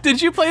life.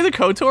 Did you play the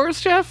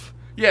KOTORs, Jeff?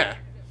 Yeah.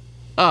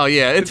 Oh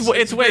yeah,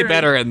 it's way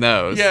better in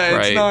those. Yeah,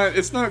 right?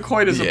 it's not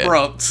quite as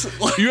abrupt.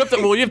 you have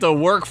to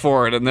work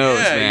for it in those,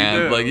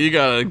 man. Like you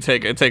gotta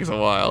it takes a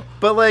while.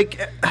 But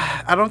like,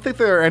 I don't think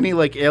there are any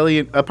like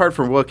alien apart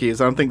from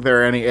Wookiees. I don't think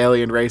there are any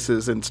alien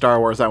races in Star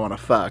Wars I want to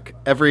fuck.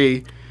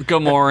 Every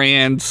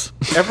Gamorreans.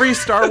 Every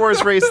Star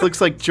Wars race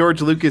looks like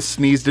George Lucas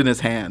sneezed in his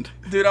hand.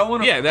 Dude, I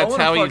want to. Yeah, that's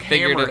how he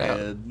figured it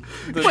out.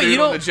 The dude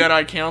on the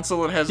Jedi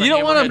Council that has a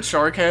hammerhead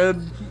shark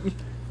head.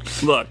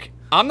 Look,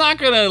 I'm not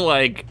gonna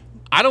like.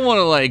 I don't want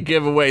to like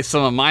give away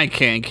some of my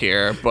kink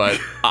here, but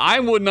I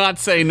would not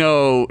say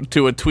no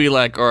to a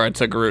Twi'lek or a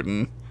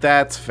Togrutan.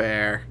 That's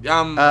fair.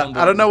 I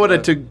don't know what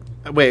what's a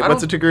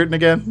Togrutan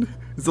again?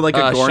 Is it like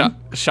a Gorn?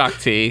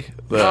 Shakti.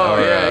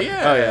 Yeah,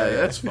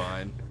 that's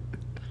fine.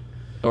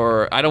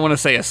 Or I don't want to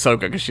say Ahsoka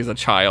because she's a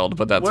child,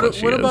 but that's what she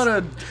is. What about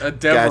a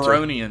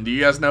Deveronian? Gotcha. Do you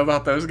guys know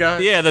about those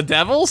guys? Yeah, the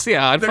devils.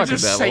 Yeah, I'd fuck a devil. They're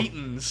just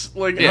Satans.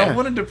 Like I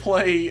wanted to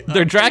play.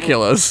 They're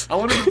Draculas. I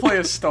wanted to play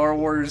a Star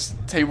Wars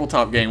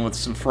tabletop game with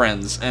some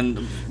friends, and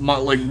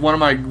one of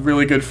my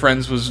really good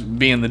friends was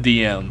being the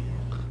DM.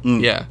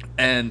 Yeah,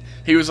 and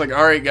he was like,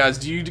 "All right, guys,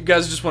 do you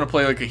guys just want to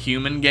play like a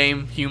human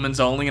game, humans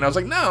only?" And I was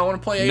like, "No, I want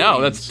to play aliens."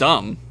 No, that's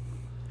dumb.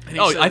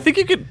 Said, I think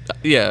you could.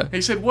 Yeah.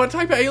 He said, "What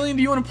type of alien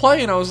do you want to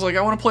play?" And I was like,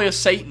 "I want to play a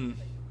Satan."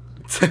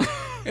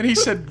 And he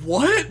said,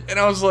 "What?" And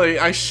I was like,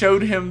 I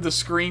showed him the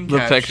screen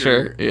capture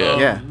picture,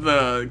 of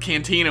the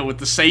cantina with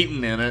the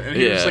Satan in it, and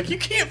he was like, "You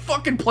can't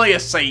fucking play a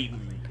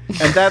Satan."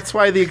 And that's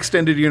why the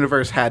extended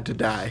universe had to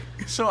die.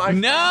 So I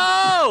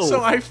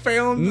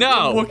found the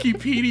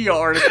Wikipedia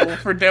article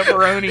for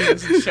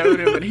Deveronians and showed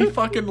him, and he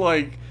fucking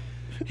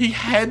he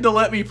had to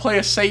let me play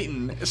a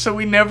Satan, so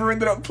we never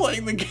ended up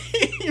playing the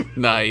game.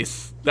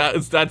 Nice.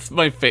 That's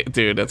my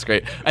dude. That's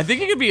great. I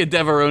think you could be a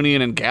Deveronian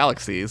in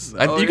Galaxies.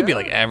 You could be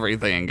like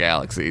everything in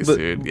Galaxies,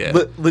 dude.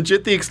 Yeah.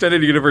 Legit, the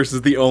extended universe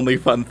is the only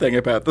fun thing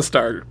about the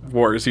Star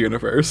Wars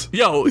universe.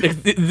 Yo,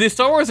 the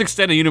Star Wars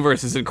extended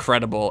universe is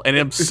incredible, and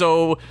I'm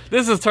so.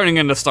 This is turning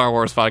into a Star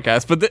Wars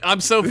podcast, but I'm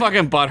so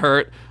fucking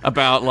butthurt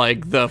about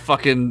like the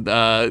fucking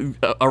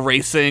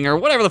erasing or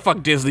whatever the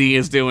fuck Disney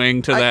is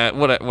doing to that.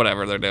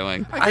 Whatever they're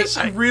doing. I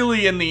guess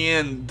really, in the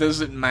end,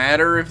 does it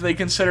matter if they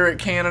consider it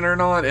canon or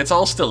not? It's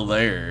all still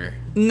there.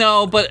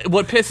 No, but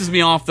what pisses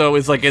me off though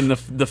is like in the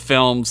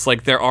films,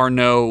 like there are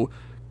no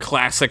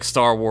classic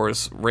Star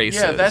Wars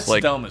races. Yeah, that's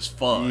like, dumb as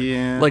fuck.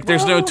 Yeah. Like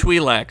there's no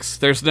Twi'leks.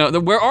 There's no.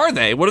 Where are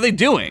they? What are they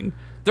doing?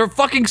 They're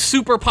fucking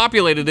super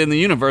populated in the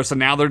universe, and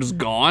now they're just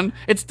gone.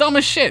 It's dumb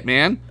as shit,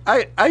 man.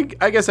 I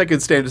guess I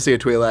could stand to see a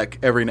Twi'lek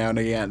every now and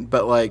again,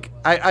 but like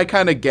I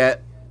kind of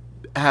get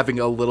having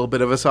a little bit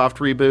of a soft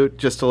reboot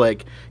just to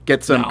like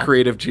get some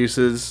creative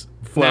juices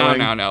flowing.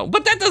 No.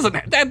 But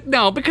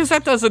because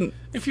that doesn't.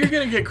 If you're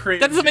gonna get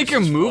creative, that doesn't make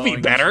your movie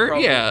better.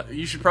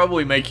 You should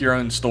probably make your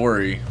own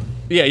story.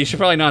 Yeah, you should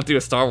probably not do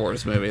a Star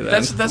Wars movie then.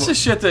 That's the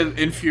shit that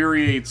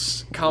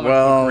infuriates comic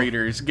book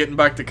readers. Getting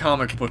back to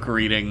comic book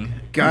reading.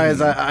 Guys,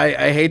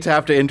 I hate to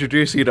have to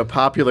introduce you to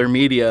popular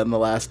media in the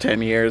last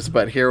 10 years,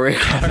 but here we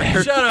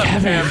are. Shut up,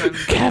 Kevin.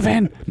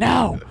 Kevin,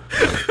 no.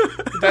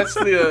 That's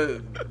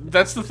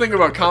the thing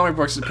about comic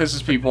books that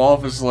pisses people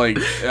off is like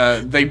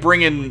they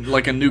bring in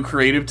like a new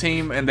creative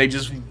team and they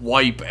just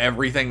wipe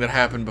everything that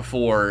happened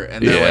before,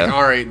 and they're like,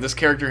 all right, this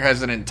character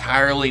has an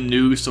entirely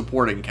new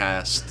supporting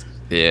cast.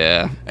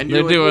 Yeah, and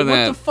you're like, doing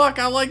that. What the fuck?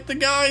 I liked the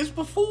guys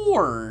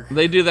before.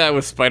 They do that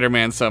with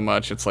Spider-Man so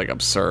much, it's like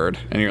absurd.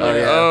 And you're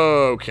like,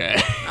 oh, okay.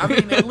 I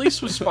mean, at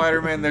least with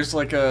Spider-Man, there's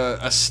like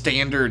a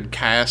standard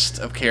cast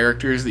of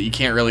characters that you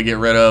can't really get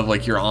rid of,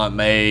 like your Aunt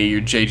May, your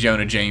J.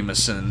 Jonah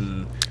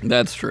Jameson.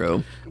 That's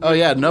true. Oh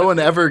yeah, no one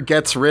ever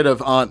gets rid of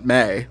Aunt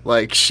May.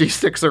 Like she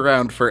sticks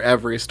around for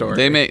every story.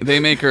 They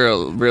make her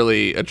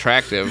really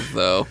attractive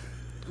though.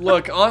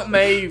 Look, Aunt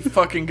May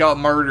fucking got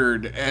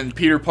murdered, and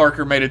Peter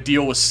Parker made a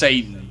deal with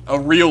Satan, a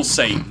real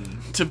Satan.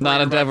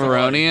 Not a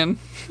Deveronian?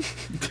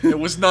 It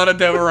was not a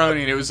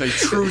Deveronian, it was a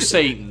true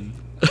Satan.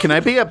 Can I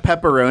be a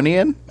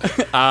pepperonian?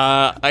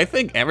 I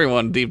think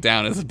everyone deep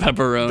down is a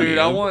pepperonian. Dude,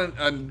 I want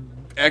an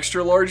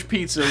extra large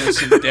pizza with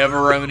some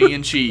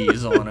Deveronian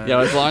cheese on it.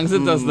 Yeah, as long as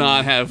it does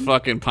not have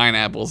fucking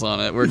pineapples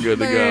on it, we're good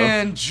to go.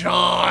 Man,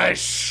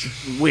 Josh!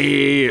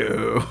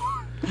 Wee-oo.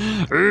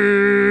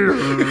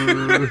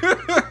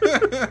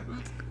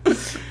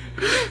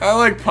 I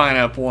like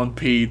pineapple on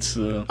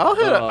pizza.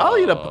 I'll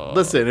eat a.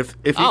 Listen, if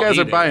you guys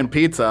are buying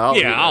pizza,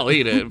 I'll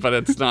eat it. But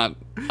it's not.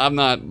 I'm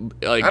not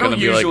like. I don't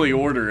usually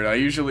order it. I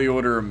usually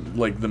order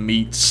like the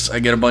meats. I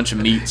get a bunch of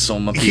meats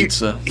on my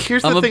pizza.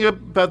 Here's the thing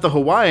about the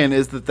Hawaiian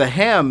is that the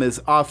ham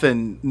is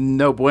often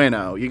no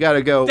bueno. You got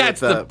to go with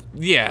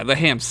the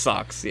ham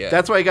sucks. Yeah,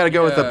 that's why you got to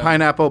go with the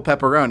pineapple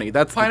pepperoni.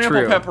 That's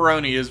pineapple the true.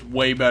 pepperoni is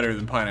way better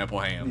than pineapple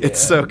ham.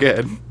 It's so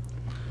good.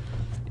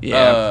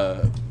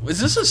 Yeah. Is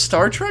this a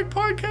Star Trek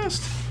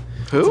podcast?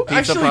 Who?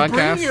 Pizza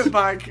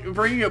podcast?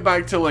 Bringing it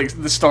back to like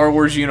the Star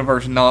Wars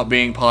universe not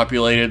being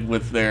populated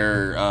with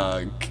their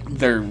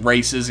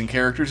races and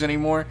characters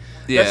anymore.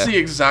 Yeah. That's the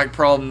exact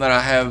problem that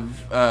I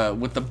have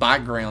with the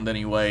background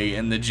anyway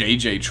in the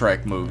JJ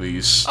Trek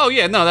movies. Oh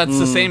yeah, no, that's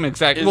the same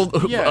exact.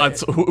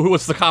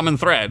 What's the common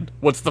thread?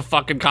 What's the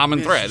fucking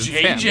common thread? It's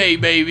JJ,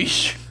 baby.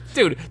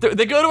 Dude,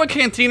 they go to a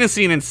cantina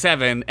scene in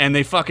 7, and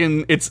they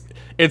fucking it's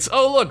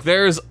oh look,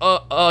 there's a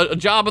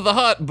Jabba the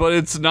Hutt, but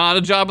it's not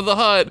a Jabba the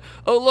Hutt.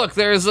 Oh look,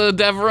 there's a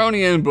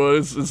Deveronian, but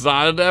it's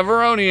not a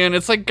Deveronian.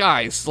 It's like,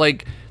 guys,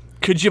 like,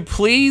 could you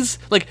please,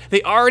 like,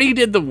 they already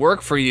did the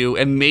work for you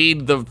and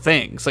made the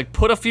things. Like,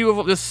 put a few of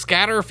them, just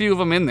scatter a few of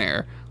them in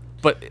there.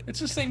 But it's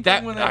the same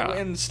thing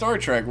in Star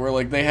Trek, where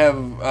like they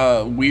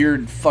have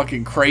weird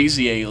fucking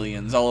crazy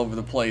aliens all over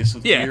the place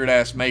with weird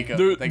ass makeup.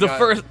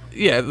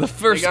 The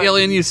first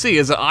alien you see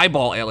is an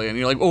eyeball alien.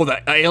 You're like, oh,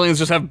 the aliens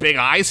just have big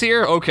eyes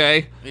here?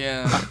 Okay.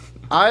 Yeah.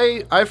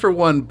 I for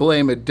one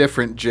blame a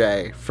different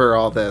J for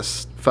all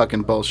this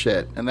fucking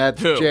bullshit, and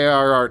that's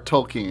J.R.R.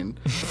 Tolkien.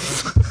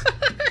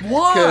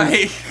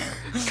 Why?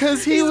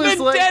 Because he's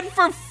been dead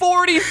for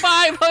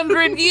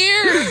 4,500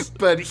 years.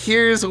 But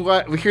here's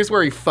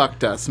where he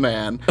fucked us,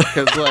 man.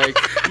 Because like,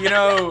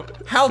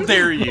 how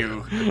dare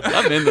you?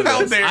 I'm into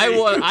this.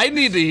 I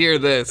need to hear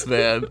this,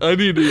 man. I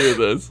need to hear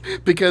this.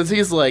 Because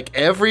he's like,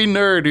 every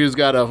nerd who's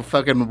got a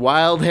fucking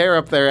wild hair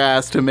up their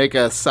ass to make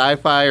a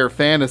sci-fi or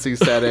fantasy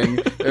setting,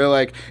 they're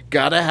like,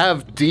 gotta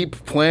have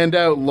deep planned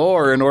out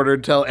lore in order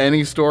to tell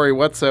any story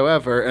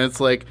whatsoever. And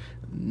it's like,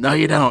 no,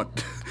 you don't.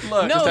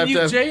 Look,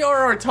 No,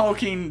 J.R.R.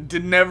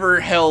 Tolkien never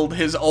held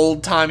his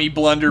old-timey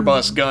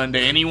blunderbuss gun to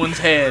anyone's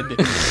head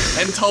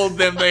and told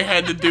them they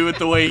had to do it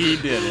the way he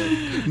did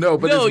it. No,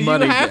 but his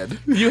money did.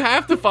 You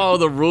have to follow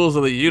the rules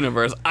of the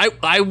universe.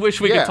 I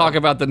wish we could talk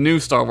about the new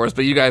Star Wars,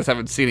 but you guys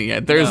haven't seen it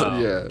yet.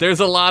 There's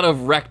a lot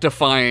of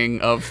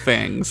rectifying of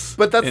things.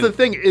 But that's the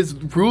thing, is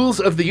rules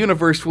of the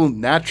universe will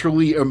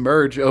naturally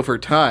emerge over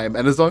time,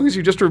 and as long as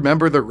you just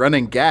remember the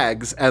running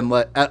gags and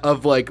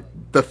of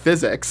the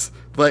physics,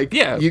 but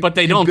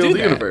they don't build do the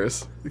that.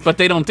 Universe. But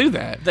they don't do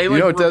that. They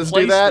what does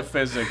do that? The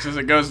physics as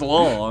it goes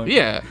along.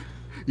 Yeah.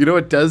 You know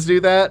what does do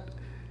that?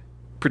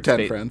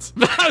 Pretend Friends.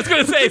 I was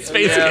going to say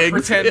Space Kings.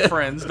 Pretend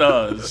Friends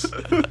does.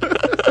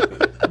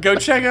 Go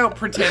check out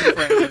Pretend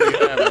Friends if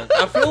you haven't.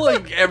 I feel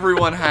like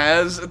everyone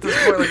has at this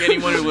point, like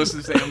anyone who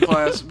listens to M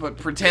Class, but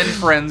Pretend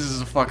Friends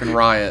is a fucking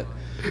riot.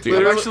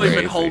 Dude, I've actually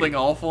been holding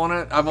off on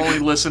it. I've only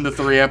listened to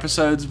 3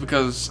 episodes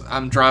because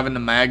I'm driving to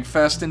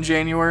MagFest in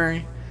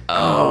January.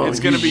 Oh, it's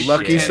gonna be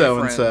lucky Friends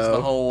so-and-so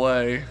the whole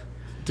way.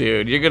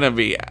 Dude, you're gonna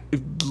be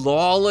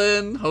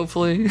lolling,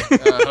 hopefully.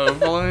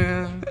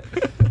 Hopefully.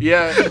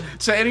 Yeah,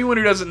 to anyone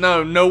who doesn't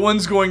know, no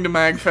one's going to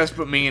MagFest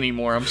but me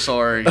anymore. I'm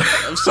sorry.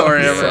 I'm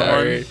sorry,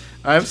 everyone.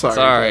 I'm sorry.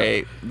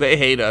 Sorry. They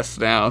hate us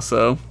now,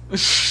 so.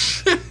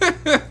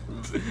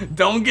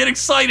 Don't get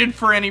excited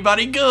for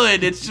anybody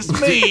good. It's just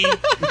me.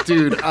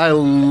 Dude, I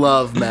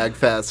love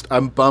MagFest.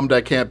 I'm bummed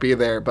I can't be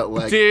there,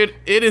 but Dude,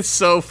 it is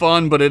so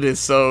fun, but it is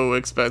so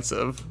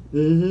expensive.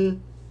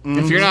 Mm-hmm.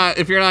 If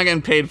you're not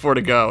getting paid for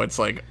to go, it's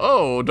like,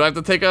 oh, do I have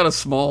to take out a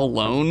small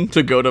loan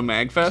to go to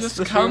MagFest?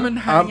 Just come and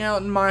hang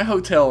out in my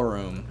hotel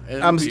room.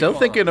 I'm still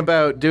thinking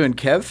about doing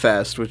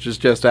KevFest, which is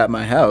just at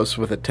my house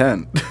with a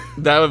tent.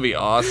 That would be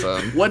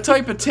awesome. What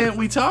type of tent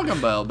we talking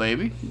about,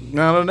 baby?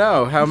 I don't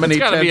know. How many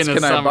tents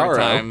can I borrow?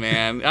 Summertime,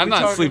 man. I'm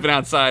not sleeping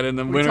outside in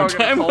the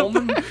wintertime.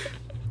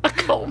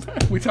 Coleman?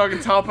 We talking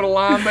top of the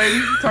line, baby?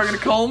 Talking to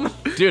Coleman?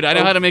 Dude, I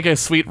know how to make a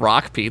sweet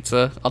rock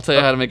pizza. I'll tell you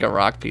how to make a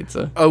rock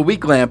pizza. Oh, we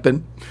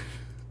glamping.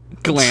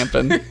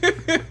 Glamping.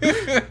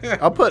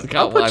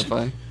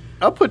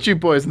 I'll put you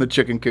boys in the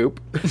chicken coop.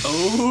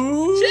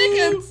 Oh,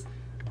 chickens.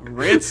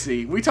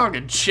 Ritzy. We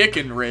talking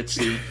chicken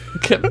Ritzy.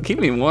 Keep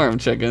me warm,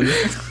 chicken.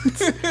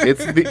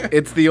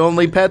 It's the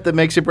only pet that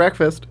makes you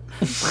breakfast.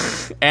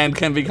 And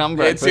can become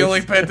breakfast. It's the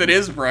only pet that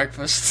is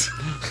breakfast.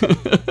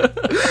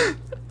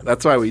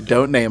 That's why we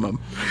don't name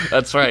them.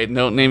 That's right.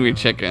 Don't name your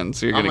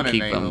chickens. You're gonna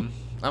keep them.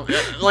 I'm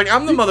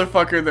the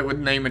motherfucker that would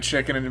name a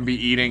chicken and be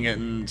eating it,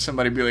 and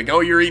somebody be like,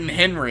 "Oh, you're eating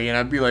Henry," and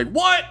I'd be like,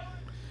 "What?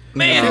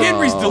 Man, No.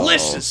 Henry's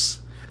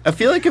delicious." I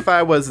feel like if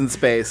I was in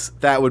space,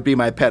 that would be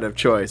my pet of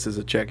choice, is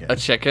a chicken. A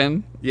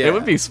chicken? Yeah. It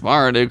would be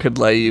smart. It could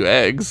lay you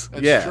eggs.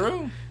 That's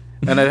true.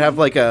 And I'd have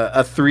like a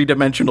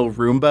 3-dimensional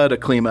Roomba to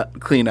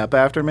clean up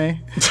after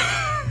me.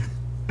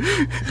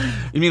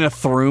 You mean a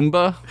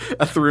Throomba?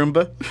 A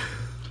Throomba.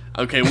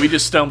 Okay, we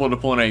just stumbled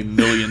upon a $1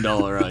 million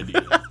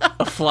idea.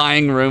 A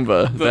flying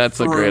Roomba. That's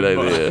a great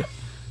idea.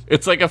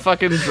 It's like a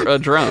fucking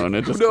drone.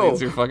 It just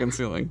cleans your fucking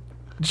ceiling.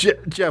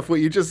 Jeff, what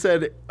you just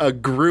said, a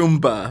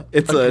Groomba.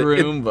 It's a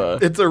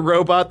Groomba. It's a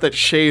robot that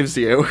shaves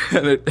you,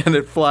 and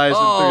it flies in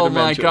 3 Oh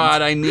dimensions. my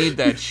god, I need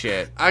that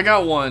shit. I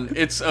got one.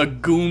 It's a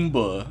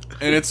Goomba,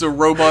 and it's a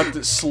robot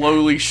that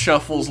slowly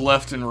shuffles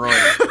left and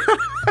right.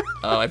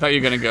 Oh, I thought you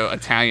were gonna go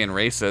Italian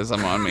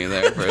racism on me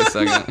there for a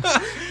second.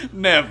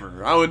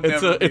 Never. I would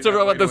never. It's a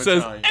robot that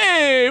says,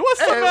 "Hey,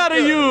 what's the matter,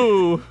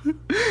 you?"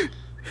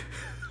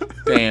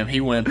 Damn, he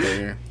went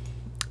there.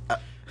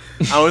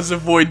 I was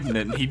avoiding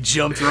it, and he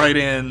jumped right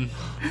in.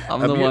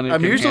 I'm the one who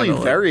I'm can usually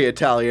handle very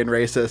Italian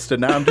racist,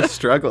 and now I'm just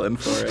struggling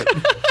for it.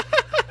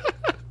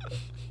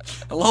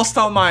 I lost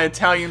all my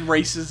Italian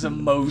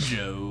racism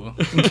mojo.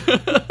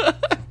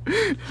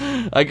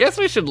 I guess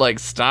we should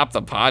stop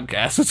the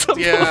podcast at some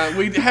point.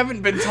 We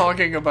haven't been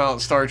talking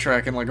about Star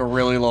Trek in a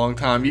really long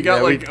time. You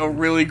got a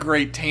really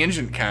great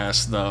tangent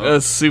cast though.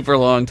 A super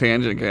long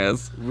tangent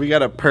cast. We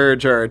gotta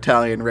purge our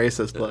Italian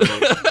racist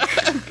levels.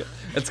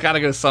 It's gotta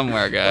go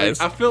somewhere, guys.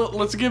 I feel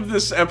let's give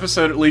this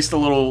episode at least a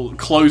little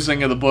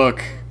closing of the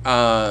book.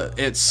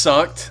 It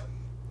sucked.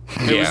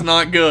 It was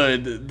not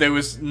good. There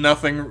was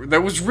nothing.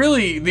 There was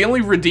really the only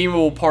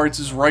redeemable parts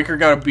is Riker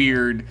got a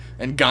beard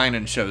and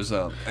Guinan shows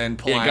up and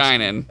Pulaski. Yeah,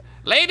 Guinan.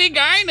 Lady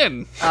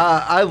Guinan.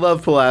 I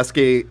love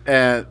Pulaski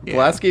and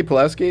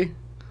Pulaski.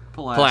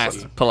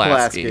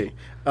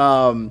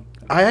 I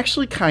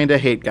actually kind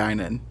of hate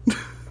Guinan.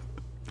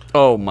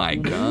 Oh my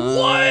god.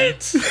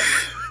 What?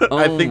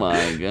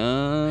 My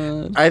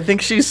god. I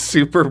think she's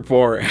super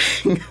boring.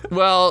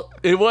 Well,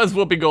 it was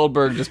Whoopi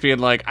Goldberg just being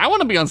like, I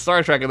want to be on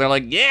Star Trek, and they're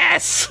like,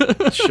 yes!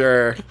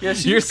 Sure. Yeah,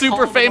 you're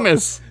super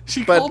famous.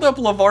 She called up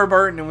LeVar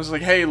Burton and was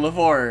like, hey,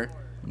 LeVar,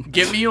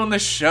 get me on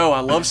this show. I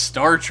love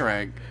Star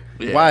Trek.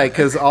 Yeah. Why?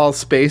 Because all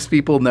space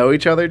people know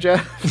each other,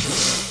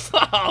 Jeff?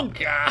 Oh,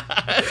 God.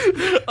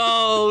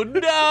 Oh,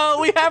 no,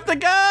 we have to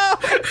go!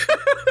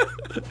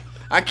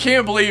 I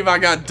can't believe I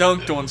got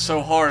dunked on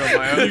so hard on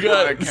my own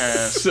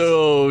podcast.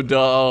 So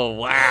dumb.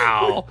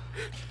 Wow.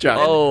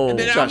 Josh, and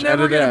then I'm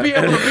never going to be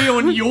able to be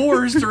on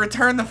yours to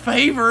return the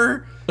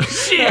favor.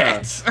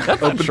 Shit.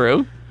 That's not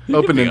true.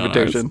 Open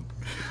invitation.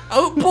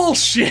 Oh,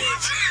 bullshit.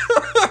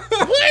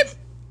 What?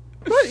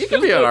 What? You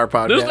can be on our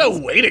podcast. There's no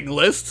waiting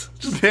list.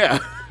 Yeah.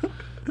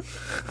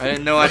 I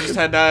didn't know. I just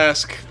had to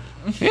ask.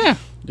 Yeah.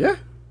 Yeah.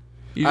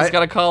 You just got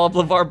to call up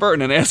LeVar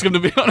Burton and ask him to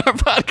be on our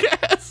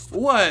podcast.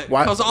 What?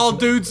 Because all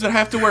dudes that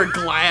have to wear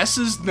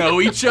glasses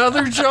know each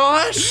other,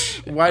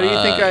 Josh? Why do you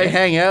think I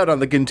hang out on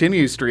the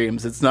continue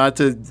streams? It's not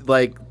to,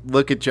 like,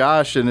 look at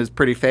Josh and his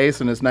pretty face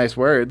and his nice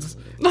words.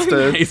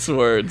 Nice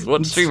words.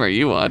 What stream are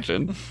you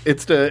watching?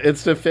 It's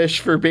to fish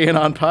for being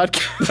on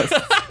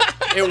podcasts.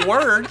 It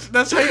worked.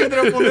 That's how you ended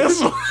up on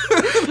this one.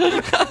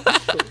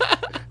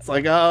 It's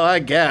like, oh, I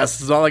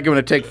guess. It's not like I'm going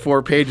to take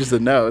 4 pages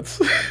of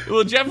notes.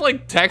 Well, Jeff,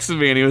 like, texted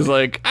me, and he was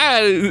like,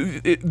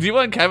 do you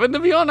want Kevin to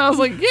be on? I was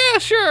like, yeah,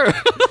 sure.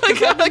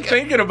 I've been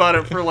thinking about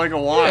it for, like, a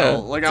while. Yeah,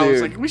 like, I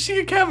was like, we should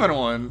get Kevin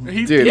on.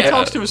 He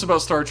talks to us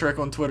about Star Trek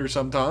on Twitter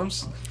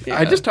sometimes. Yeah.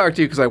 I just talk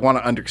to you because I want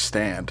to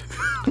understand.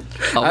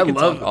 I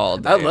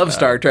love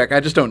Star Trek.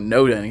 I just don't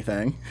know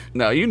anything.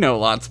 No, you know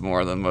lots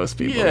more than most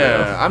people do.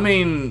 I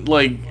mean,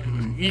 like,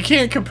 you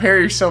can't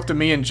compare yourself to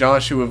me and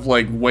Josh, who have,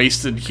 like,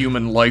 wasted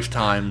human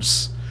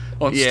lifetimes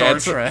on Star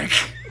Trek.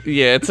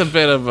 Yeah, it's a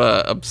bit of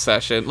a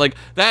obsession. Like,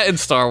 that in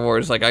Star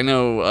Wars, like, I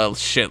know a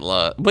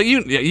shitload. But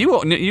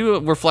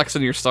you were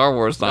flexing your Star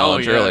Wars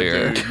knowledge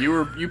earlier. Dude.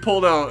 You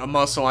pulled out a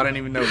muscle I didn't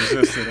even know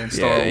existed in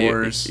Star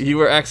Wars. You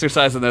were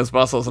exercising those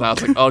muscles, and I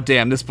was like, oh,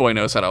 damn, this boy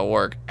knows how to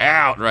work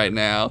out right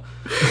now.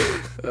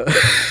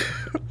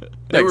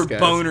 There were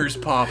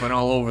boners popping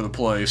all over the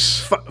place.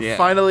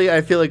 Finally,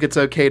 I feel like it's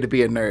okay to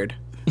be a nerd.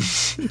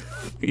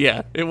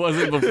 Yeah, it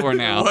wasn't before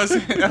now. It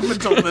wasn't up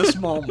until this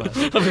moment.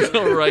 Up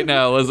until right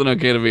now, it wasn't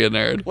okay to be a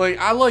nerd. Like,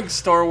 I like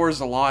Star Wars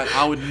a lot.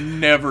 I would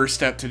never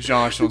step to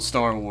Josh on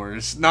Star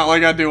Wars. Not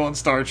like I do on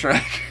Star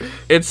Trek.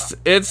 It's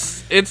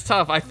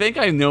tough. I think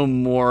I know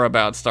more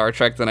about Star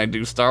Trek than I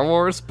do Star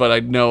Wars, but I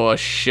know a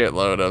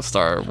shitload of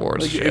Star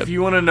Wars shit. If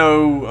you want to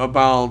know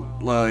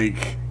about,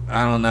 like,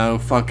 I don't know,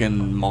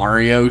 fucking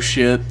Mario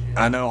shit,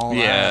 I know all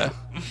that.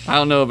 I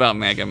don't know about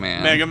Mega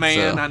Man.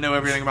 I know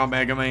everything about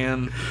Mega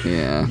Man.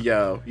 Yeah.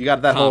 Yo, you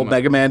got that whole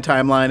Mega Man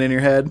timeline in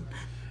your head?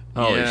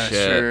 Holy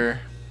shit. Sure.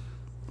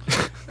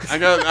 I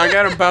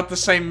got about the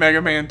same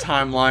Mega Man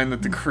timeline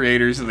that the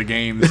creators of the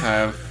games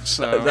have.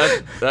 So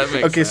that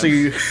makes sense. So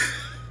you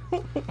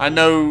I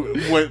know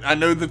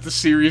that the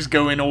series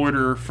go in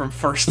order from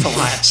first to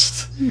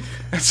last.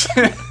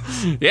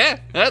 Yeah,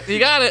 you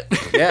got it.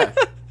 Yeah.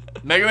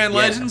 Mega Man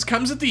Legends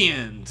comes at the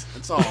end.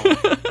 That's all.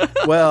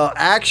 Well,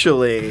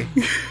 actually,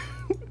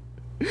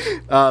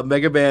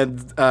 Mega Man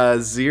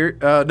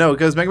Zero. No,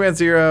 because Mega Man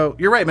Zero.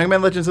 You're right. Mega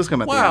Man Legends is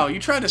coming. Wow, you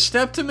tried to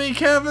step to me,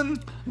 Kevin?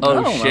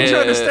 Oh shit! You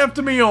tried to step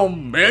to me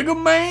on Mega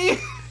Man?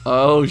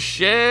 Oh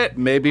shit!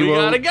 Maybe we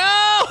gotta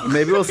go.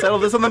 Maybe we'll settle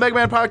this on the Mega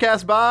Man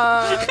podcast.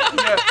 Bye.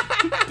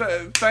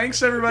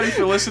 Thanks everybody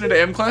for listening to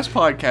M Class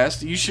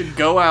Podcast. You should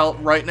go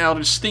out right now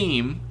to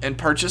Steam and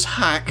purchase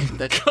Hack.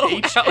 That's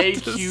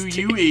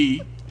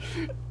HAQUE.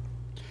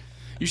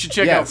 You should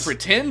check out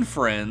Pretend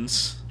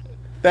Friends.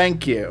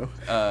 Thank you.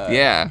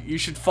 You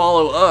should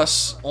follow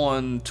us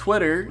on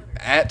Twitter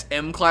at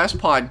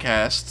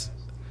MClassPodcast.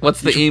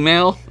 What's the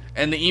email?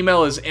 And the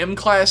email is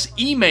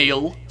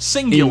mclassemail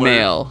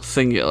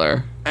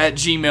singular at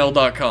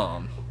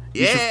gmail.com.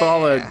 You should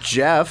follow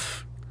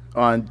Jeff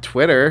on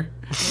Twitter.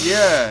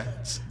 Yeah.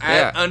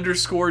 At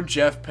 _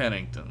 Jeff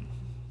Pennington.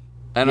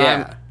 And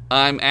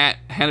I'm at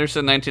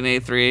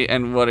Henderson1983.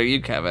 And what are you,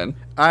 Kevin?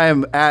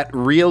 I'm at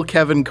Real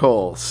Kevin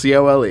Cole,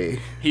 COLE.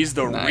 He's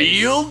the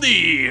real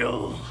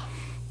deal.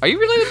 Are you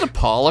related to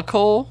Paula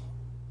Cole?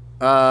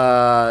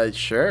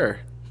 Sure.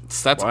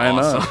 That's Why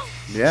awesome. Not?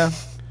 Yeah.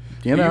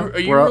 You know, are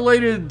you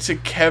related to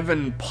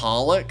Kevin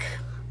Pollock?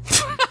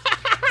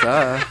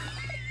 I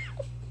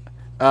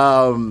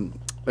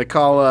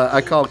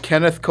call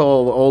Kenneth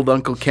Cole Old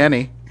Uncle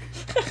Kenny.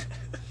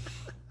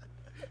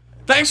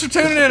 Thanks for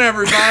tuning in,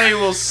 everybody.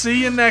 We'll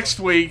see you next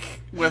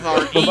week with our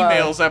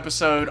emails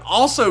episode,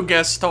 also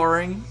guest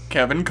starring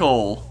Kevin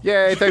Cole.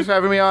 Yay, thanks for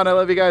having me on. I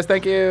love you guys.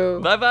 Thank you.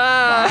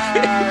 Bye-bye.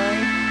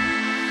 Bye.